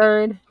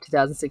 23rd,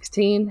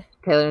 2016,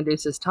 Taylor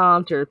introduces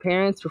Tom to her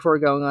parents before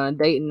going on a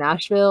date in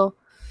Nashville.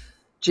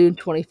 June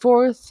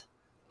 24th,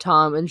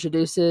 Tom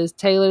introduces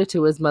Taylor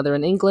to his mother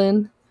in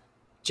England.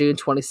 June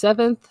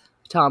 27th,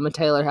 Tom and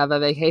Taylor have a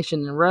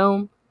vacation in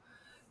Rome.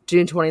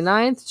 June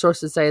 29th,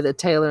 sources say that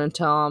Taylor and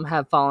Tom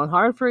have fallen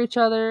hard for each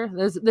other.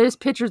 There's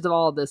pictures of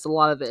all of this, a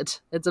lot of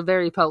it. It's a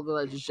very public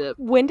relationship.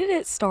 When did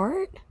it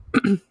start?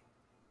 And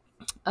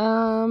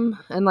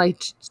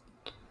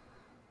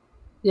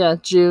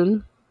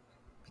June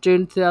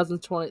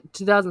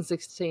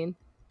 2016.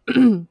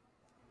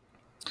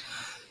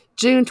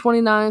 June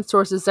 29th,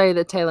 sources say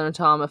that Taylor and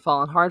Tom have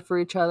fallen hard for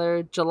each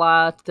other.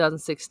 July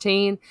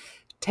 2016,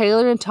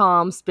 Taylor and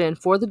Tom spend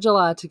 4th of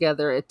July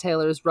together at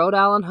Taylor's Rhode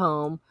Island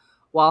home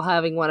while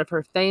having one of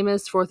her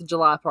famous 4th of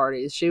July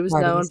parties. She was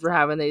known for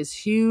having these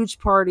huge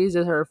parties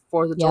at her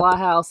 4th of July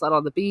house out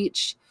on the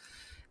beach.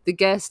 The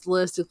guest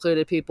list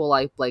included people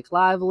like Blake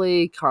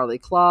Lively, Karlie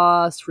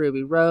Kloss,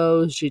 Ruby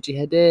Rose, Gigi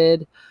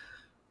Hadid.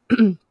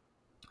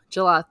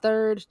 July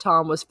 3rd,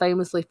 Tom was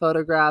famously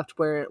photographed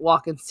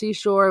walking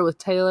seashore with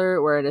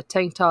Taylor wearing a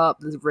tank top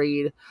that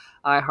read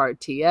I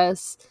Heart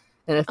TS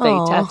and a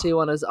fake tattoo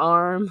on his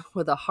arm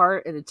with a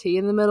heart and a T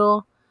in the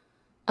middle.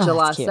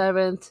 July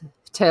 7th,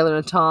 Taylor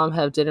and Tom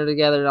have dinner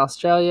together in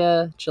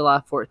Australia.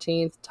 July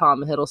 14th,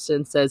 Tom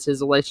Hiddleston says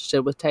his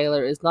relationship with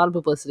Taylor is not a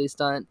publicity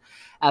stunt.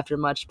 After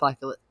much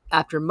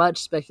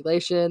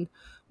speculation,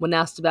 when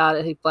asked about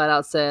it, he flat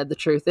out said, "The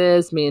truth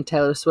is, me and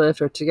Taylor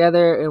Swift are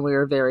together, and we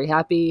are very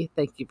happy.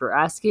 Thank you for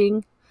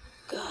asking."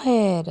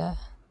 Good.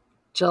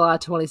 July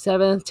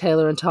 27th,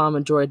 Taylor and Tom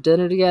enjoyed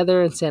dinner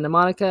together in Santa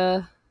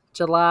Monica.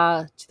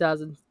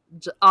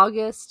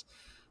 August,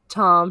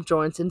 Tom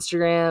joins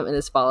Instagram and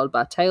is followed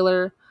by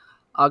Taylor.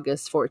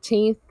 August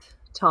 14th,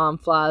 Tom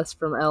flies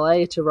from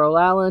LA to Rhode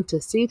Island to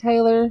see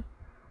Taylor.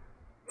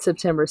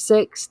 September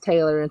 6th,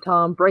 Taylor and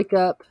Tom break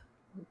up.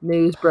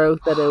 News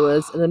broke that it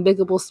was an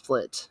amicable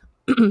split.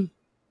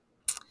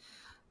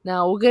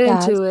 Now, we'll get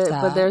into it,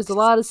 but there's a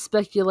lot of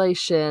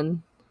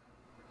speculation.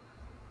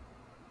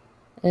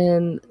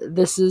 And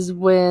this is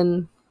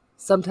when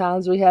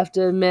sometimes we have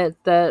to admit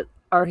that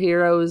our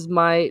heroes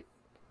might,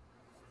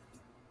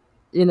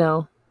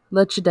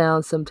 let you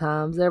down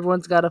sometimes.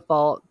 Everyone's got a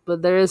fault.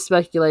 But there is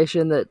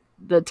speculation that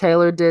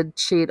Taylor did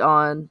cheat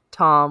on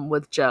Tom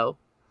with Joe.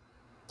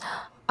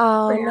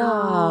 Oh,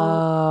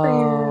 no.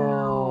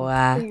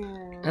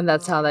 And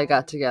that's how they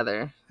got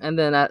together. And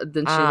then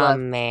she left.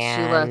 Man.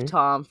 She left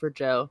Tom for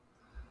Joe.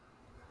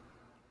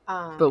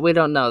 But we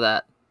don't know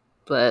that.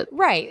 But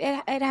right,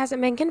 it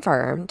hasn't been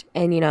confirmed,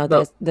 and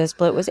the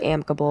split was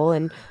amicable,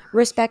 and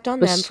respect on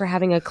them for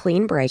having a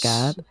clean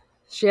breakup.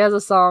 She has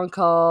a song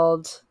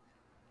called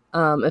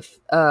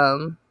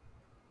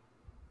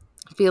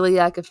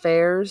Philiac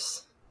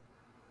Affairs.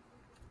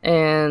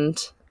 And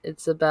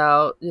it's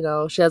about,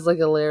 she has like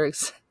a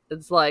lyrics.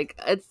 It's like,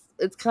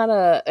 it's kind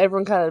of,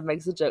 everyone kind of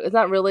makes a joke. It's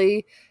not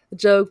really a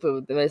joke,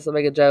 but they still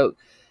make a joke.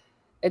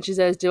 And she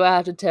says, do I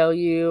have to tell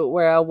you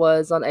where I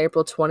was on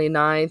April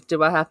 29th?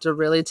 Do I have to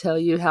really tell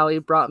you how he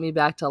brought me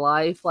back to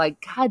life?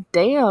 Like, god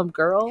damn,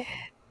 girl.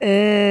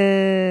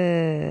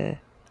 Oh,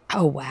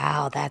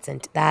 wow.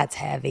 That's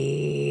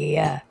heavy.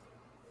 Yeah.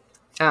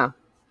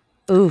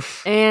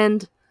 Oof.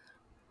 And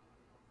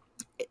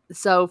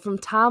so from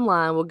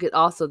Timeline, we'll get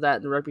also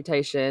that in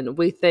Reputation.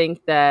 We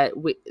think that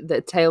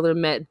Taylor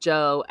met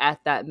Joe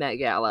at that Met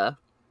Gala.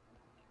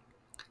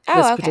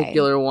 This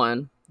particular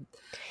one.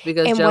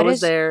 Because and Joe was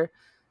there.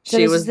 So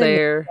she was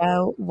there.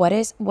 What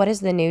does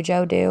the new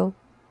Joe do?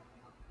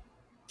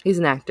 He's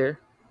an actor.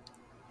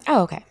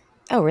 Oh, okay.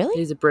 Oh, really?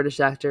 He's a British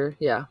actor.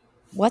 Yeah.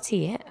 What's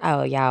he in?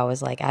 Oh, yeah. I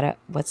was like,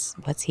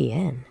 what's he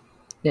in?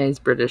 Yeah, he's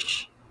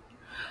British.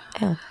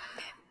 Oh.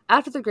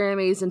 After the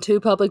Grammys and 2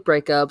 public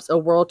breakups, a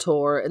world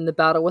tour, and the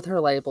battle with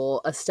her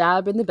label, a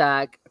stab in the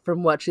back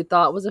from what she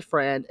thought was a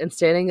friend, and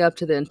standing up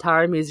to the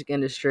entire music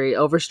industry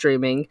over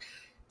streaming,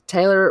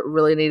 Taylor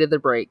really needed the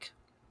break.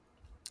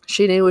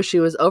 She knew she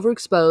was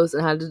overexposed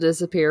and had to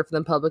disappear from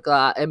the public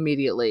eye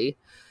immediately.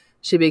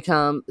 She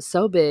became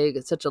so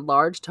big, such a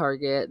large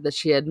target, that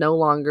she had no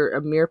longer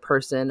a mere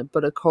person,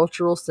 but a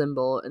cultural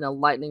symbol and a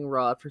lightning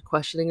rod for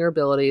questioning her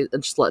abilities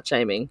and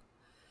slut-shaming.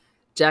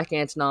 Jack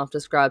Antonoff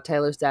described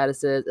Taylor's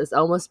statuses as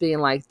almost being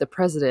like the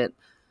president.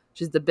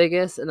 She's the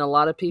biggest, and a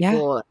lot of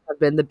people have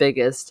been the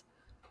biggest,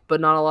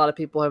 but not a lot of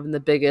people have been the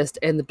biggest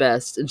and the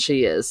best, and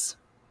she is.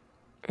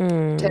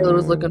 Taylor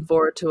was looking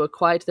forward to a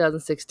quiet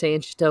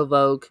 2016. She told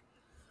Vogue,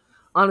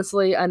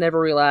 honestly, I never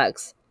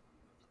relax,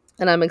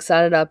 and I'm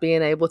excited about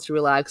being able to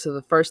relax for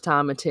the first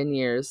time in 10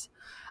 years.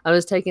 I'm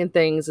just taking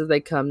things as they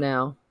come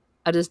now.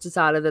 I just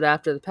decided that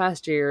after the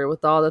past year,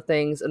 with all the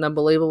things and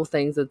unbelievable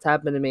things that's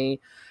happened to me,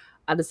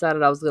 I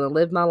decided I was going to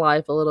live my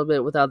life a little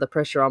bit without the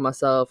pressure on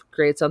myself,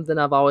 create something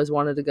I've always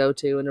wanted to go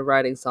to in a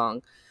writing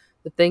song.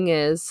 The thing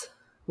is,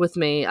 with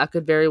me, I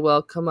could very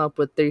well come up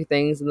with 3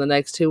 things in the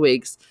next 2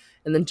 weeks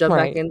and then jump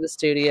back into the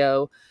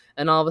studio,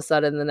 and all of a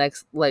sudden the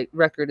next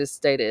record is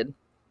stated.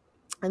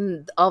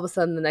 And all of a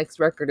sudden the next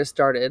record is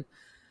started.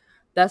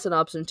 That's an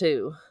option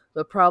too,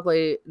 but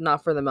probably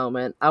not for the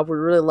moment. I would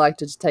really like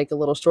to just take a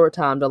little short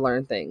time to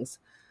learn things.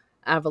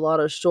 I have a lot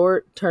of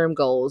short-term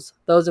goals.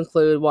 Those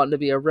include wanting to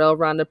be a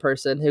well-rounded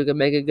person who can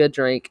make a good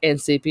drink and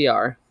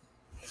CPR.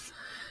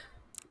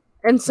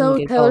 And so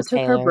Taylor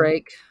took her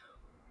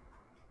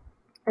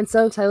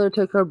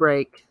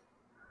break.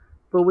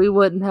 But we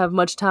wouldn't have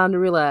much time to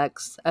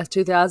relax as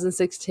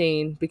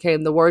 2016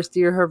 became the worst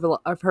year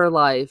of her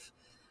life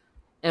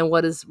and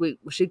what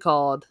she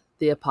called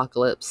the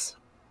apocalypse.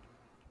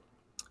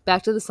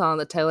 Back to the song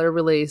that Taylor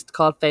released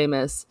called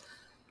Famous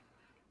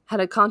had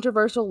a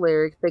controversial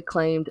lyric that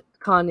claimed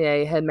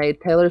Kanye had made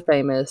Taylor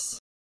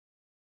famous.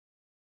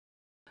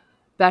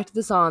 Back to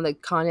the song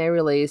that Kanye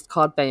released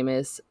called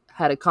Famous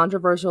had a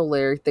controversial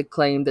lyric that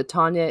claimed that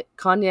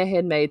Kanye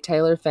had made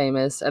Taylor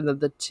famous and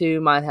that the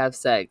two might have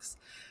sex.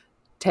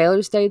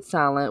 Taylor stayed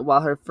silent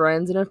while her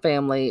friends and her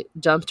family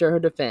jumped to her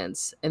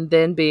defense, and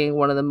then being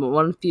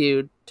one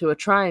feud to a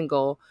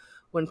triangle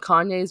when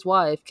Kanye's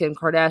wife, Kim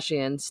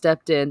Kardashian,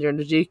 stepped in during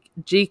the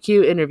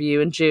GQ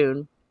interview in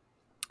June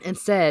and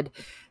said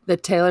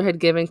that Taylor had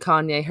given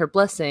Kanye her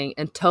blessing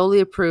and totally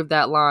approved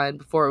that line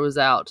before it was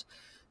out.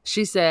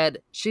 She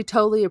said she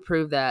totally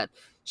approved that.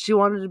 She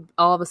wanted to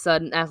all of a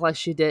sudden act like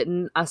she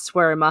didn't. I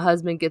swear, my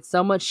husband gets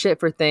so much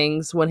shit for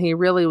things when he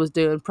really was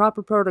doing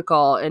proper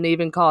protocol and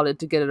even called it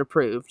to get it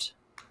approved.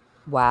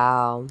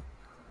 Wow.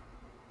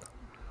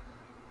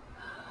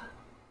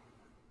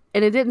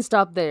 And it didn't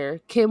stop there.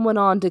 Kim went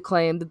on to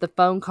claim that the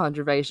phone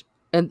conversation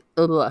and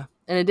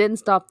it didn't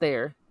stop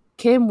there.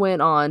 Kim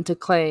went on to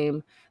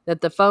claim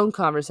that the phone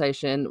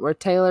conversation where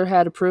Taylor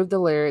had approved the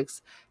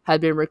lyrics had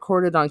been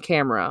recorded on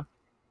camera.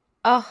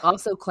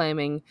 Also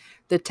claiming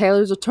that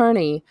Taylor's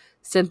attorney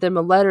sent them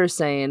a letter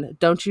saying,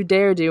 "Don't you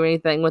dare do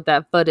anything with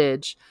that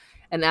footage,"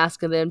 and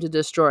asking them to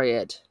destroy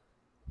it.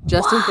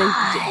 Just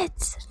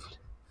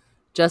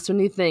when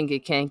you think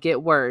it can't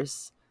get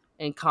worse,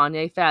 in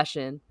Kanye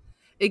fashion,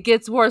 it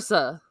gets worse.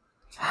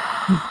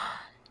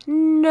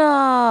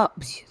 No.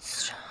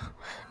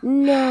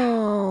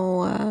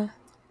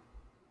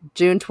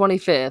 June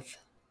 25th,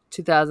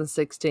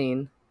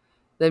 2016.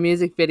 The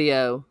music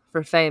video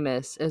for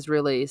Famous is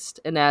released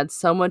and adds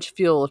so much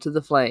fuel to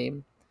the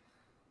flame.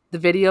 The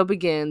video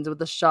begins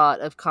with a shot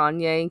of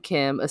Kanye and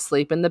Kim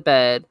asleep in the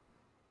bed,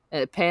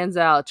 and it pans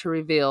out to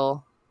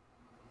reveal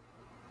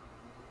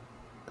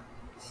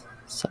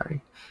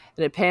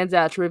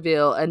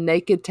a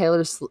naked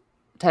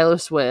Taylor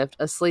Swift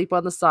asleep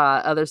on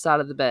the other side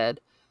of the bed.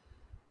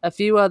 A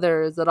few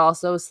others that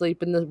also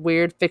asleep in the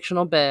weird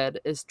fictional bed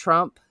is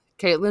Trump,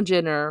 Caitlyn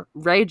Jenner,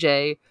 Ray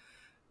J,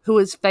 who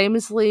has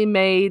famously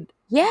made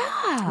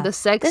Yeah. The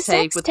sex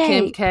tape with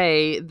Kim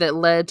K that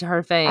led to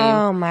her fame.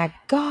 Oh my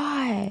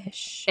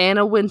gosh.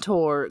 Anna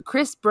Wintour,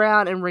 Chris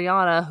Brown, and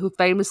Rihanna, who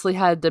famously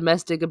had a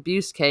domestic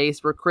abuse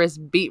case where Chris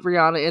beat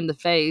Rihanna in the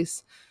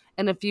face,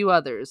 and a few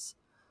others.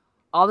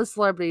 All the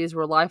celebrities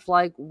were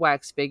lifelike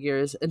wax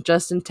figures, and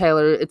Justin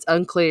Taylor, it's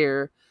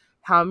unclear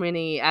how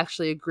many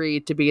actually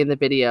agreed to be in the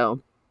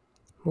video.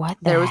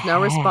 There was no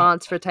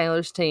response for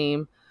Taylor's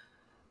team,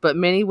 but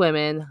many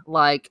women,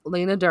 like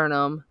Lena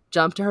Dunham,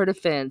 jumped to her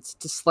defense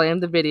to slam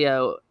the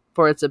video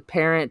for its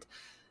apparent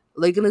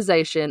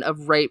legalization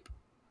of rape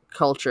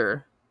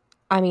culture.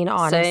 I mean,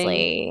 honestly.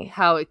 Saying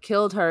how it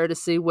killed her to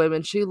see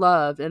women she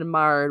loved and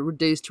admired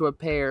reduced to a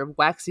pair of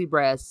waxy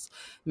breasts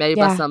made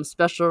by some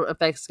special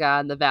effects guy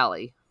in the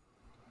valley.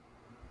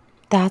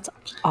 That's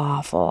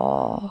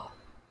awful.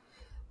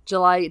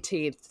 July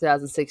 18th,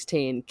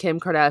 2016, Kim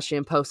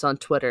Kardashian posts on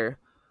Twitter,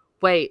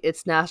 "Wait,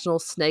 it's National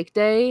Snake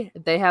Day?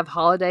 They have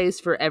holidays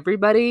for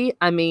everybody?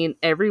 I mean,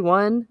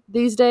 everyone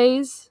these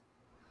days?"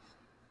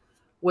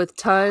 With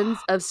tons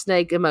of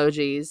snake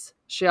emojis.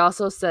 She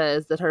also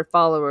says that her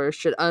followers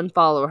should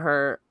unfollow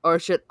her, or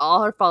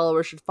all her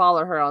followers should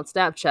follow her on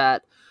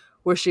Snapchat,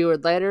 where she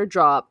would later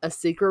drop a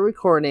secret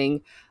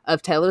recording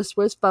of Taylor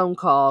Swift's phone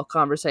call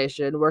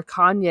conversation where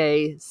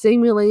Kanye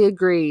seemingly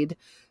agreed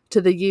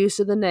to the use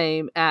of the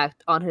name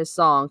Act on his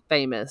song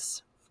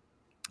Famous.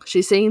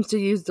 She seems to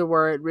use the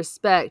word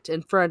respect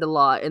and friend a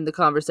lot in the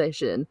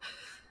conversation.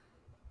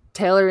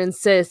 Taylor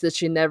insists that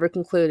she never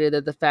concluded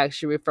that the fact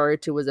she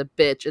referred to was a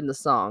bitch in the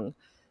song,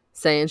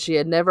 saying she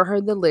had never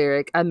heard the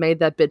lyric, "I made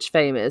that bitch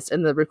famous,"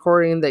 and the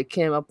recording that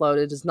Kim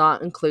uploaded does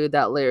not include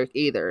that lyric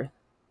either.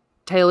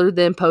 Taylor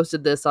then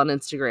posted this on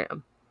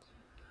Instagram.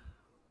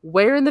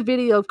 "Where in the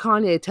video of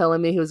Kanye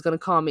telling me he was going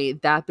to call me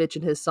that bitch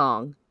in his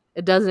song?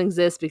 It doesn't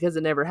exist because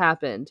it never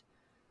happened.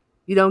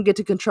 You don't get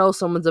to control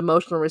someone's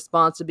emotional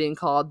response to being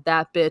called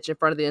that bitch in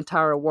front of the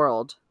entire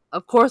world.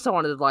 Of course I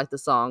wanted to like the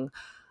song.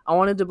 I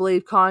wanted to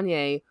believe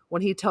Kanye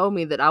when he told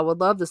me that I would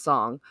love the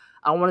song.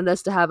 I wanted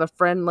us to have a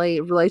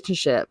friendly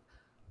relationship.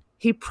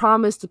 He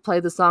promised to play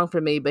the song for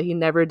me, but he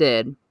never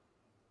did.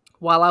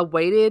 While I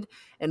waited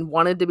and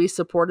wanted to be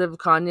supportive of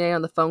Kanye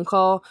on the phone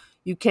call,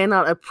 you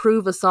cannot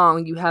approve a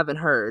song you haven't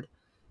heard.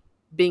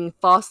 Being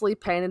falsely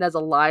painted as a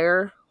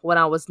liar when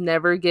I was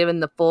never given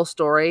the full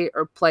story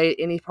or played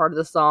any part of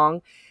the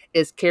song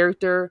is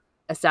character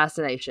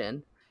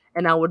assassination,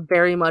 and I would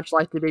very much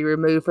like to be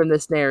removed from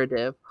this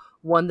narrative,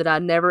 one that I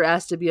never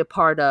asked to be a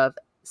part of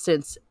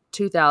since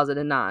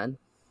 2009.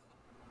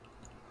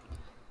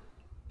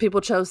 People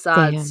chose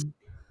sides,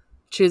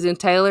 choosing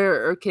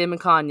Taylor or Kim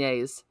and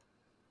Kanye's.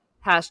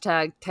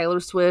 Hashtag Taylor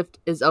Swift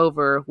is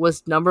over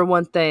was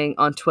 #1 thing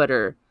on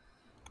Twitter.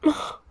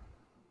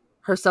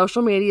 Her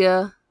social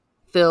media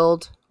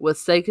filled with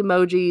fake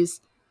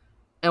emojis,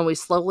 and we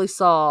slowly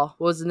saw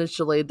what was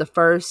initially the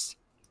first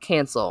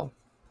cancel.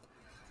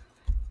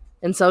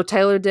 And so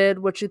Taylor did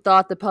what she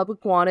thought the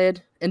public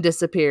wanted and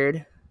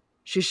disappeared.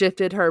 She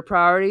shifted her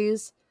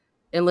priorities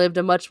and lived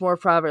a much more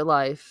private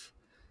life.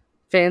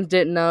 Fans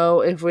didn't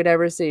know if we'd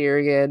ever see her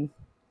again,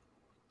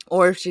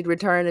 or if she'd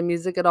return to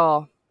music at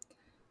all,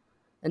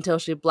 until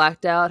she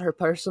blacked out her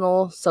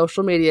personal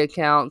social media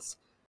accounts.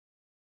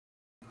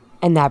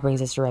 And that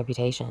brings us to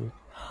Reputation.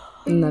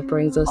 And that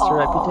brings us to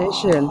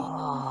Reputation.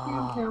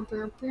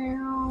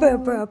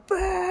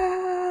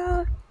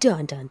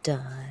 Dun, dun,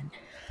 dun.